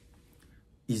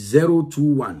is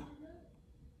 021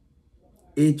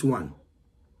 81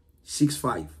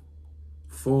 65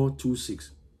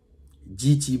 426.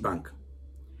 GT Bank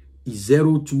is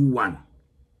 021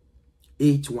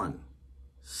 81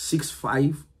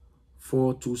 65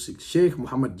 426. Sheikh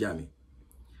Muhammad Jami.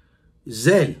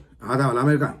 Zelle,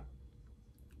 American.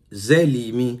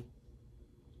 Zelle mi.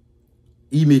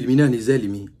 Email mi ni Zelle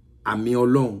mi.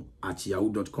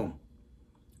 AmiOlohun@yahoo.com.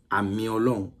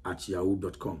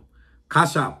 AmiOlohun@yahoo.com.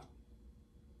 Cash App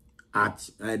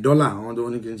at dollar. I want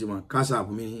to Cash App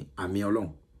mi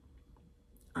AmiOlohun.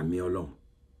 AmiOlohun.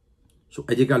 So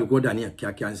ẹ jẹ́ ká lùkọ́ dà ní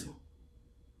kíákíá ńsìn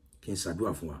kí n ṣàdúà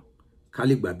fún wa ká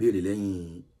lè gbà béèrè lẹ́yìn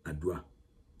àdúà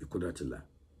ìkọ́dàtìlá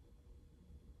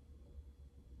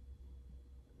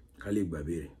ká lè gbà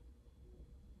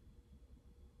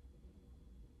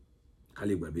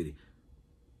béèrè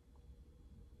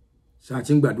ṣá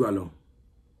tí ń gbàdúà lọ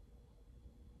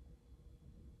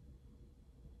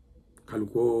ká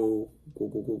lùkọ́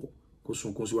kó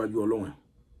sunkún síwájú Ọlọ́run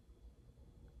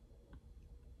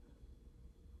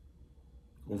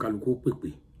kálukú pèpè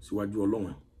síwájú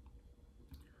Ọlọ́run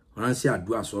ránṣẹ́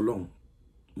àdúrà sọ Ọlọ́run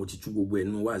mo ti tú gbogbo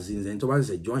ẹnu wá sí ẹni tó bá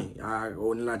ṣẹ̀ṣẹ̀ join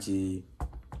ó ní láti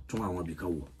tún àwọn ibì kan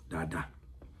wò dáadáa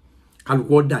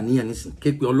kálukú ọ̀dà níyàn nísìn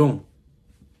képe Ọlọ́run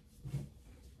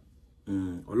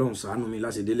Ọlọ́run ṣàánú mi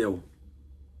láṣẹ délẹ̀ o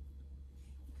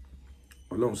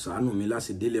Ọlọ́run ṣàánú mi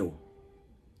láṣẹ délẹ̀ o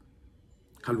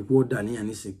kálukú ọ̀dà níyàn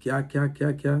nísìn kíákíá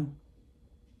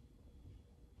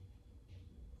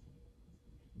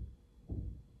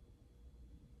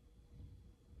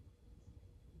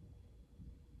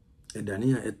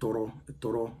ẹ̀dàníyàn ẹ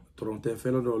tọrọ tẹ́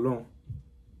fẹ́ lọ́dọ̀ Ọlọ́run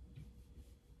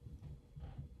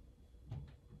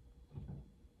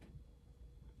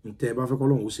ntẹ́ bá fẹ́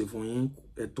k'Ọlọ́run ó ṣe fún yín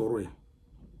ẹ tọrọ ẹ̀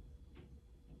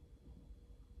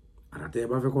tẹ́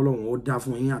bá fẹ́ k'Ọlọ́run ó dá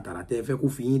fún yín àtàrà tẹ́ fẹ́ kó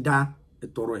fi yín dá ẹ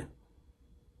tọrọ ẹ̀.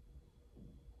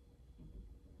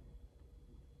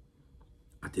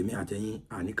 Àtẹ̀mí àtẹ̀yìn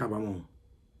àní kábàámọ̀.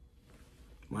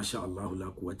 Masha Allah la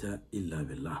quwwata illa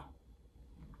billah.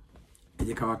 Ẹ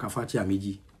jẹ́ ká wá ka Fatiha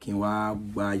méjì kí n wá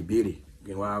gba ìbéèrè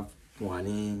kí n wá fún wa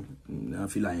ní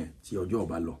náfìlà yẹn tí ọjọ́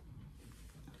ọba lọ.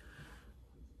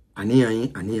 Àníyàn yín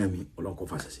àníyàn mi Ọlọ́run kó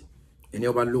fàṣẹ sí. Ẹni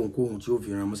ó bá lóhùn kóhùn tí ó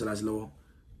fi ran mọ́sálásí lọ́wọ́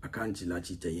àkáǹtì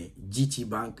láti tẹ̀yẹn GT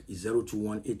Bank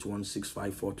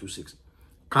 02181654426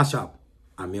 Cash App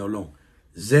AmiOlohun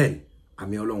Zelle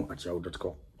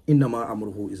AmiOlohun@yahoo.com. Innama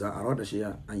amruhu iza arada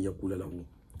shay'an an yaqula lahu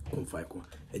kun fayakun.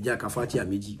 Ẹ jẹ́ ká Fatiha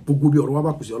méjì gbogbo bí ọ̀rọ̀ wa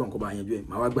bá kù sí Ọlọ́run kó bá yanjú ẹ̀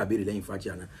máa wá gbà béèrè lẹ́yìn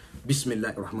Fatiha náà.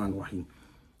 Bismillahir rahmanir rahim.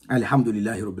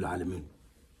 Alhamdulillahi rabbil alamin.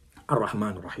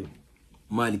 Arrahmanir rahim.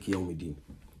 Maliki yawmiddin.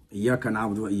 Iyyaka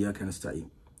na'budu wa iyyaka nasta'in.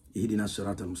 Ihdina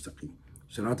as-siratal mustaqim.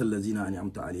 Siratal ladzina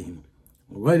an'amta alayhim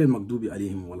ghayril maghdubi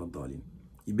alayhim waladdallin.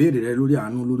 Ìbéèrè rẹ lórí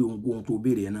àánú lórí ohun tó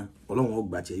béèrè náà Ọlọ́run ó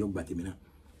gbà tí yó gbà tèmi náà.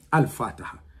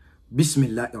 Al-Fatiha.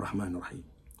 Bismillahir rahmanir rahim.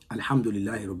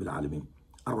 Alhamdulillahi rabbil alamin.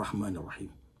 Arrahmanir rahim.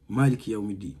 Maliki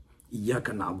yawmiddin.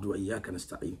 Iyyaka na'budu wa iyyaka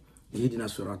nasta'in. Ihdina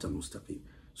as-siratal mustaqim.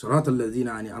 Siratal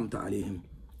ladzina an'amta alayhim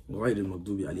ghayril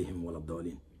maghdubi alayhim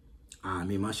waladdallin.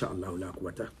 Amin. Ma sha Allah la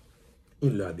quwwata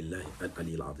illa billahi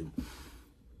al-aliyyil azim.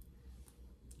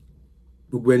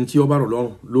 Gbogbo ẹni tí ó bá rọ̀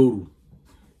lọ́rùn lóru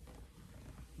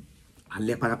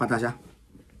alẹ́ pátápátá ṣá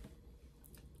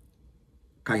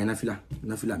ká yan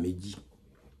náfìlà méjì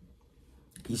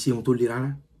kì í ṣe ohun tó le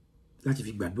rárá láti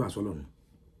fi gbàdúrà sọ́lọ́run.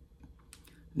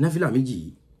 Náfìlà méjì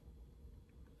yìí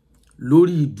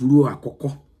lórí ìdúró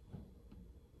àkọ́kọ́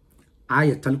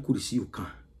ayatul kursi kan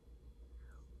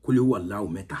kul huwallahu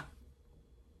mẹ́ta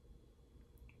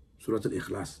suratul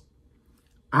ikhlas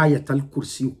ayatul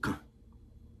kursi kan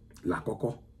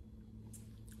lákọ́kọ́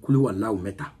kul huwallahu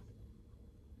mẹ́ta.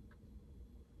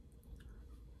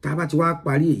 Tá bá ti wá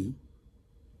parí èyí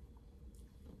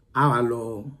a wá lọ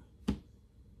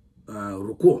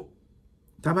rùkú.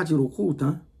 Tá bá ti rùkú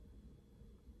tán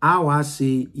a wá ṣe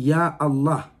ya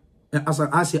Allah a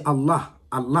ṣe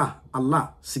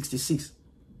Allah 66.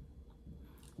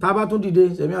 Tá bá tún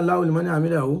dìde sami Allahu liman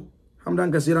hamidahu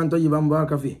hamdan kaseeran tayyiban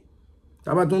mubarakan fi.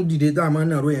 Tá bá tún dìde tá máa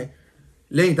nàró yẹn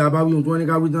lẹ́yìn tá bá wí ohun tó ní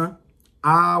ká wí tán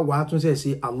a wá tún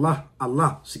ṣe Allah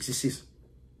 66.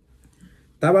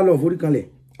 Tá bá lọ forí kanlẹ̀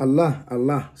Allah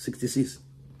 66.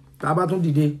 Tá bá tún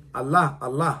dìde Allah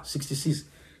 66.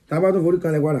 Tá bá tún forí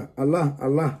kanlẹ̀ padà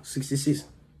Allah 66.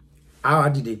 A wá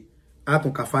dìde a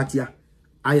tún ka Fatiha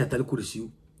ayatul kursi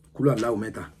kul huwallahu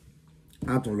mẹ́ta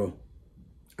a tún lọ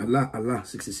Allah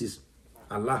 66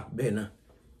 Allah bẹ́ẹ̀ náà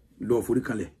lọ forí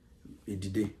kanlẹ̀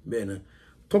ìdìde bẹ́ẹ̀ náà.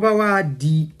 Tó bá wá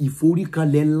di ìforí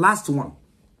kanlẹ̀ last one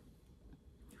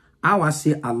a wá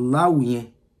ṣe Allah yẹn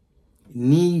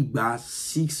ní ìgbà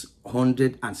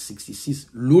 666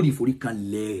 lórí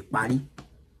ìforíkanlẹ̀ parí.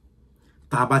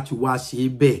 Tá bá ti wá ṣe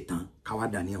bẹ́ẹ̀ tán ká wá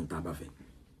dàníyàn tá bá fẹ́.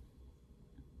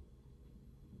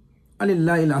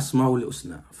 Alillahi al-asmaul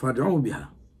husna fad'uhu biha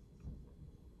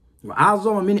wa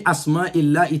a'zamu min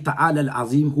asma'illahi ta'ala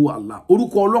al-azim huwa Allah.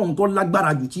 Orúkọ Ọlọ́run tó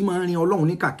lágbára jù tí máa ń rin Ọlọ́run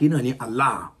ní kàkí náà ní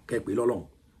Allah kẹ́pẹ́ lọ́lọ́run.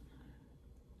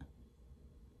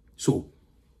 So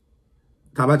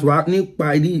tá bá ti wá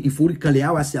nípa ìdí ìforíkanlẹ̀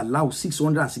a wá sí Allah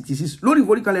 666 lórí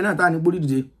ìforíkanlẹ̀ náà tá ní gbórí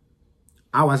dìde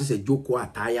a wá ṣẹ̀ṣẹ̀ jókòó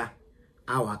àtáyà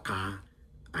a wá ka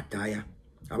àtáyà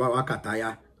a bá wá ka àtáyà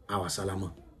a wá sálámà.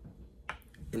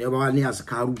 Ẹni ó bá wá ní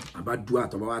azkaru àbá dua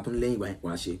tó bá wá tún lẹ́yìn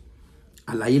wá ṣe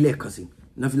àlàyé lẹ́ẹ̀kan sí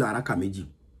náfìlà araka méjì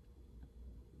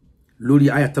lórí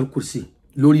ayatul kursi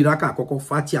lórí raka àkọ́kọ́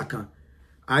Fatiha kan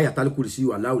ayatul kursi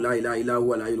Allahu la ilaha illa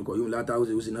huwa al-hayyul qayyum la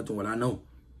ta'khudhuhu sinatun wa la nawm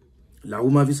له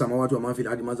ما في السماوات وما في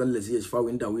الارض من ذا الذي يشفع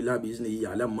عنده الا باذنه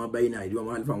يعلم ما بين ايديهم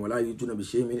وما خلفهم ولا يحيطون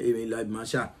بشيء من علمه الا بما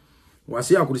شاء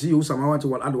وسع كرسيه السماوات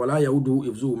والارض ولا يؤوده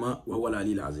حفظهما وهو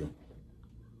العلي العظيم.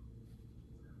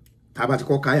 Tá bá ti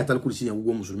kọ́ ka ayatul kursi yẹn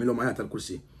gbogbo mùsùlùmí ló mọ ayatul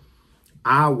kursi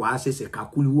a wá ṣẹ̀ṣẹ̀ ka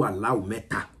kul huwallahu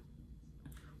mẹ́ta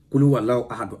kul huwallahu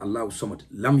ahad Allahu samad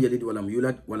lam yalid wa lam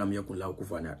yulad wa lam yakun lahu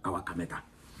kufuwan ahad àwa ka mẹ́ta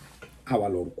àwa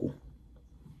lọ rùkú.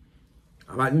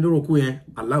 Àwa ní rùkú yẹn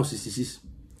Allah 66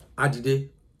 adìde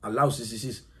Allah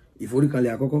 66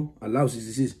 ìforíkanlẹ̀ àkọ́kọ́ Allah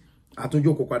 66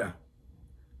 àtúnjókòó padà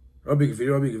rọ́bì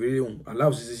kìfìrí ohun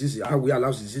Allah 66 àwí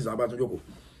Allah 66 àbátúnjókòó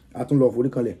àtúnlọ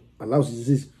ìforíkanlẹ̀ Allah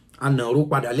 66 ànàró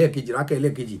padà lẹ́ẹ̀kejì rákẹ́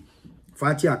lẹ́ẹ̀kejì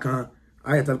Fatiha kan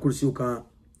ayatul kursi kan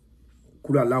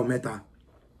kúrò Allah mẹ́ta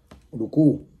rùkú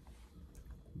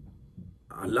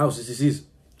Allah 66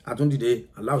 àtúndìde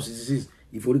Allah 66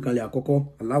 ìforíkanlẹ̀ àkọ́kọ́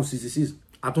Allah 66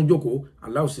 àtúnjókòó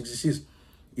Allah 66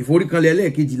 ìforíkanlẹ̀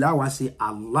ẹlẹ́ẹ̀kejì la wá ṣe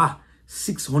Allah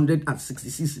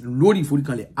 666 lórí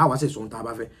ìforíkanlẹ̀ a wá ṣe sọ̀n tá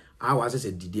bá fẹ́ a wá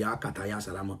ṣẹ̀ṣẹ̀ dìde a kàtà ya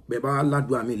sálámọ̀ bẹ́ẹ̀ bá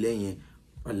ládùú àmì lẹ́yìn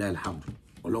wallahi alhamdu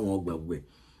Ọlọ́run ó gbà gbogbo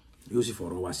yóò sì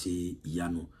fọ̀rọ̀ wá sí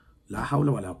ìyanu la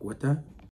hawla wala quwwata